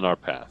anybody in our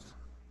path.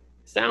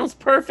 Sounds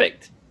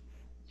perfect.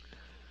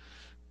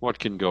 What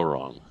can go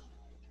wrong?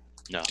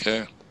 No.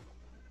 Okay.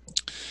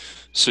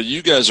 So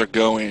you guys are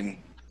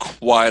going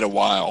quite a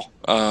while.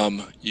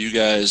 You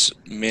guys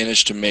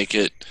managed to make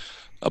it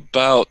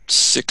about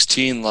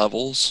 16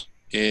 levels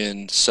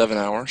in 7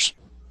 hours.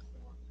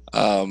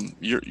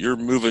 You're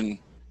moving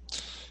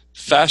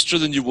faster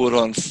than you would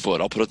on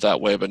foot, I'll put it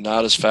that way, but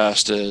not as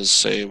fast as,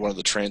 say, one of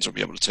the trains will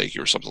be able to take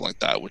you or something like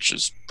that, which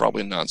is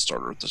probably a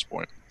non-starter at this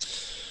point.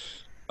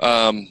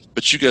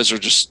 But you guys are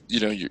just,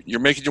 you're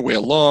making your way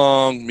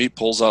along. Meat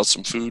pulls out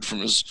some food from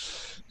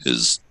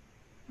his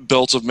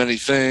belt of many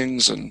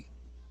things, and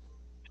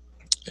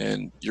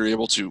you're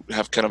able to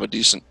have kind of a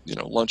decent,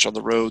 lunch on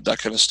the road, that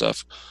kind of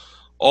stuff.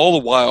 all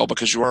the while,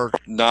 because you are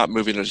not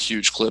moving at a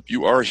huge clip,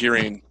 you are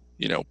hearing,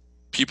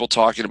 people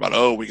talking about,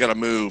 oh, we got to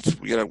move,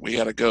 we got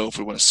to go. If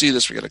we want to see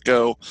this, we got to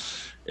go.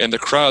 And the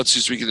crowd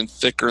seems to be getting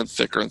thicker and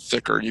thicker and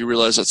thicker. And you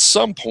realize at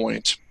some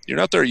point, you're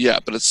not there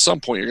yet, but at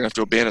some point you're going to have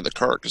to abandon the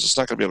cart because it's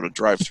not going to be able to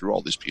drive through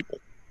all these people.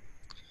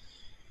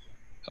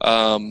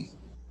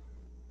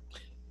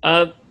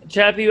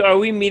 Chappie, are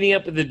we meeting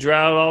up with the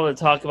Drow at all to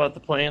talk about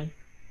the plan?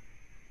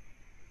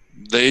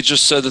 They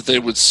just said that they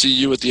would see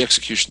you at the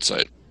execution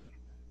site.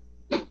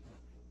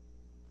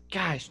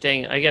 Gosh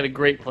dang it, I got a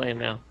great plan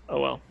now. Oh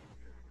well.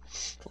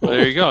 Well,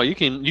 there you go. You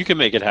can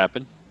make it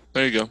happen.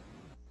 There you go.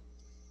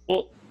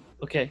 Well,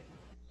 okay.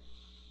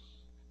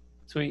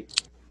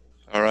 Sweet.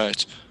 All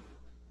right.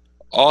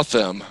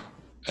 Othem,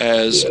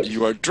 as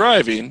you are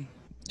driving,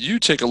 you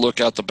take a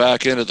look out the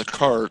back end of the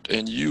cart,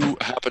 and you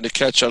happen to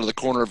catch out of the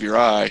corner of your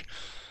eye,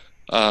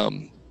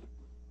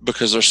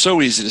 because they're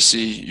so easy to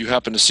see, you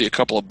happen to see a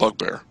couple of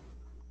bugbear.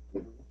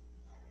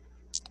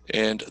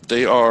 And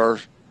they are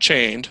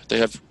chained. They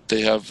have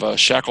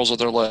shackles on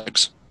their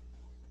legs,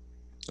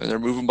 and they're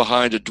moving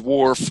behind a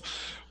dwarf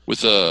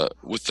with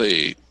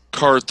a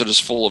cart that is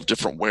full of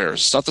different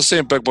wares. It's not the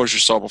same bugbears you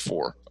saw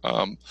before,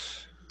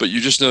 but you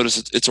just notice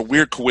it's a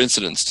weird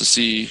coincidence to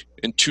see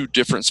in two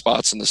different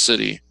spots in the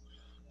city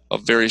a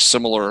very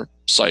similar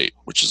sight,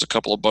 which is a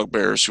couple of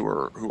bugbears who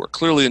are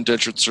clearly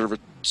indentured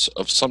servants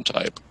of some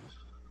type,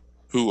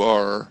 who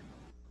are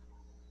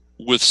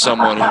with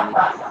someone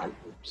who's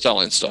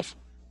selling stuff.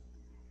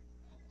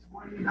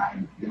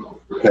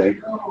 Okay,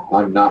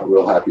 I'm not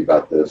real happy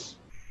about this.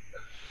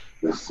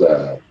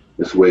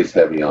 This weighs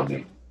heavy on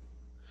me.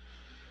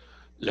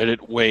 Let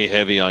it weigh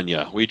heavy on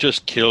you. We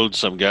just killed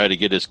some guy to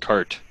get his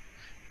cart.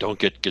 Don't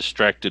get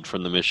distracted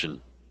from the mission.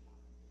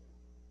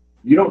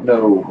 You don't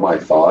know my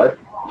thought.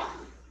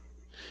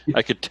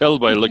 I could tell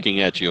by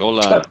looking at you.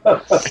 Hold on.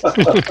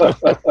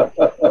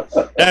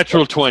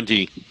 Natural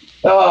 20.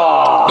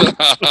 Oh!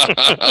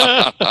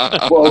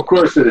 Well, of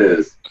course it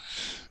is.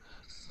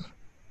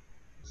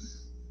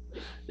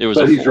 It was.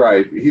 But he's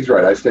right. He's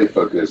right. I stay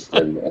focused,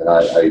 and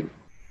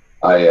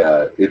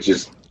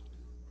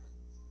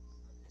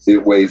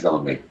it weighs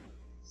on me.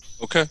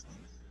 Okay.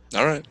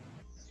 All right.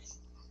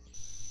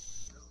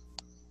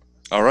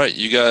 All right.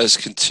 You guys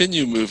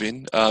continue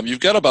moving. You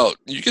get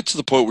to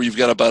the point where you've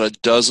got about a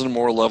dozen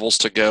more levels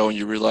to go, and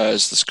you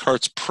realize this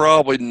cart's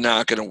probably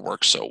not going to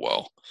work so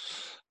well.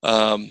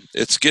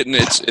 It's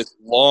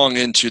long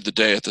into the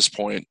day at this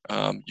point.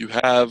 You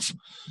have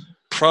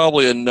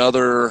probably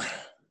another,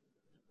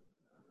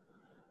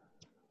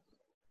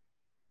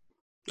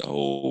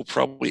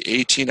 probably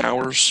 18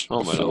 hours.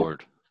 Oh my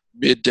lord!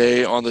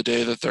 Midday on the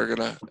day that they're going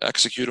to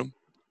execute them.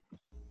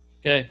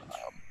 Okay.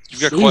 You've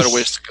got quite a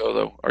ways to go,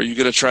 though. Are you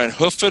going to try and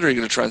hoof it, or are you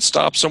going to try and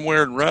stop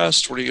somewhere and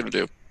rest? What are you going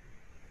to do?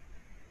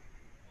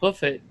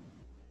 Hoof it?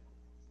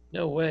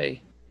 No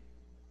way.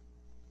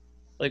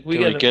 Like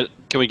Can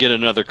we get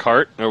another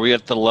cart? Are we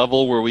at the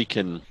level where we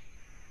can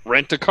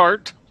rent a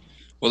cart?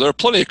 Well, there are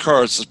plenty of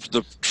carts.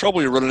 The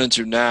trouble you're running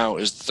into now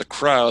is that the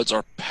crowds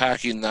are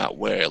packing that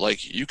way.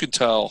 Like, you can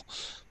tell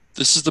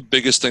this is the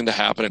biggest thing to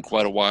happen in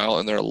quite a while,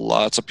 and there are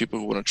lots of people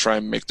who want to try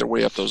and make their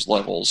way up those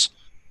levels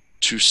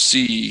to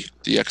see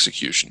the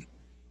execution.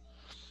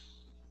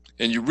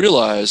 And you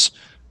realize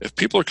if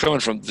people are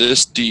coming from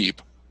this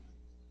deep,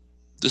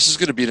 this is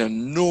going to be an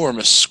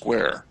enormous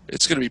square.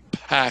 It's going to be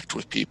packed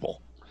with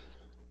people.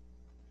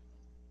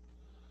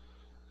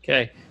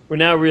 Okay. We're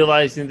now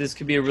realizing this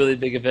could be a really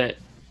big event.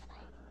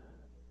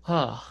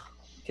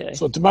 Okay.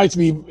 So it might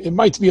be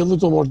a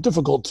little more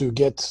difficult to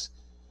get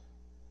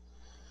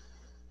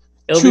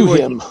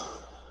him.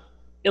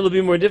 It'll be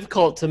more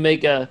difficult to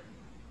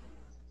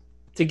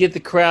get the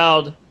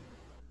crowd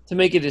to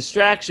make a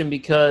distraction,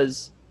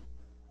 because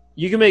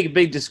you can make a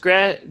big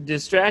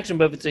distraction,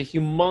 but if it's a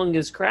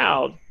humongous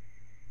crowd,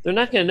 they're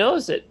not going to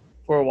notice it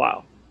for a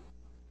while.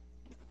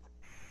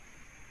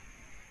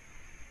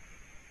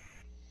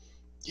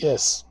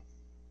 Yes.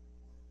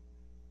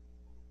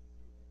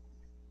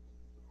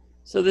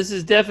 So this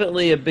is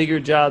definitely a bigger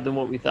job than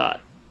what we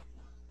thought.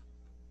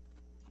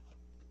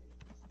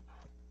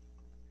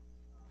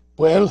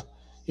 Well,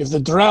 if the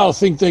Drow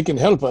think they can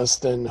help us,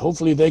 then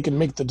hopefully they can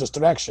make the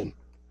distraction.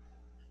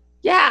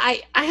 Yeah,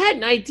 I had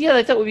an idea that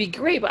I thought would be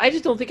great, but I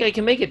just don't think I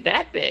can make it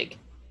that big.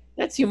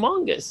 That's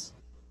humongous.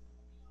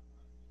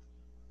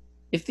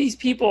 If these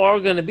people are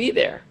going to be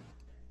there.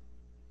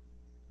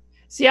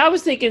 See, I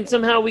was thinking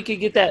somehow we could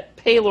get that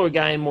Paylor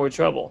guy in more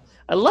trouble.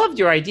 I loved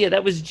your idea.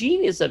 That was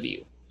genius of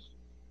you.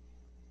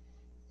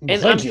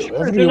 And Thank you.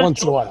 Every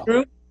once in a while.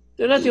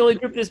 They're not the only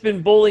group that's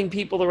been bullying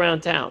people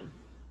around town.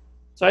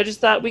 So I just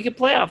thought we could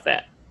play off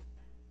that.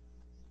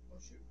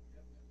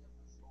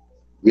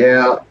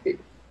 Yeah,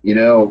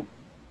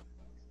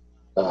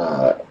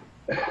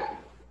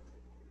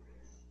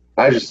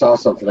 I just saw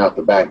something out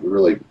the back that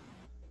really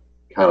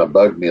kind of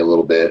bugged me a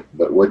little bit.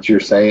 But what you're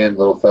saying,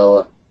 little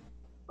fella,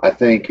 I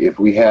think if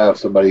we have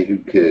somebody who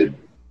could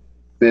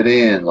fit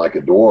in like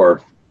a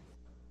dwarf,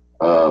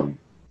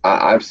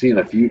 I've seen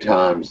a few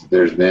times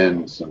there's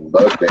been some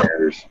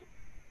bugbears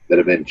that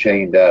have been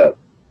chained up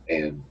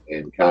and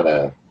kind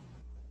of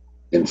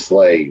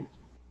enslaved.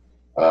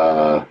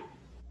 I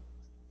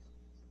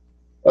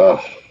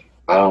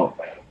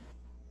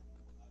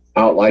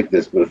don't like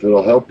this, but if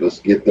it'll help us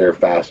get there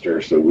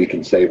faster so we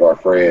can save our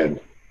friend,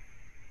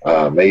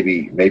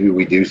 maybe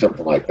we do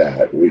something like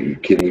that.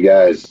 Can you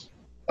guys?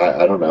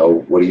 I don't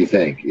know. What do you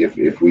think?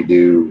 If we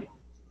do,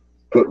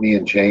 put me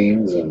in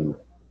chains and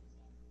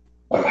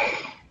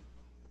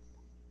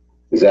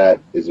is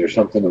there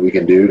something that we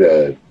can do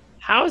to?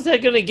 How is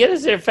that going to get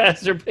us there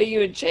faster? Put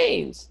you in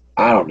chains?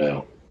 I don't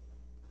know.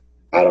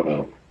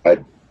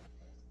 I'm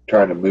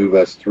trying to move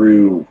us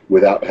through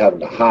without having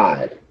to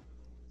hide.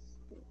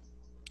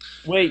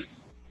 Wait.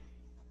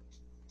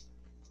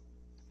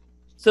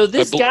 So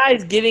this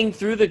guy's getting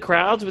through the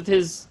crowds with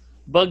his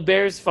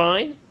bugbears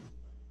fine?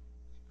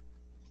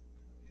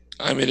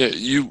 I mean,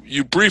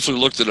 you briefly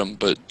looked at him,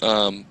 but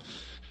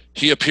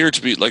he appeared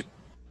to be like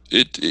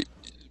it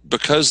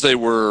because they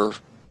were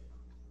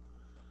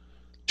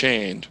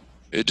chained.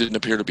 It didn't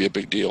appear to be a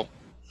big deal.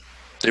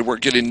 They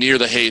weren't getting near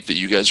the hate that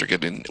you guys are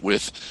getting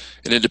with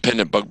an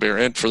independent bugbear,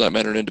 and for that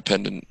matter, an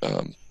independent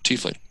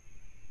tiefling.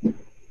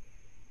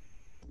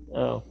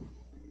 Oh.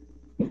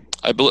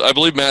 I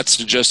believe Matt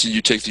suggested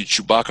you take the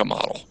Chewbacca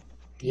model.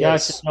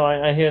 Yes. Gotcha. No,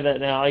 I hear that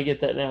now. I get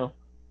that now.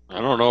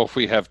 I don't know if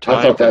we have time.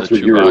 I thought that's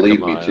what you were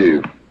leading me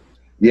to.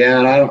 Yeah,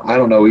 and I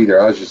don't know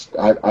either. I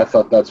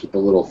thought that's what the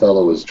little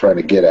fellow was trying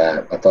to get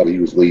at. I thought he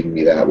was leading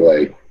me that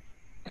way.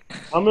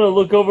 I'm going to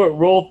look over at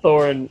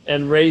Rolthor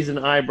and raise an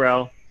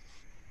eyebrow.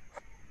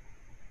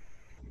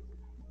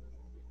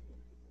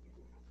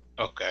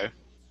 Okay.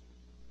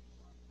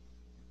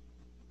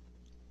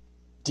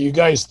 Do you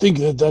guys think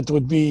that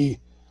would be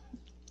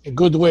a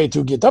good way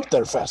to get up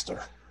there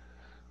faster?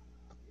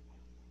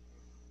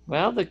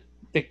 Well,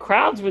 the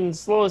crowds wouldn't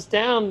slow us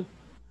down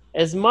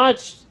as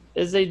much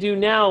as they do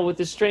now with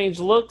the strange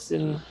looks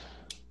and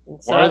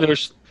why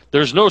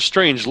there's no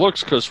strange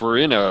looks because we're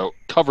in a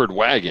covered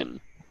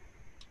wagon.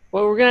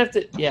 Well, we're gonna have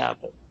to, yeah,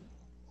 but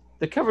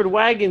the covered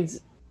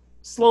wagon's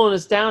slowing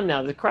us down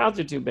now. The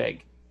crowds are too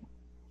big.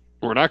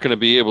 We're not going to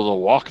be able to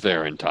walk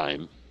there in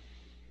time.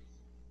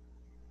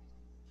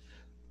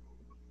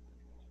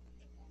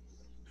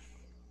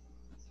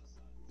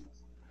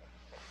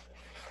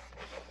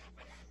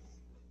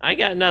 I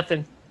got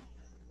nothing.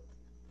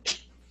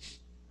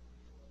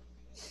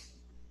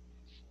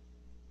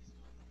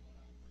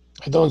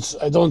 I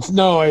don't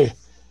know.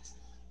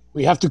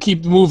 We have to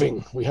keep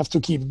moving. We have to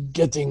keep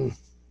getting.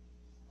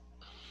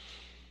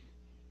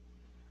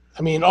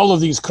 I mean, all of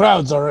these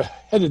crowds are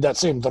headed that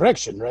same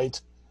direction, right?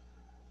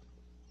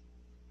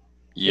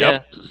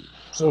 Yep. Yeah.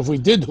 So if we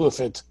did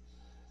hoof it,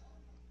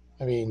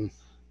 I mean,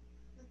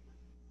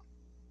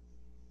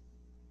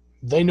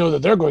 they know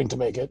that they're going to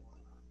make it.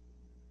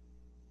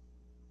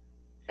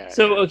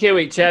 So, okay,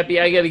 wait,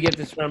 Chappie, I got to get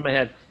this around my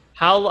head.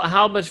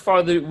 How much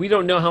farther? We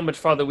don't know how much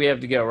farther we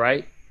have to go,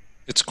 right?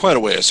 It's quite a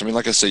ways. I mean,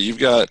 like I say, you've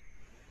got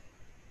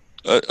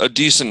a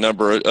decent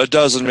number, a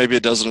dozen, maybe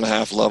a dozen and a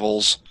half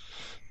levels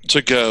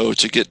to go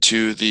to get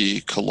to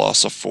the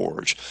Colossa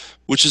Forge,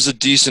 which is a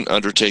decent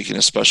undertaking,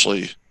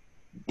 especially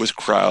with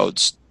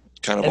crowds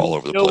kind of all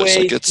over the place.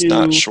 Like, it's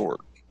not short.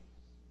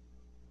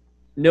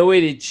 No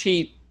way to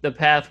cheat the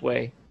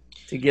pathway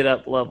to get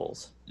up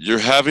levels. You're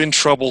having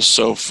trouble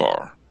so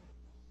far.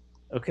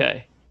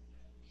 Okay.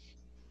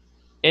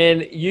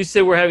 And you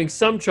said we're having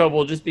some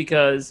trouble just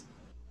because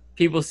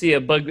people see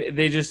a bug.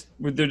 They're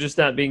just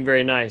not being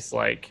very nice.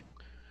 Like,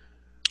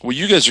 well,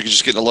 you guys are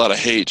just getting a lot of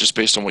hate just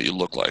based on what you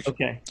look like.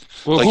 Okay.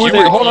 Well,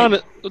 like hold on.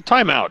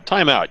 Time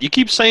out. You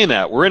keep saying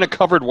that. We're in a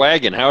covered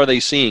wagon. How are they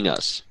seeing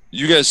us?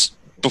 You guys,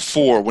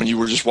 before, when you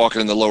were just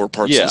walking in the lower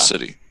parts of the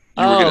city,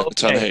 you were getting a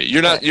ton of hate.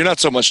 You're not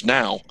so much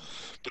now,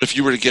 but if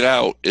you were to get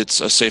out,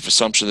 it's a safe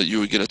assumption that you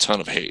would get a ton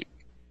of hate.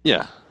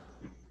 Yeah.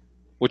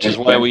 Which is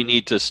why we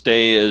need to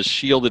stay as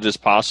shielded as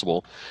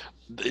possible.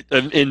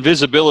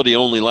 Invisibility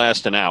only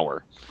lasts an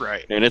hour.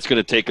 Right. And it's going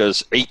to take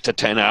us 8 to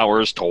 10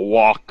 hours to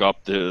walk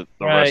up the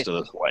rest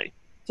of this way.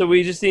 So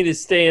we just need to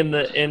stay in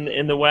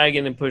the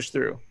wagon and push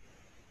through.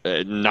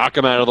 Knock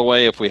them out of the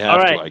way if we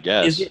have to, I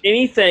guess.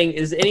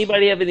 Does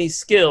anybody have any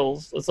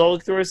skills? Let's all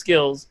look through our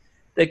skills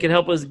that can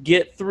help us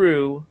get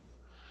through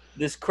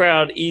this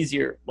crowd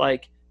easier,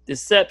 like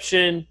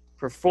deception,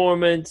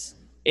 performance,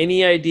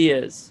 any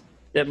ideas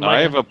that might.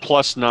 I have a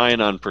 +9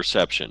 on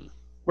perception.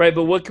 Right,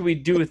 but what can we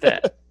do with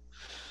that?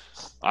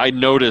 I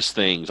notice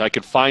things. I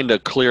could find a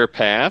clear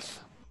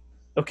path.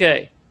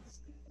 Okay.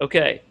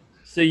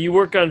 So you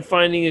work on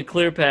finding a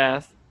clear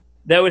path.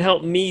 That would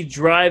help me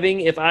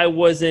driving if I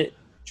wasn't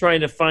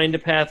trying to find a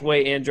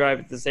pathway and drive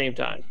at the same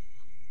time.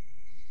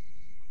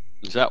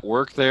 Does that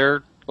work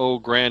there, oh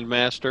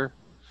Grandmaster?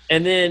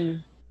 And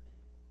then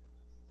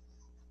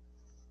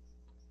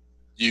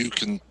You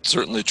can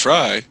certainly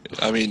try.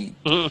 I mean,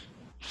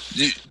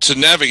 to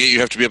navigate,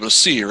 you have to be able to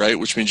see, right?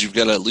 Which means you've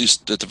got to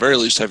at the very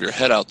least, have your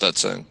head out that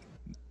thing.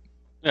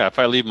 Yeah, if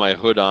I leave my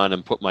hood on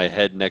and put my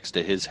head next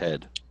to his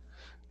head,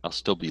 I'll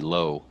still be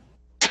low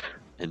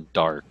and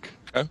dark.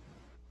 Okay.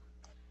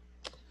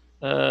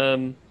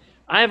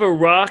 I have a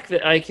rock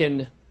that I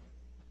can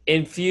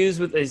infuse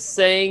with a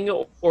saying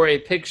or a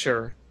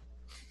picture,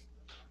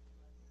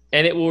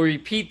 and it will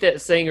repeat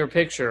that saying or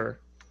picture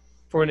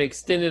for an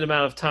extended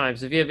amount of time.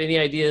 So if you have any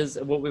ideas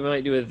of what we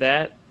might do with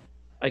that,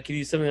 I could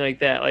use something like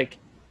that. Like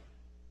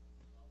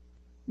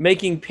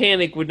making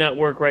panic would not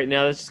work right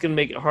now. That's just going to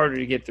make it harder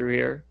to get through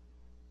here.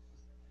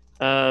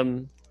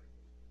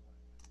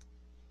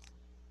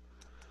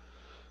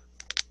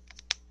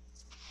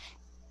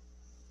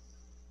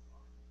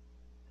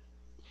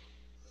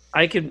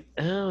 I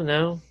don't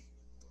know.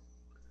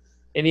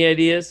 Any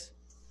ideas?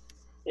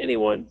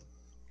 Anyone?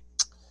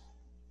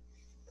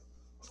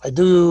 I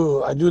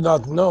do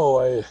not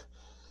know.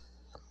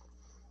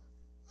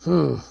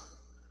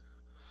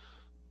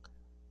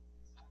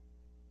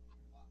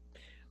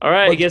 All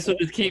right, I But- guess we'll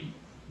just keep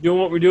doing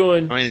what we're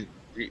doing. I mean,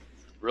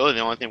 really, the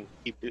only thing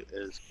we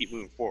can keep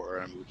moving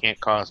forward. I mean, we can't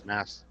cause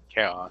mass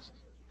chaos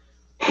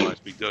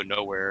unless we go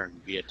nowhere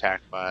and be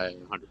attacked by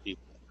 100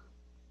 people.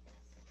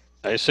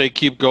 I say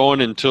keep going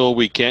until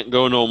we can't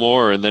go no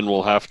more, and then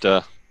we'll have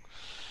to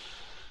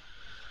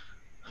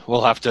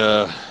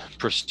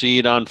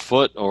proceed on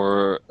foot,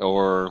 or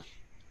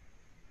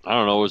I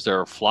don't know. Is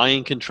there a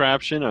flying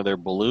contraption? Are there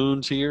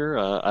balloons here?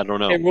 I don't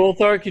know. Hey,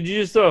 Rolthar, could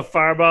you just throw a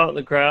fireball in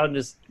the crowd and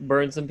just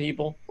burn some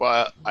people?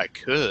 Well, I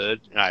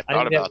could, and I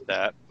thought think about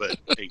that, but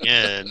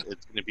again,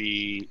 it's going to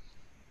be.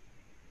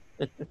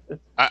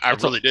 I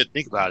really did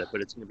think about it,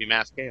 but it's going to be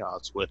mass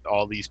chaos with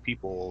all these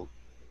people,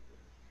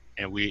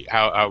 and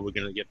how are we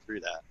going to get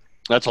through that?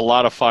 That's a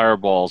lot of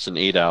fireballs in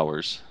 8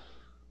 hours.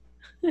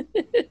 I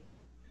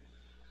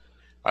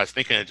was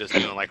thinking of just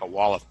doing like a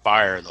wall of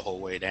fire the whole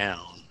way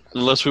down.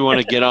 Unless we want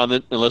to get on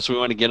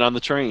the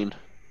train.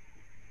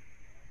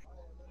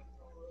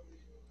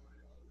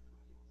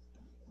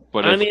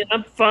 But I mean,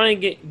 I'm fine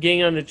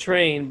getting on the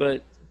train,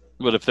 but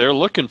if they're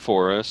looking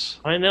for us,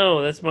 I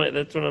know that's what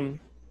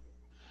I'm.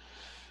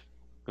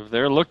 if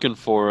they're looking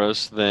for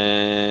us,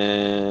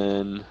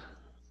 then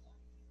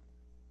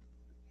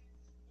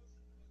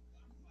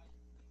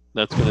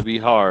that's going to be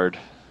hard.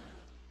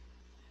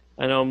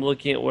 I know I'm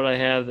looking at what I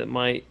have that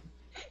might.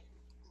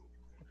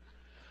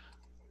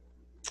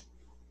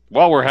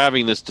 While we're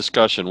having this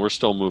discussion, we're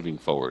still moving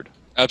forward.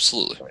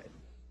 Absolutely.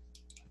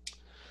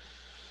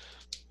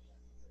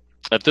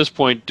 At this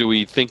point, do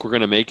we think we're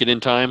going to make it in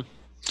time?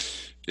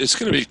 It's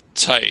going to be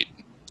tight.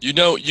 You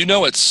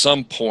know, at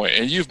some point,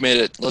 and you've made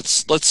it.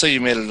 Let's say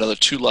you made it another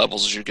 2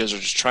 levels as you guys are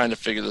just trying to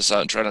figure this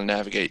out and trying to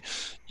navigate.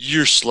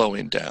 You're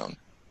slowing down.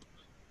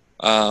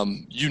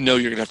 You know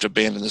you're going to have to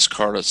abandon this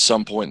card at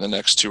some point in the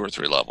next 2 or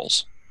 3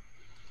 levels.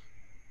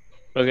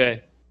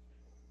 Okay.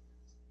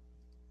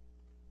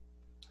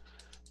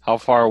 How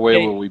far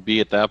away Hey. will we be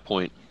at that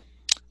point?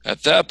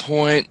 At that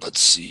point, let's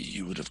see.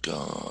 You would have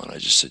gone. I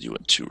just said you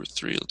went 2 or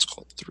 3. Let's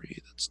call it 3.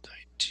 That's 19.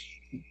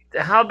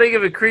 How big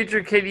of a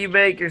creature can you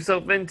make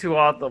yourself into,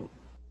 Autumn?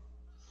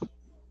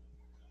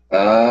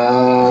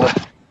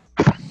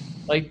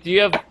 Like, do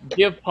you have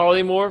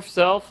polymorph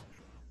self?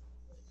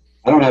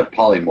 I don't have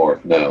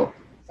polymorph. No.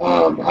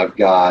 I've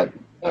got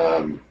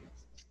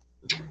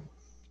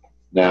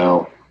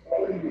no.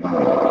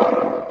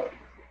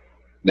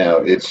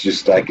 It's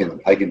just I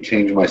can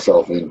change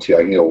myself into.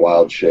 I can get a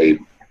wild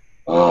shape.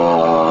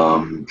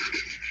 How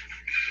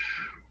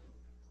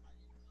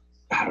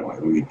do I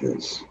read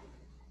this?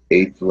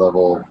 8th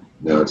level?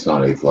 No, it's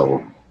not 8th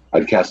level.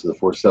 I'd cast it the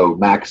 4th. So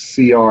max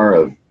CR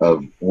of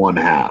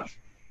 1/2.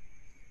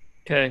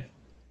 Okay.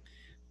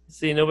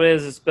 See, nobody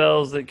has the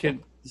spells that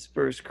could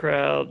disperse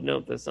crowd.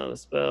 Nope, that's not a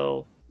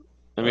spell.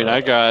 I mean,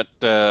 I got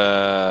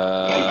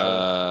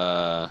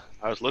I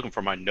was looking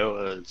for my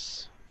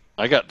Noah's.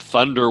 I got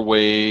Thunder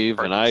Wave,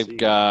 Hard and to I've see.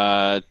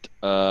 got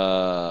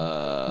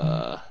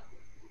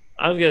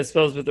I've got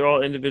spells, but they're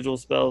all individual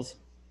spells.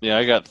 yeah,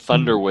 I got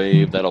Thunder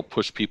Wave that'll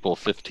push people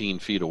 15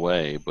 feet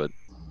away, but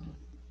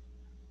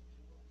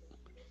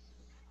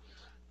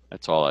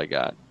that's all I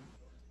got.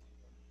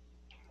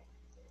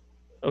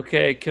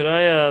 Okay, could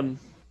I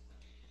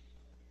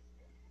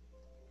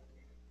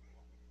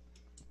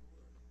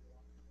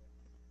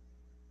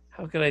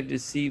how can I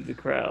deceive the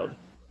crowd?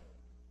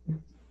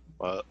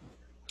 Well,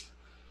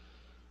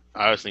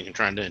 I was thinking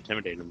trying to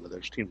intimidate them, but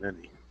there's too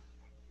many.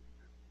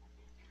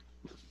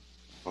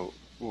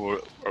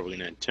 Or are we going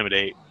to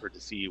intimidate or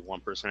deceive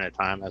one person at a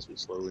time as we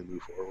slowly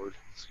move forward?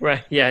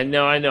 Right. Yeah,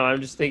 no, I know. I'm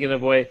just thinking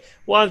of a way.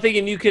 Well, I'm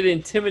thinking you could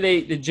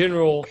intimidate the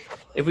general.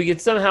 If we could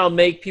somehow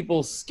make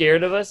people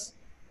scared of us,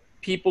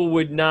 people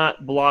would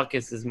not block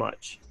us as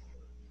much.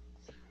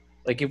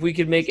 Like if we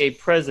could make a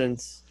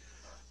presence.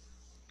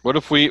 What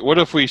if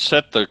we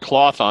set the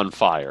cloth on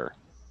fire?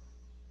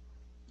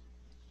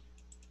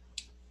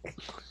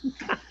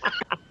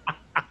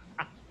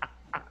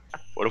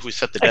 What if we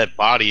set the dead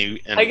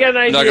body and I got an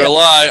I'm idea. not gonna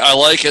lie, I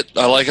like it.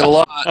 I like it a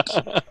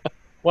lot.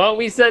 Why don't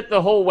we set the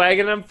whole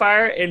wagon on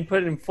fire and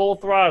put it in full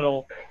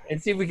throttle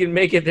and see if we can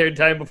make it there in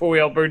time before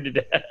we all burn to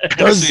death?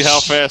 Let's see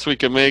how fast we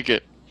can make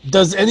it.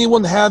 Does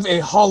anyone have a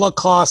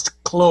Holocaust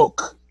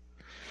cloak?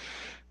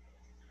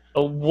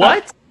 A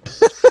what?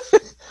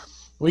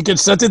 We could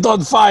set it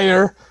on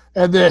fire,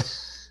 And then,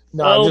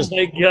 Oh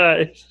my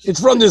gosh! it's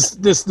from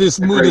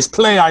this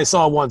play I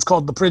saw once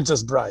called The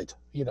Princess Bride.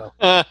 You know,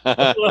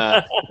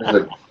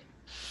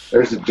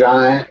 There's a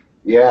giant.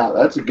 Yeah,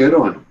 that's a good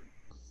one.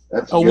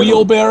 That's a good one.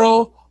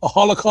 wheelbarrow, a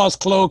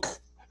Holocaust cloak,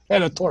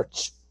 and a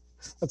torch.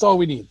 That's all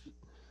we need.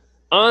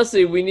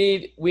 Honestly, we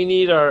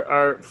need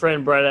our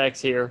friend Brett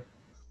X here.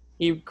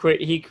 He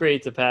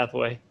creates a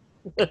pathway.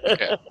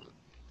 Okay.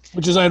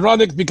 Which is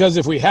ironic because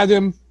if we had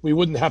him, we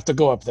wouldn't have to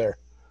go up there.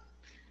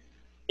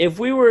 If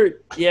we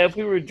were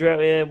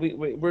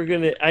we're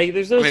gonna.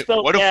 There's no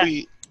spell. What gap. if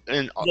we?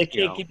 And They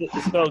can't keep the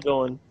spell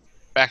going.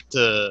 back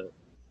to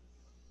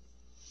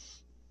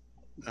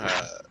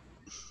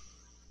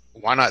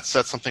why not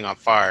set something on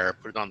fire,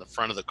 put it on the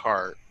front of the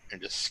cart,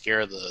 and just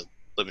scare the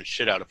living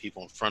shit out of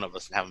people in front of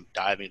us and have them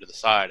diving to the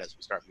side as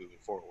we start moving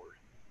forward.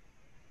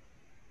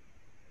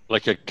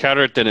 Like a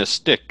carrot and a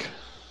stick.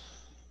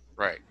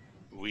 Right.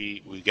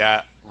 We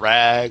got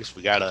rags,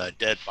 we got a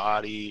dead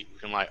body, we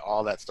can light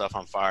all that stuff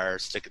on fire,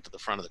 stick it to the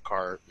front of the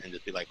cart, and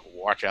just be like,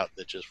 watch out,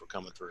 bitches, we're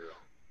coming through.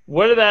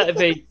 What about if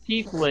a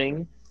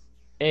tiefling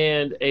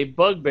and a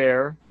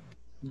bugbear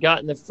got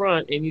in the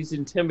front and used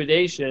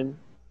intimidation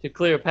to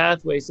clear a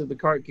pathway so the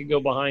cart could go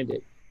behind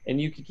it,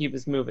 and you could keep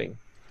us moving?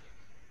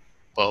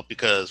 Well,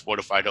 because what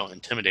if I don't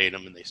intimidate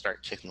them and they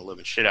start kicking the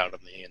living shit out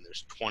of me, and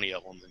there's 20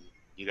 of them, and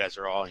you guys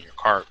are all in your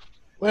cart?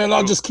 Well,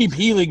 I'll just keep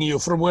healing you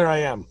from where I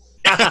am.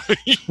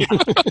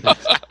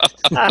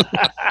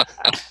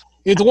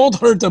 It won't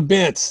hurt a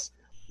bit.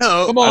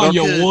 No, Come on,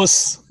 you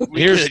wuss.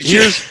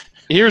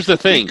 Here's the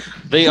thing.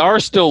 They are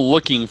still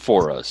looking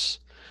for us.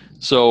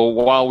 So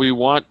while we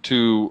want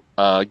to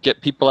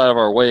get people out of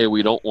our way,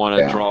 we don't want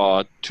to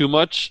draw too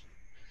much.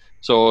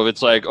 So if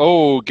it's like,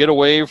 oh, get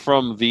away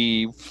from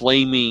the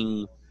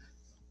flaming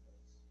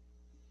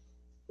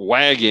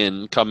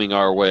wagon coming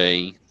our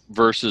way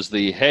versus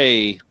the,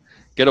 hey,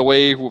 get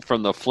away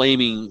from the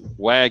flaming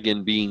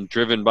wagon being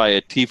driven by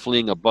a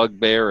tiefling, a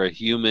bugbear, a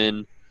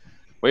human.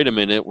 Wait a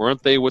minute,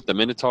 weren't they with the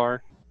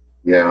Minotaur?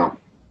 Yeah.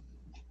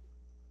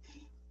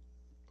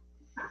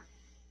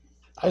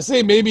 I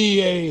say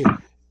maybe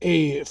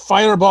a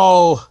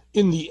fireball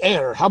in the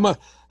air.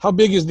 How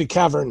big is the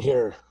cavern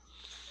here?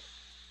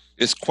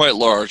 It's quite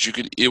large.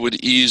 It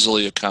would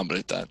easily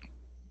accommodate that.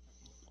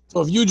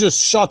 So if you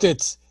just shot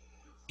it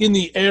in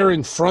the air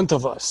in front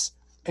of us,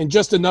 and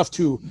just enough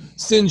to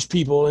singe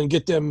people and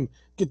get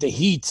the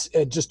heat,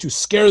 and just to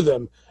scare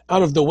them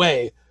out of the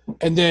way,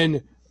 and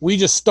then we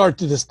just start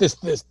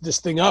this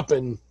thing up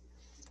and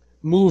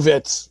move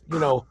at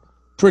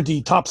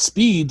pretty top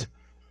speed.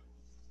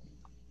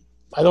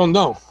 I don't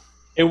know.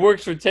 It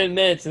works for 10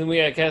 minutes, and then we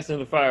got to cast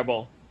another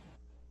fireball.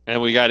 And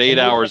we got 8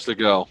 hours to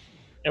go.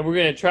 And we're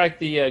going to attract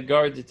the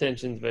guards'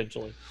 attention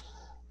eventually.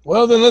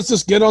 Well, then let's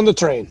just get on the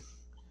train.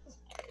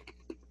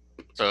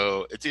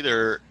 So it's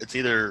either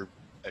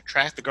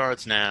attract the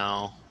guards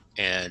now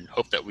and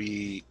hope that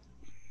we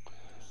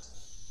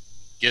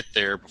get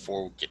there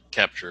before we get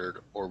captured,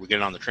 or we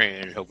get on the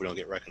train and hope we don't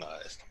get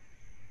recognized.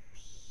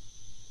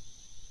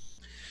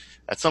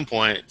 At some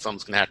point,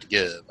 something's going to have to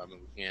give. I mean,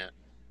 we can't.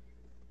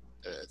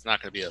 It's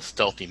not going to be a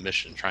stealthy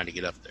mission trying to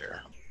get up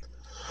there.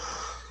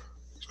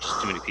 There's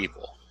just too many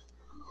people.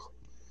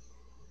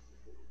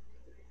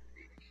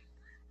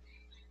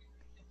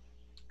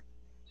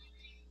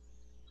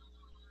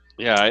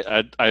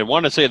 Yeah, I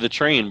want to say the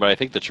train, but I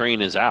think the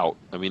train is out.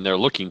 I mean, they're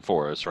looking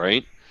for us,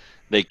 right?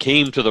 They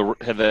came to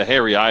the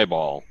hairy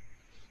eyeball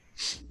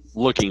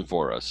looking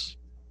for us,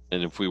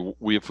 and if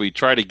we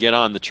try to get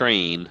on the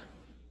train,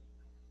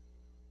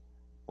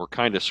 we're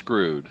kind of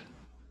screwed.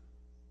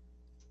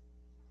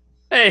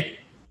 Hey,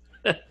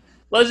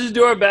 let's just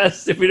do our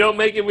best. If we don't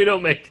make it, we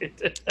don't make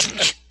it.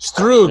 It's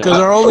true, because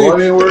our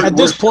only at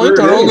this point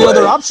our only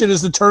other option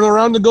is to turn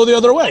around and go the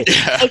other way.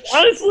 Like,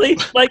 honestly,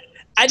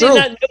 I did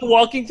not know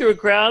walking through a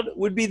crowd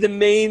would be the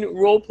main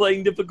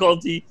role-playing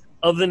difficulty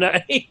of the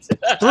night.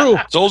 True.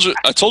 I told you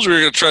we were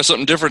going to try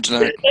something different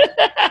tonight.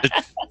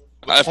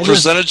 I've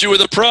presented you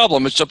with a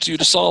problem. It's up to you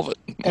to solve it.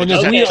 And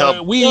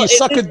we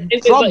suck at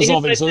problem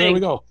solving, so there we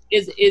go.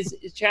 Is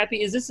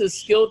Chappie, is this a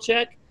skill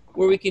check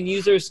where we can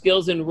use our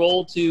skills and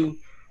roll to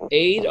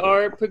aid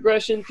our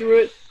progression through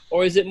it?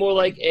 Or is it more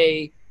like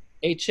a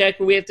check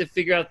where we have to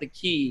figure out the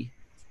key?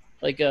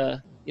 Like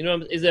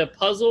is it a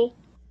puzzle?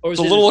 Or is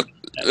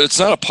it's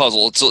not a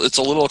puzzle. It's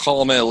a little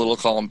column A, a little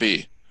column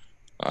B.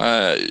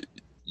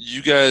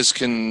 You guys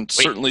can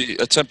certainly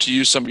attempt to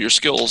use some of your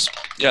skills.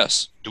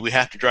 Yes. Do we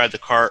have to drive the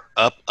cart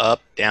up,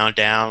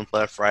 down,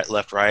 left,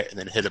 right, and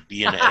then hit a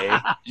B and an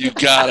A? You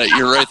got it.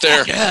 You're right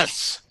there.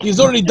 Yes. He's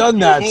already done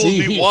that.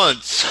 He fooled me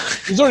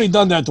once. He's already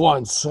done that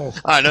once.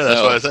 I know,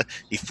 that's what I said.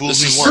 He fooled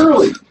me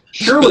once.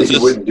 Surely he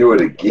wouldn't do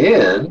it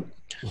again.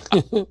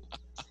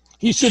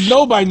 He should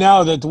know by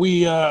now that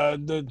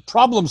the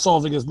problem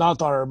solving is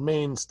not our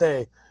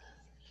mainstay.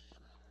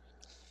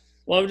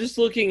 Well, I'm just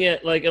looking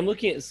at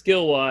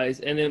skill wise,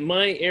 and in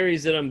my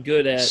areas that I'm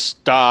good at.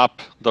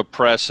 Stop the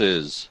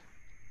presses.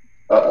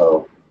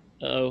 Uh-oh.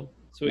 Oh,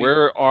 sweet.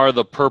 Where are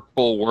the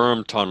purple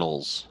worm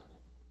tunnels?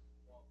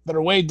 That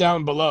are way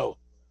down below.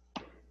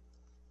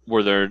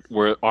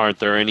 aren't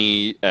there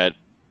any at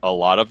a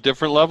lot of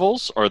different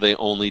levels? Or are they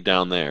only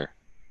down there?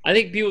 I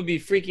think people would be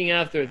freaking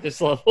out there at this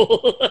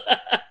level.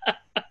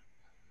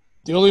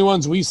 The only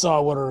ones we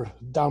saw were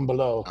down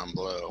below. Down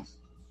below.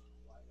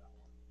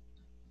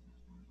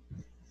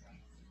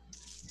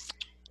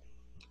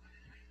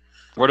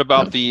 What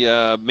about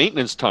the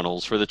maintenance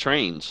tunnels for the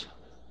trains?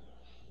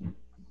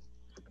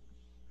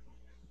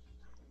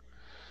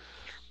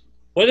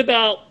 What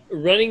about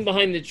running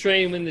behind the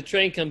train when the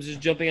train comes, just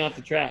jumping off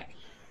the track?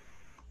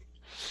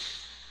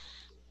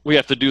 We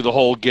have to do the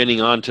whole getting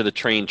onto the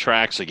train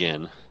tracks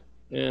again.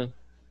 Yeah.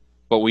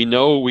 But we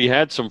know we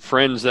had some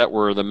friends that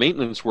were the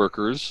maintenance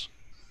workers.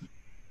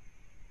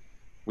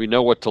 We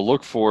know what to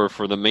look for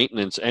the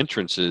maintenance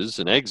entrances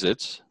and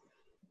exits.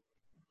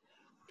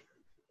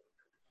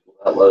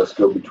 Will that let us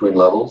go between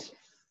levels?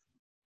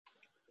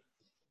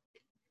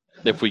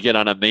 If we get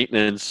on a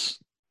maintenance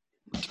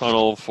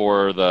tunnel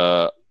for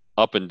the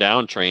up and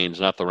down trains,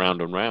 not the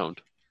round and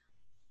round.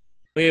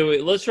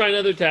 Wait. Let's try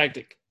another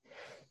tactic.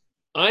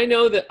 I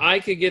know that I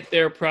could get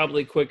there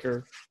probably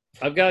quicker.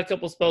 I've got a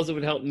couple spells that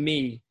would help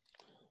me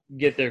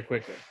get there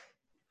quicker.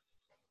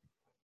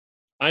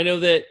 I know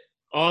that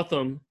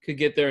Autumn could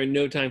get there in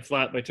no time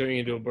flat by turning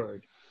into a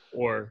bird.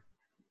 Can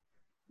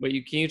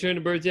you turn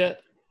into birds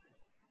yet?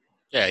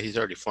 Yeah, he's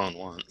already flown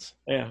once.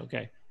 Yeah,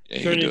 okay. Yeah,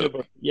 you Turn can do into a it.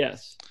 bird.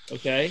 Yes.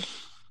 Okay.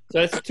 So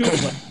that's 2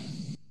 of them.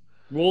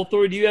 Roll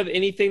Thor, do you have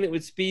anything that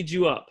would speed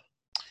you up?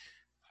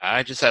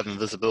 I just have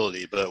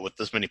invisibility, but with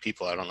this many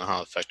people, I don't know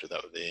how effective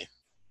that would be.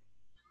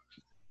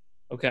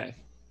 Okay.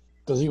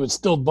 Because he would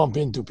still bump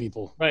into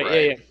people. Right.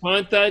 Right. Yeah.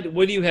 Conthud,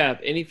 what do you have?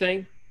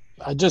 Anything?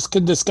 I just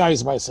can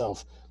disguise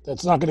myself.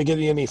 That's not going to get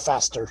me any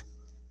faster.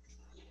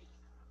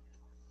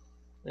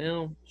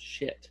 Well,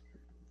 shit.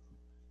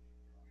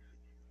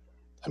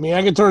 I mean,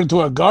 I can turn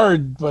into a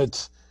guard,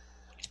 but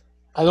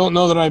I don't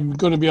know that I'm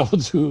going to be able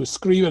to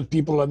scream at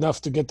people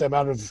enough to get them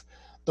out of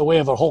the way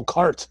of a whole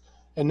cart,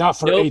 and not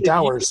for No, 8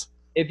 hours.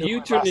 If It you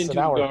would turned last into an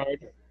a hour.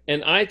 guard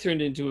and I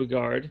turned into a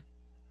guard,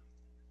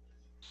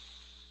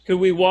 could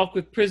we walk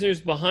with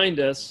prisoners behind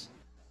us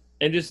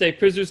and just say,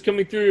 prisoners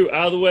coming through,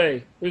 out of the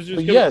way? Prisoners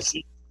coming Yes,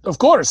 through. of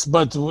course,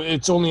 but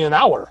it's only an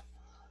hour.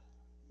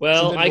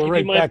 Well, So then I we're could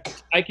right do back.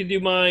 I could do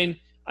mine.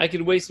 I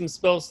could waste some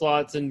spell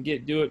slots and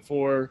do it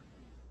for,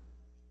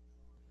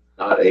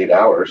 Not 8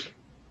 hours.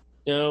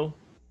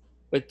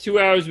 but 2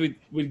 hours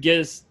would get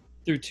us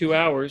through 2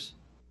 hours.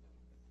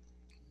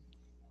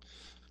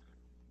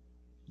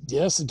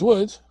 Yes, it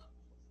would.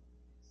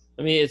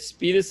 I mean, it'd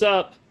speed us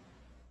up.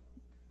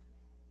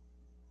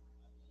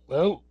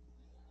 Well,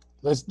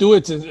 let's do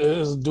it.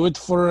 Do it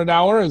for an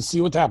hour and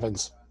see what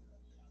happens.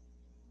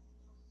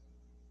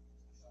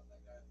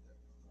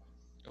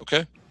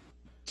 Okay.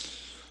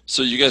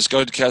 So you guys go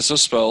ahead and cast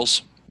those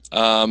spells.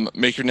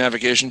 Make your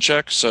navigation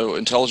check. So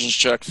intelligence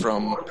check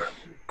from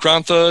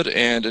Kronthud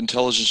and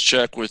intelligence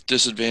check with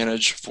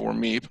disadvantage for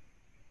Meep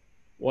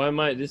Why am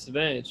I at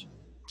disadvantage?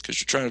 because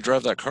you're trying to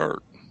drive that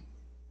cart.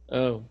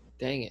 Oh,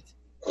 dang it.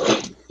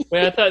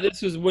 Wait, I thought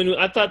this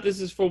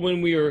is for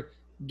when we were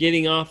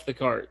getting off the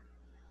cart.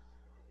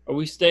 Are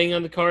we staying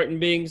on the cart and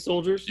being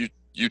soldiers?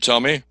 You tell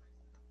me.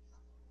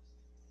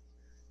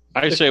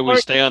 I The say we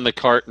cart- stay on the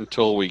cart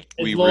until we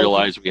long-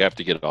 realize we have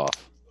to get off.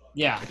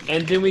 Yeah,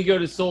 and then we go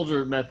to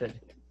soldier method.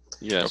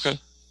 Yes. Okay.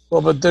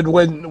 Well, but then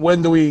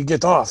when do we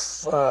get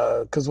off?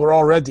 Because we're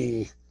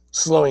already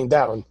slowing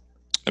down.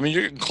 I mean,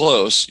 you're getting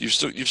close. You've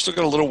still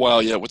got a little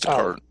while yet with the Oh,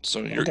 cart, so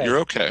you're okay. you're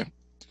okay.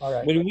 All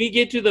right. When we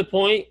get to the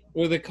point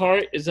where the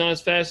cart is not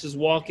as fast as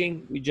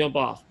walking, we jump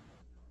off.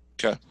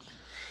 Okay.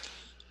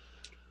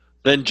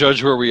 Then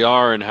judge where we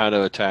are and how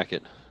to attack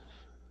it.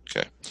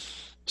 Okay.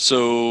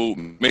 So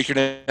make your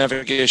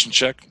navigation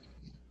check.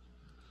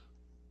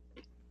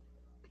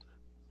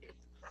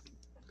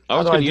 I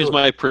was do I going to do use it?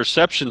 my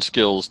perception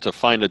skills to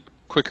find a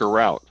quicker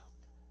route.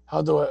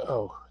 How do I?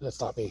 Oh,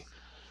 that's not me.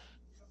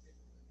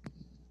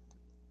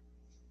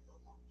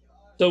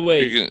 So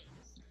wait,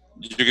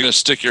 You're gonna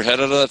stick your head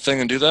out of that thing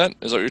and do that?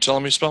 Is that what you're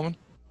telling me, Spellman?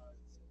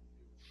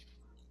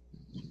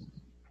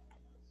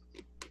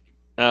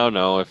 I don't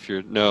know if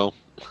you're no.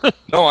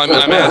 No, I'm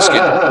asking.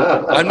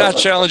 I'm not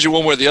challenging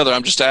one way or the other.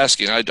 I'm just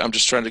asking. I'm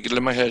just trying to get it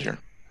in my head here.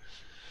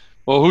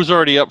 Well, who's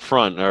already up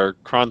front? Or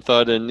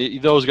Kronthud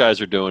and those guys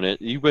are doing it.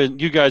 You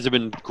guys have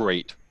been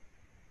great.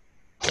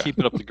 Okay. Keep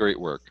it up the great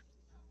work.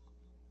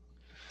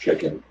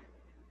 Chicken.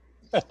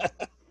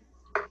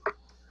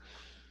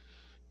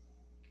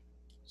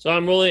 so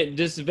I'm rolling at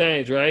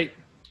disadvantage, right?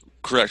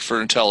 Correct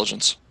for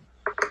intelligence.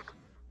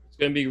 It's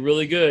going to be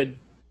really good.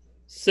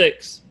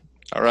 6.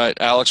 All right,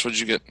 Alex, what did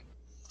you get?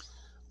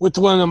 Which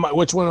one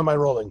am I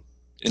rolling?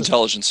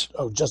 Intelligence.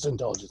 Oh, just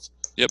intelligence.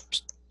 Yep,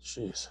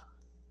 Jeez.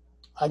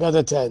 I got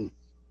a 10.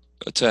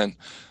 a 10.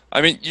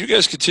 I mean, you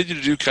guys continue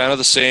to do kind of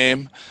the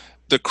same.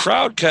 The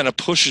crowd kind of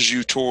pushes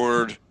you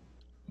toward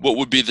what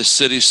would be the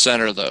city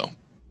center, though.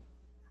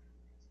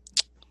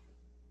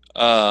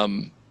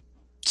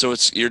 So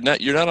you're not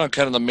on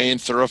kind of the main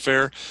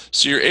thoroughfare,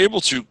 so you're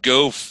able to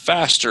go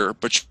faster,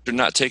 but you're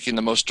not taking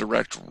the most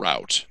direct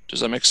route. Does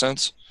that make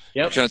sense?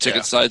 You're kind of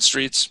taking side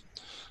streets,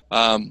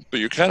 but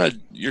you're kind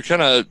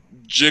of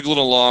jiggling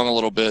along a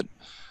little bit.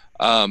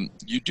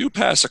 You do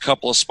pass a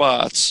couple of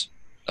spots.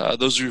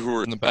 Those of you who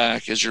are in the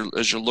back, as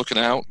you're looking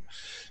out,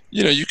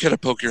 you kind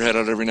of poke your head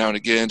out every now and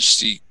again to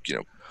see,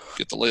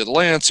 get the lay of the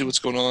land, see what's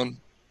going on.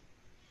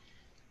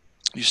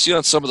 You see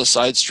on some of the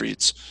side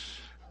streets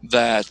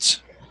that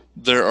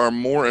there are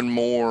more and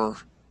more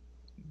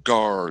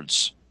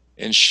guards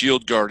and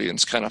shield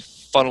guardians kind of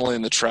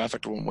funneling the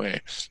traffic one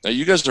way. Now,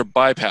 you guys are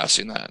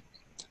bypassing that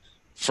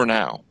for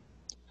now,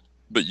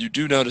 but you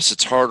do notice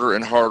it's harder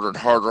and harder and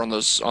harder on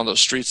those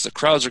streets. The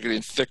crowds are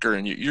getting thicker,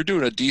 and you're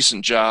doing a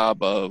decent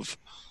job of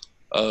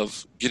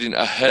getting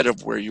ahead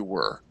of where you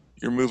were.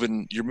 You're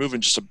moving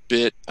just a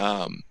bit.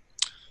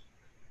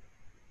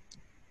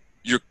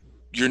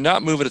 You're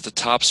not moving at the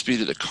top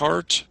speed of the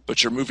cart,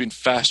 but you're moving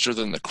faster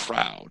than the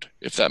crowd,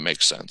 if that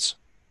makes sense.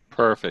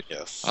 Perfect.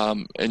 Yes.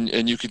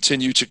 And you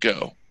continue to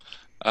go.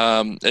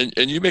 And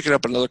you make it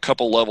up another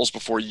couple levels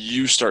before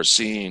you start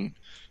seeing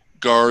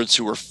guards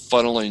who are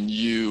funneling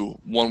you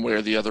one way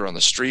or the other on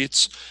the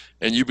streets,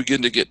 and you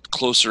begin to get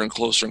closer and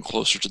closer and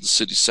closer to the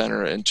city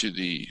center and to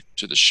the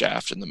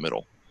shaft in the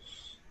middle.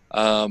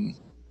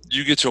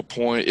 You get to a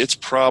point, it's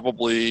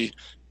probably,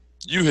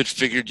 you had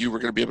figured you were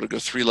going to be able to go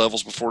 3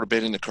 levels before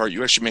abandoning the cart.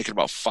 You actually make it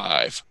about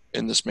 5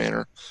 in this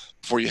manner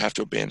before you have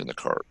to abandon the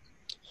cart.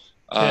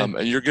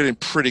 And you're getting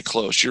pretty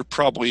close. You're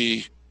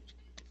probably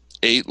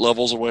 8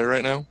 levels away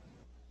right now,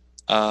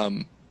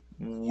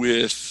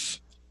 with,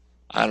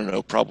 I don't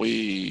know,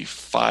 probably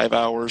 5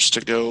 hours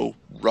to go,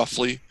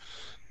 roughly.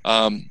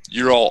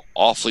 You're all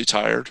awfully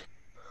tired.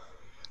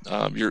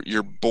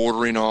 You're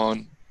bordering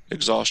on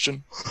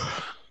exhaustion.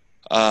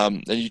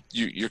 And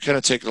you're kind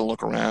of taking a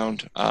look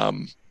around,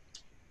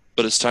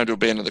 but it's time to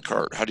abandon the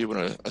cart. How do you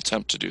want to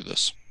attempt to do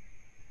this?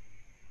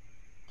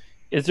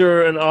 Is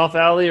there an off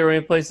alley or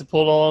any place to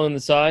pull along on the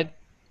side?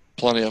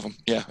 Plenty of them.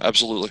 Yeah,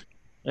 absolutely.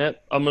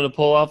 Yep, I'm going to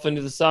pull off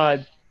into the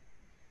side.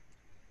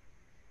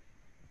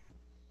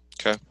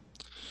 Okay.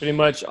 Pretty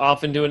much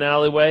off into an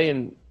alleyway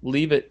and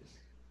leave it.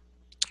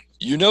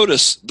 You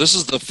notice this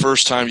is the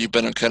first time you've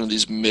been on kind of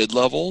these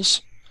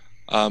mid-levels.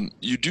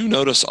 You do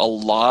notice a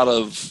lot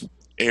of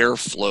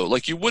airflow.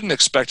 Like, you wouldn't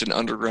expect an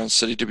underground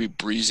city to be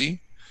breezy,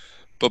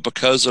 but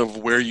because of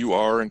where you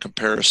are in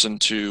comparison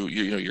to,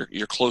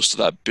 you're close to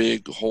that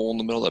big hole in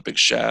the middle, that big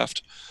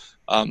shaft,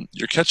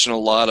 you're catching a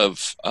lot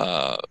of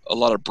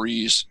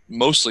breeze,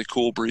 mostly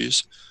cool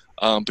breeze.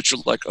 But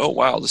you're like, oh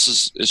wow,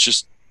 it's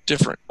just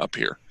different up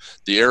here.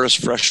 The air is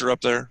fresher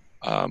up there.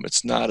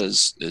 It's not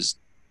as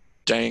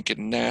dank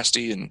and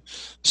nasty and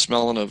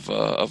smelling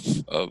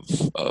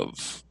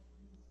of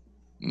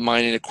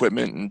mining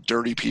equipment and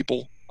dirty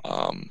people.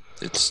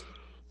 It's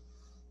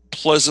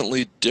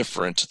pleasantly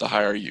different the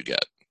higher you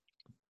get.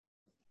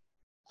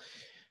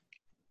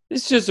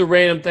 It's just a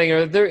random thing.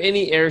 Are there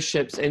any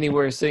airships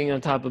anywhere sitting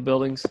on top of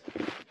buildings?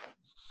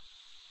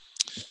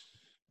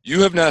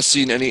 You have not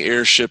seen any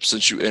airships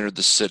since you entered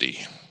the city.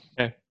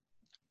 Okay.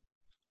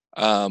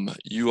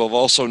 You have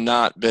also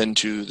not been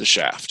to the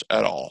shaft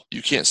at all.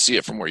 You can't see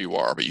it from where you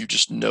are, but you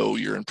just know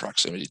you're in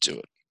proximity to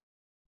it.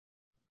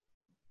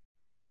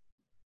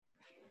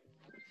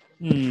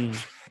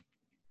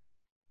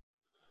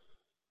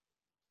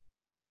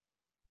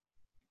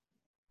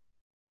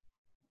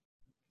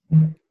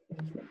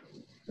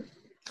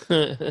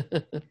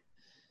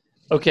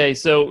 Okay,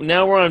 so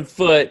now we're on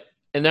foot,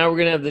 and now we're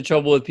going to have the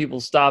trouble with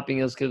people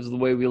stopping us because of the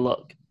way we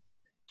look.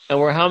 And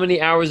we're how many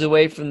hours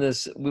away from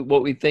this,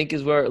 what we think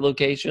is our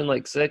location,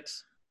 like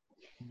 6?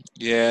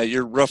 Yeah,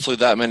 you're roughly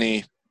that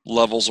many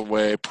levels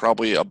away,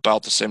 probably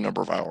about the same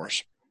number of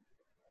hours.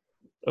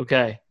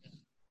 Okay.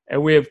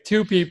 And we have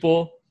 2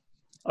 people,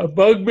 a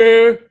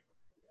bugbear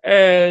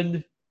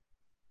and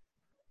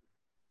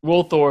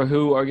Wolthor,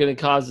 who are going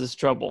to cause this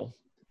trouble.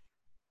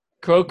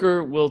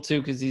 Croaker will too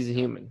because he's a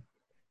human.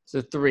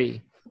 So 3.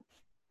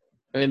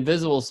 And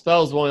invisible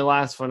spells will only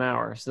last for an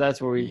hour. So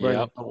that's where we run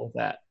into trouble with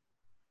that.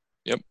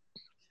 Yep.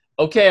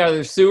 Okay, are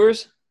there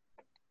sewers?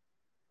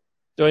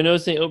 Do I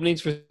notice any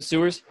openings for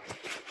sewers?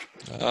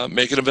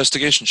 Make an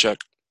investigation check.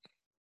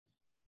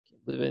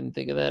 I didn't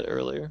think of that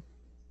earlier.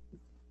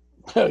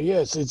 Oh,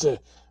 yes, it's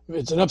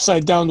an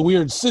upside down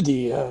weird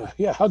city.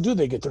 Yeah, how do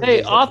they get there?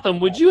 Hey, Otham,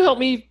 would you help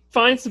me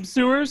find some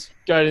sewers?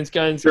 Guidance.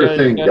 Sure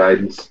thing,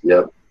 guidance.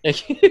 Yep.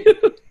 Thank you.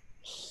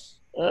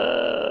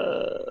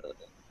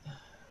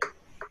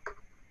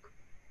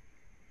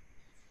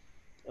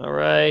 All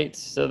right,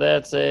 so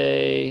that's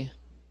a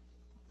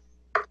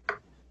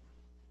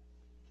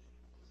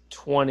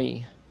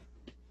 20,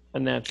 a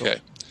natural. Okay.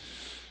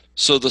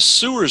 So the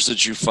sewers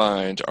that you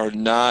find are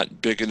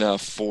not big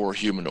enough for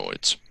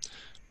humanoids,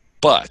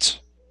 but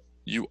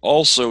you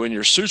also, in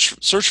your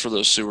search for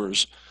those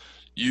sewers,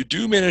 you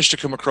do manage to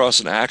come across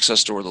an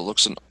access door that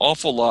looks an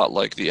awful lot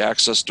like the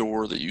access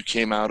door that you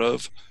came out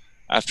of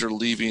after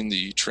leaving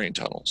the train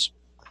tunnels.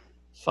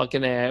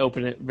 Fucking A, I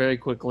open it very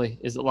quickly.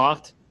 Is it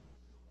locked?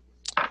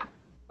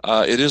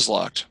 It is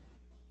locked.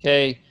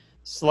 Okay,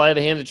 slide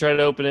a hand to try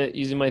to open it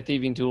using my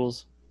thieving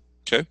tools.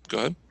 Okay, go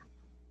ahead.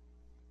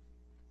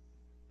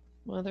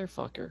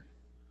 Motherfucker.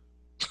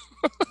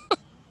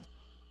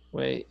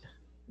 Wait.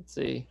 Let's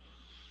see.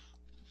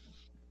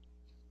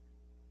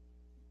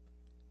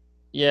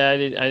 Yeah, I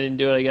didn't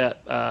do it. I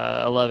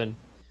got 11.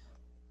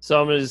 So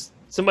I'm gonna just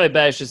somebody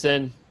bash this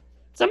in.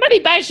 Somebody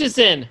bash this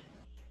in.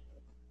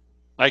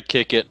 I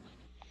kick it.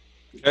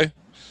 Okay.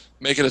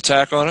 Make an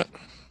attack on it.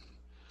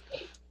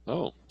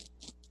 Oh.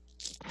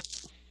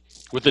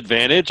 With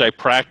advantage, I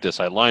practice.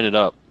 I line it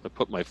up. I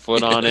put my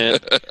foot on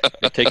it.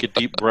 I take a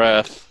deep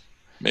breath.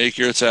 Make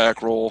your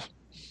attack roll.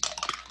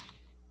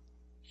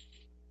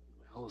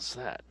 What was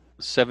that?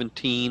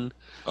 17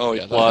 Oh,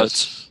 yeah.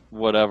 plus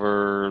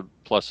whatever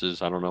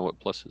pluses. I don't know what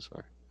pluses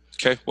are.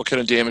 Okay. What kind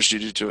of damage do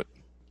you do to it?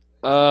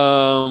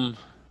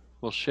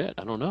 Well, shit.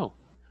 I don't know.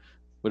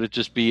 Would it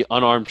just be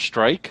unarmed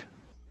strike?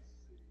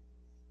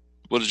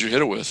 What did you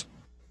hit it with?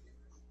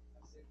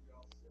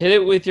 Hit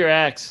it with your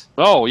axe.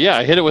 Oh, yeah.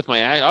 I hit it with my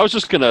axe. I was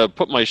just going to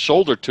put my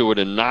shoulder to it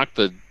and knock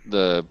the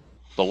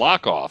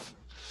lock off.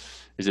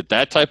 Is it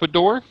that type of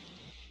door?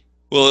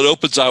 Well, it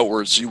opens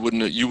outwards. You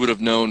would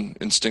have known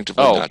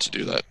instinctively not to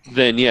do that.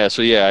 Then, yeah.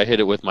 So, yeah, I hit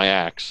it with my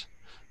axe.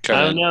 Okay.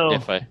 I don't know.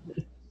 If I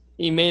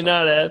You may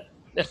not have.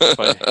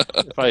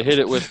 if I hit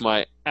it with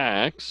my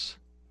axe,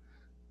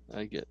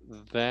 I get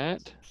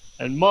that.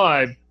 And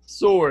my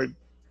sword.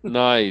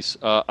 Nice.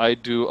 I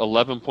do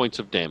 11 points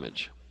of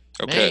damage.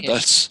 Okay, Man.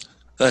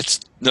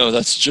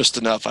 that's just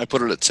enough. I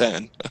put it at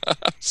 10.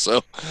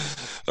 So,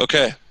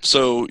 okay,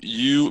 so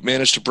you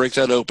managed to break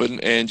that open,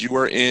 and you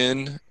are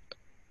in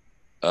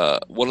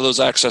one of those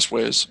access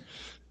ways.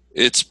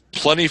 It's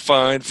plenty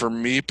fine for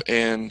Meep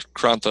and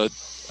Krantha.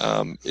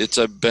 It's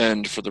a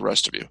bend for the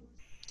rest of you.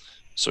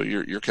 So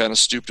you're kind of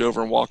stooped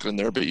over and walking in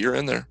there, but you're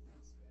in there.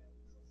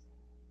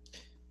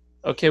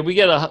 Okay, we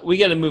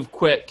gotta move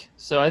quick.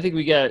 So I think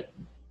we got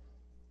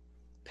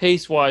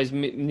pace wise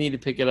need to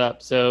pick it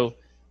up. So,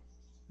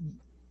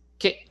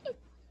 okay,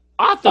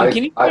 Otham,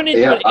 can you turn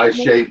into an I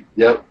animal? shaped.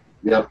 Yep.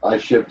 I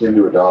shifted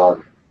into a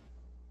dog.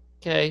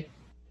 Okay,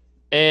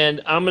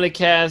 and I'm gonna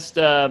cast.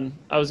 I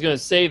was gonna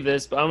save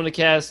this, but I'm gonna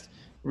cast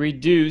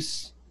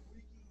reduce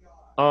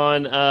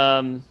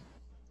on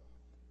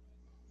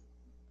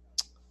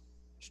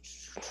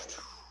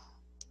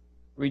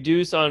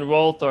reduce on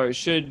Rolthar. It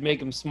should make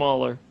him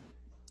smaller.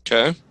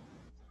 Okay.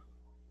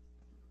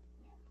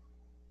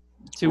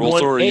 To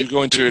Rolthor, are you 1/8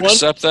 going to one-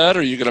 accept that, or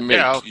are you going to make?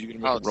 Yeah, you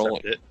I'll gonna roll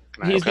accept it? it.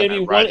 Can I- He's can gonna I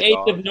be ride a 1/8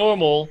 dog? of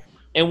normal.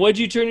 And what'd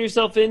you turn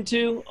yourself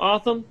into,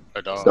 Otham?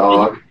 A dog.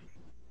 Dog.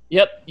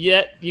 Yep.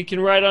 You can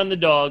ride on the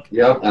dog.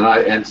 Yep. And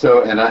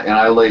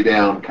I lay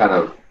down, kind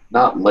of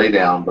not lay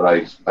down, but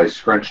I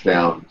scrunch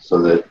down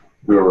so that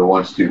whoever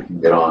wants to can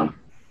get on.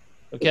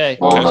 Okay.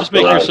 Small enough Just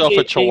make to ride. yourself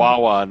a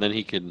chihuahua, and then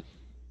he can.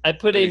 I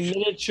put a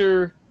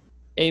miniature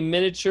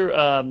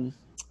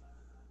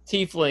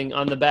tiefling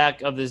on the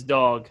back of this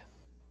dog.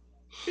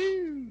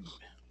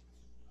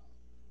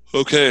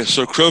 Okay,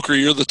 so Croaker,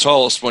 you're the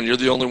tallest one. You're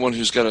the only one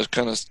who's got to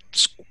kind of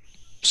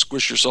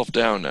squish yourself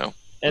down now.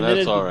 And then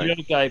That's as all a right.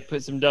 joke, I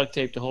put some duct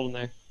tape to hold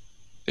him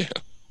there.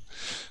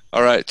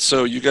 All right,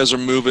 so you guys are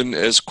moving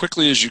as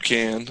quickly as you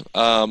can.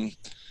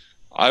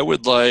 I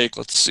would like,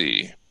 let's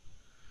see.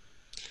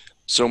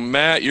 So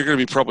Matt, you're going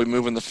to be probably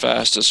moving the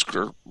fastest.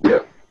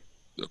 Yep.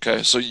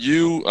 Okay, so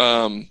you,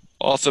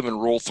 Otham and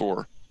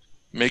Rolthor,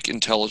 make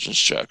intelligence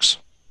checks.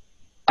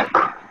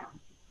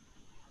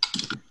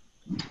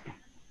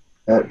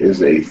 That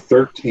is a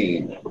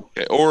 13.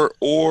 Okay, or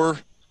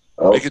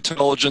Oh, make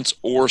intelligence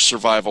or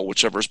survival,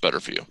 whichever is better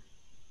for you.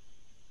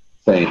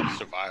 same.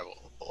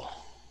 Survival.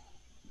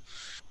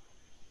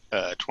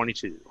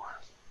 22.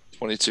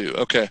 22.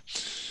 Okay.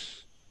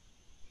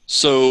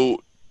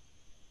 So,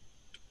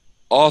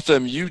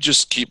 Otham, you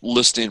just keep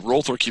listening.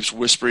 Rolthor keeps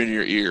whispering in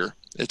your ear.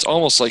 It's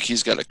almost like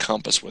he's got a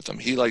compass with him.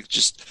 He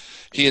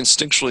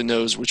instinctually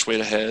knows which way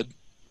to head.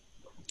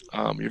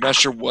 You're not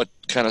sure what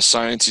kind of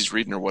science he's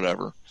reading or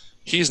whatever.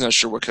 He's not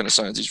sure what kind of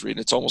science he's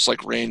reading. It's almost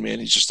like Rain Man.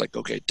 He's just like,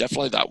 okay,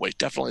 definitely that way,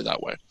 definitely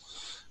that way.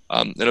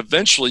 And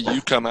eventually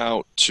you come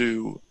out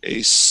to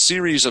a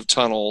series of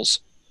tunnels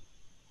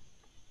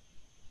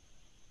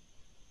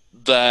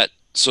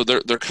so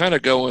they're kind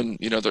of going,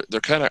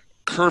 they're kind of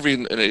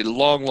curving in a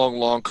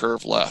long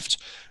curve left.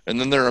 And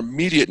then there are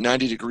immediate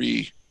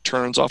 90-degree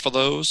turns off of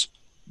those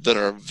that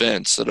are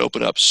vents that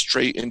open up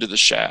straight into the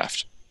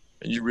shaft.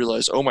 And you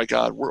realize, oh my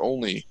God,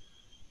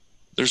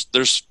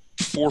 there's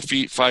 4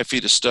 feet, 5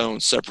 feet of stone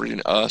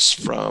separating us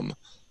from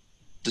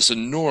this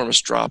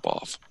enormous drop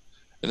off.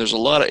 And there's a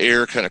lot of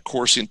air kind of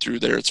coursing through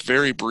there. It's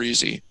very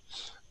breezy.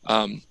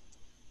 And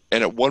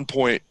at one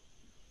point,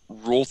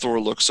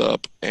 Rolthor looks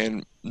up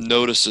and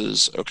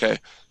notices, okay,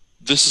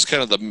 this is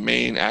kind of the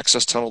main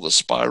access tunnel that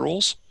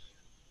spirals.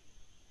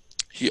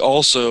 He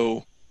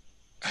also,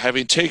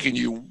 having taken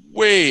you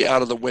way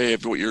out of the way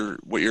of what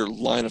your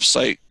line of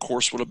sight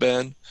course would have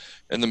been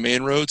in the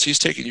main roads, he's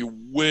taken you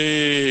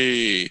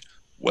way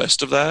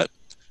west of that,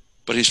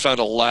 but he's found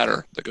a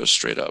ladder that goes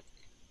straight up.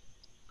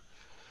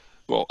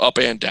 Well, up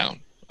and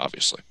down,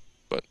 obviously,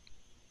 but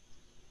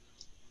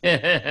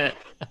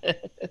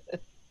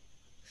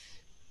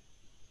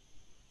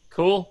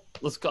Cool.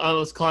 Let's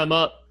climb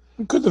up.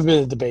 We could have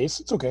been at the base.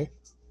 It's okay.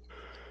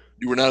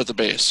 You were not at the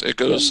base. It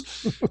goes.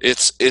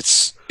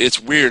 It's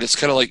weird. It's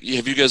kind of like,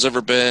 have you guys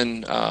ever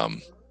been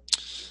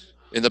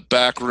in the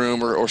back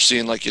room or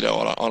seen, like,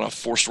 on a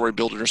 4-story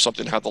building or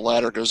something, how the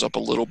ladder goes up a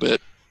little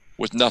bit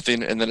with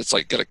nothing, and then it's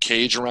like got a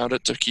cage around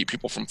it to keep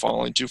people from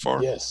falling too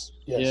far? Yes.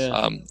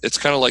 Yeah. It's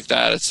kind of like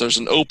that. There's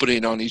an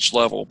opening on each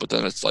level, but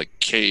then it's like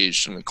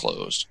caged and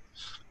enclosed.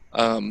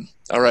 All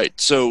right.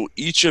 So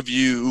each of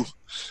you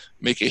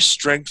make a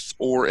strength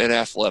or an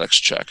athletics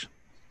check.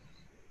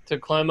 To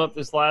climb up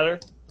this ladder?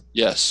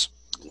 Yes.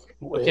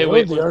 Okay, Well,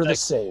 wait they one are the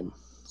sec. same.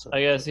 So,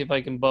 I gotta see if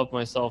I can buff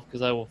myself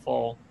because I will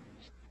fall.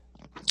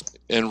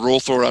 And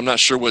Rolthor, I'm not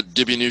sure what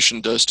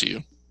diminution does to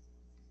you.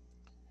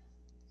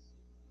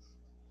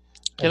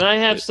 Can I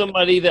have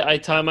somebody that I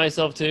tie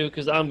myself to?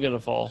 Because I'm gonna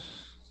fall.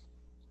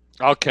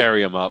 I'll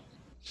carry him up.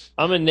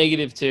 I'm a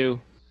 -2.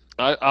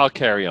 I'll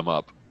carry him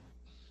up.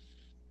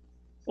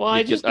 Well,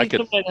 I just need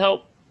somebody to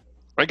help.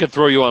 I could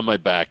throw you on my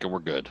back and we're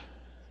good.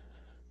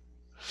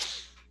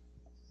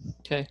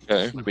 Okay.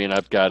 Okay. I mean,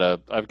 I've got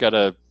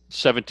a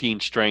 17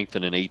 strength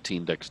and an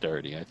 18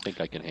 dexterity. I think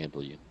I can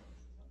handle you.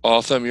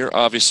 Otham, you're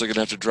obviously going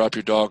to have to drop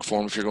your dog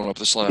form if you're going up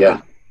this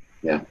ladder.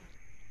 Yeah.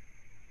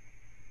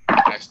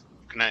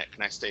 Can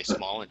I stay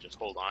small and just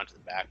hold on to the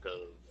back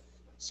of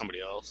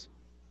somebody else?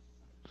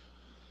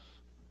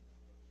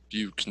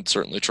 You can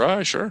certainly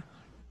try, sure.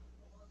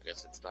 I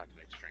guess it's not to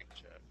make strength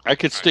check. I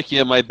could stick you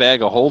in my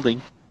bag of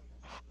holding.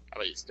 How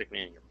about you stick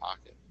me in your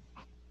pocket?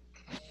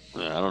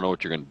 I don't know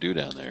what you're going to do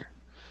down there.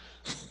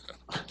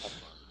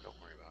 Don't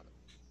worry about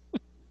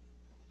it.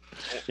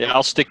 Yeah,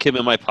 I'll stick him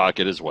in my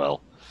pocket as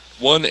well.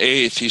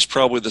 1/8, he's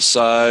probably the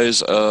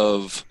size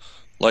of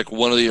like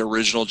one of the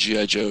original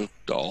G.I. Joe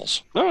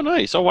dolls. Oh,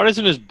 nice. Oh, why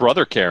doesn't his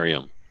brother carry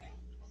him?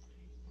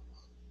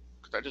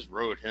 Because I just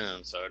rode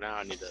him, so now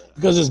I need to.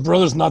 because his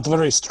brother's not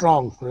very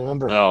strong,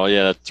 remember? Oh,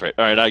 yeah, that's right.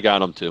 All right, I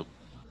got him too.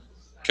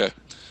 Okay.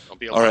 Don't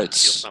be able All to right.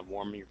 feel something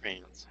warm in your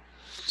pants.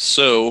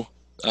 So,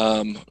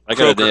 I got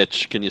Croker, an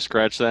itch. Can you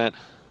scratch that?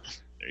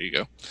 there you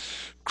go.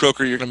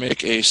 Croker, you're going to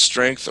make a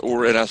strength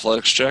or an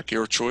athletics check,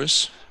 your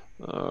choice.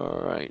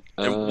 All right.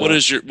 And what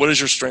is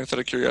your strength, out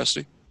of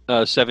curiosity?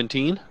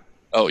 17?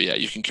 Oh yeah,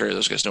 you can carry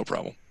those guys, no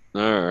problem.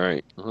 All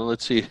right. Well,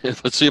 let's see.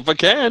 Let's see if I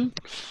can.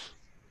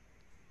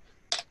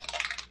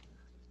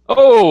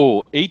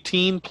 Oh,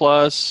 18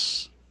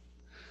 plus.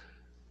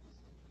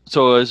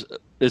 So is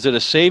it a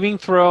saving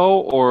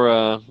throw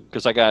or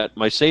because I got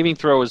my saving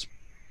throw is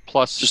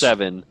plus Just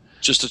 7.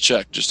 Just a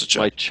check.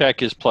 My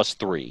check is plus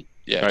 3.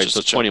 Yeah, All right, just so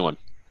a check. 21.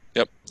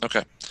 Yep.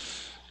 Okay.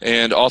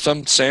 And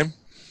Otham, same.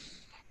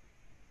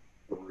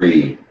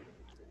 3.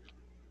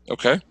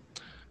 Okay.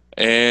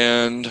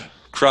 And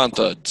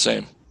Kronthud,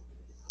 same.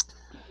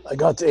 I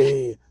got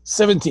a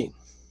 17.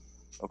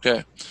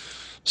 Okay.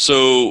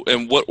 So,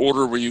 in what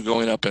order were you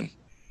going up in?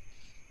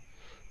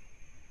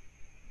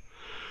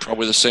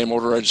 Probably the same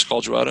order I just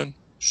called you out in.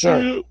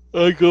 Sure.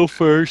 I go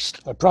first.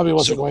 I probably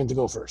wasn't going to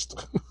go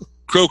first.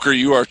 Croker,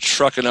 you are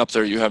trucking up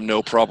there. You have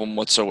no problem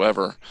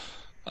whatsoever.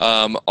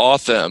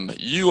 Otham,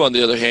 you on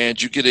the other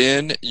hand, you get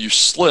in, you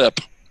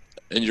slip,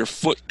 and your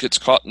foot gets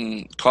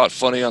caught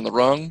funny on the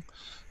rung.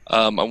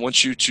 I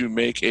want you to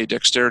make a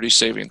dexterity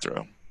saving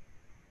throw.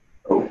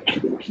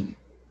 Okay.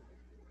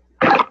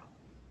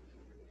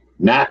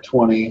 Nat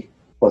 20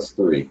 plus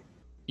 3.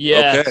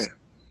 Yes. Okay.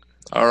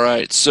 All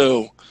right.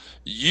 So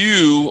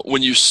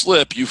when you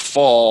slip, you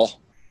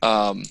fall.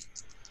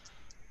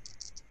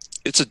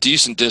 It's a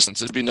decent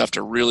distance. It'd be enough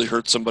to really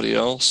hurt somebody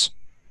else.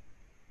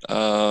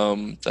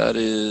 That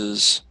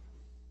is.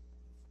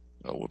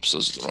 Oh, whoops!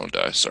 Those are the wrong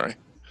die. Sorry.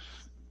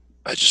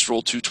 I just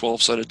rolled 2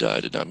 12-sided die.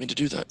 I did not mean to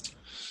do that.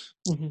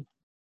 Mhm.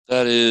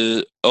 That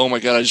is. Oh my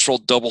god! I just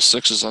rolled double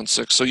 6s on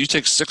 6. So you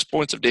take 6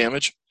 points of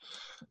damage.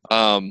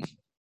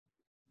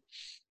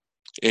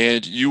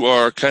 And you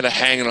are kind of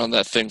hanging on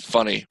that thing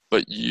funny,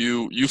 but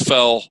you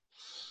fell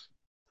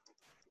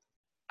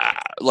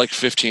like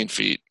 15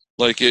 feet.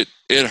 Like it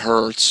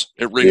hurts.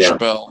 It rings your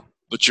bell,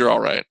 but you're all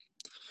right.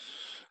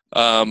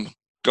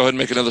 Go ahead and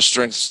make another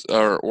strength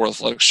or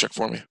athletics check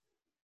for me.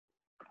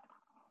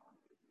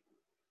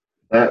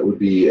 That would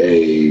be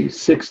a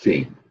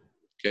 16.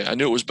 Okay, I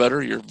knew it was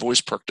better. Your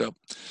voice perked up.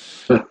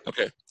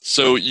 Okay,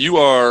 so you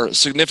are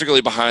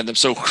significantly behind them.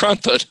 So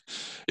Kronthud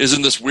is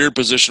in this weird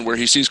position where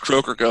he sees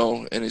Croker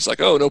go, and he's like,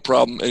 oh, no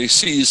problem. And he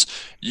sees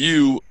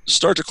you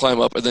start to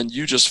climb up, and then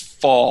you just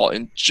fall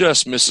and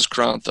just misses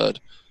Kronthud.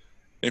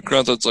 And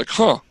Kronthud's like,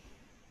 huh,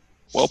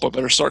 well, I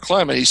better start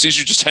climbing. He sees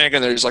you just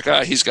hanging there. He's like,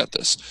 he's got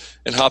this,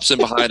 and hops in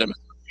behind him.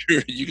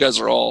 You guys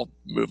are all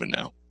moving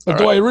now. But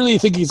do I really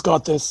think he's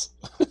got this?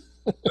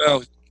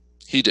 Well,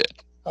 he did.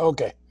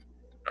 Okay.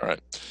 All right.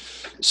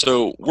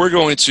 So we're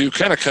going to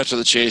kind of cut to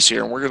the chase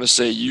here, and we're going to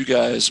say you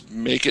guys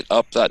make it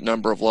up that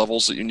number of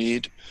levels that you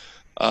need.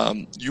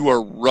 You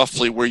are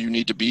roughly where you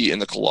need to be in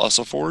the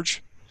Colossal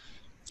Forge.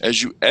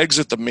 As you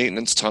exit the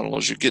maintenance tunnel,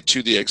 as you get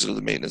to the exit of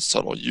the maintenance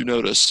tunnel, you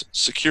notice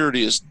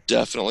security is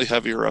definitely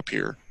heavier up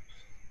here.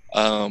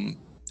 And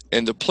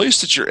the place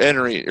that you're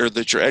entering, or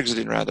that you're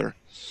exiting rather,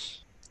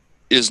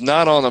 is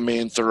not on the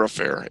main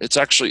thoroughfare. It's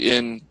actually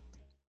in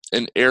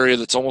an area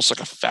that's almost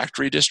like a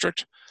factory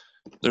district.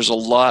 There's a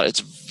lot. It's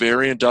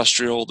very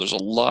industrial. There's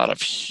a lot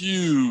of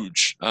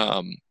huge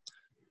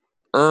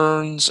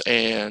urns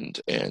and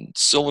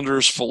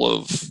cylinders full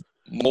of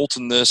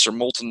molten this or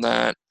molten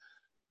that,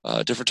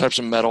 different types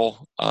of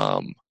metal.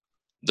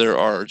 There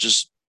are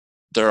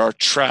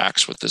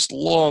tracks with this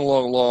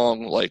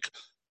long, like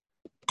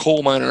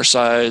coal miner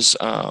size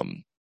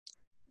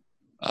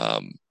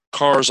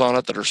cars on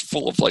it that are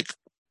full of like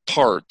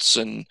parts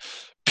and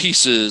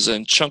pieces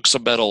and chunks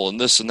of metal and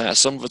this and that.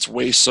 Some of it's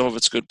waste, some of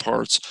it's good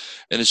parts,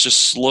 and it's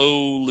just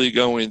slowly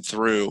going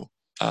through.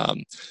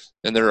 And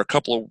there are a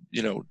couple of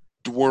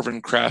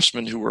dwarven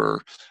craftsmen who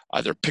are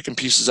either picking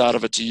pieces out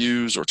of it to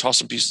use or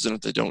tossing pieces in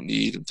it they don't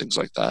need and things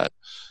like that.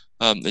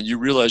 And you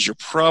realize you're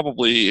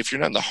probably, if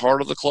you're not in the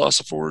heart of the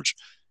Colossus Forge,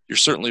 you're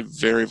certainly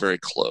very, very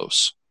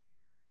close.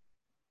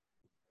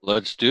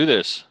 Let's do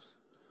this.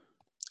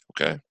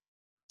 Okay.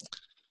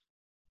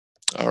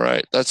 All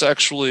right. That's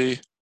actually,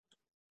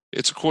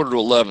 it's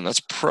 10:45.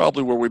 That's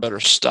probably where we better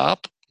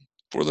stop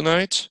for the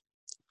night.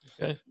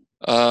 Okay.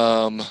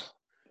 And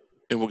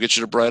we'll get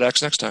you to Bright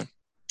Axe next time.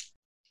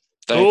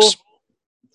 Thanks. Cool.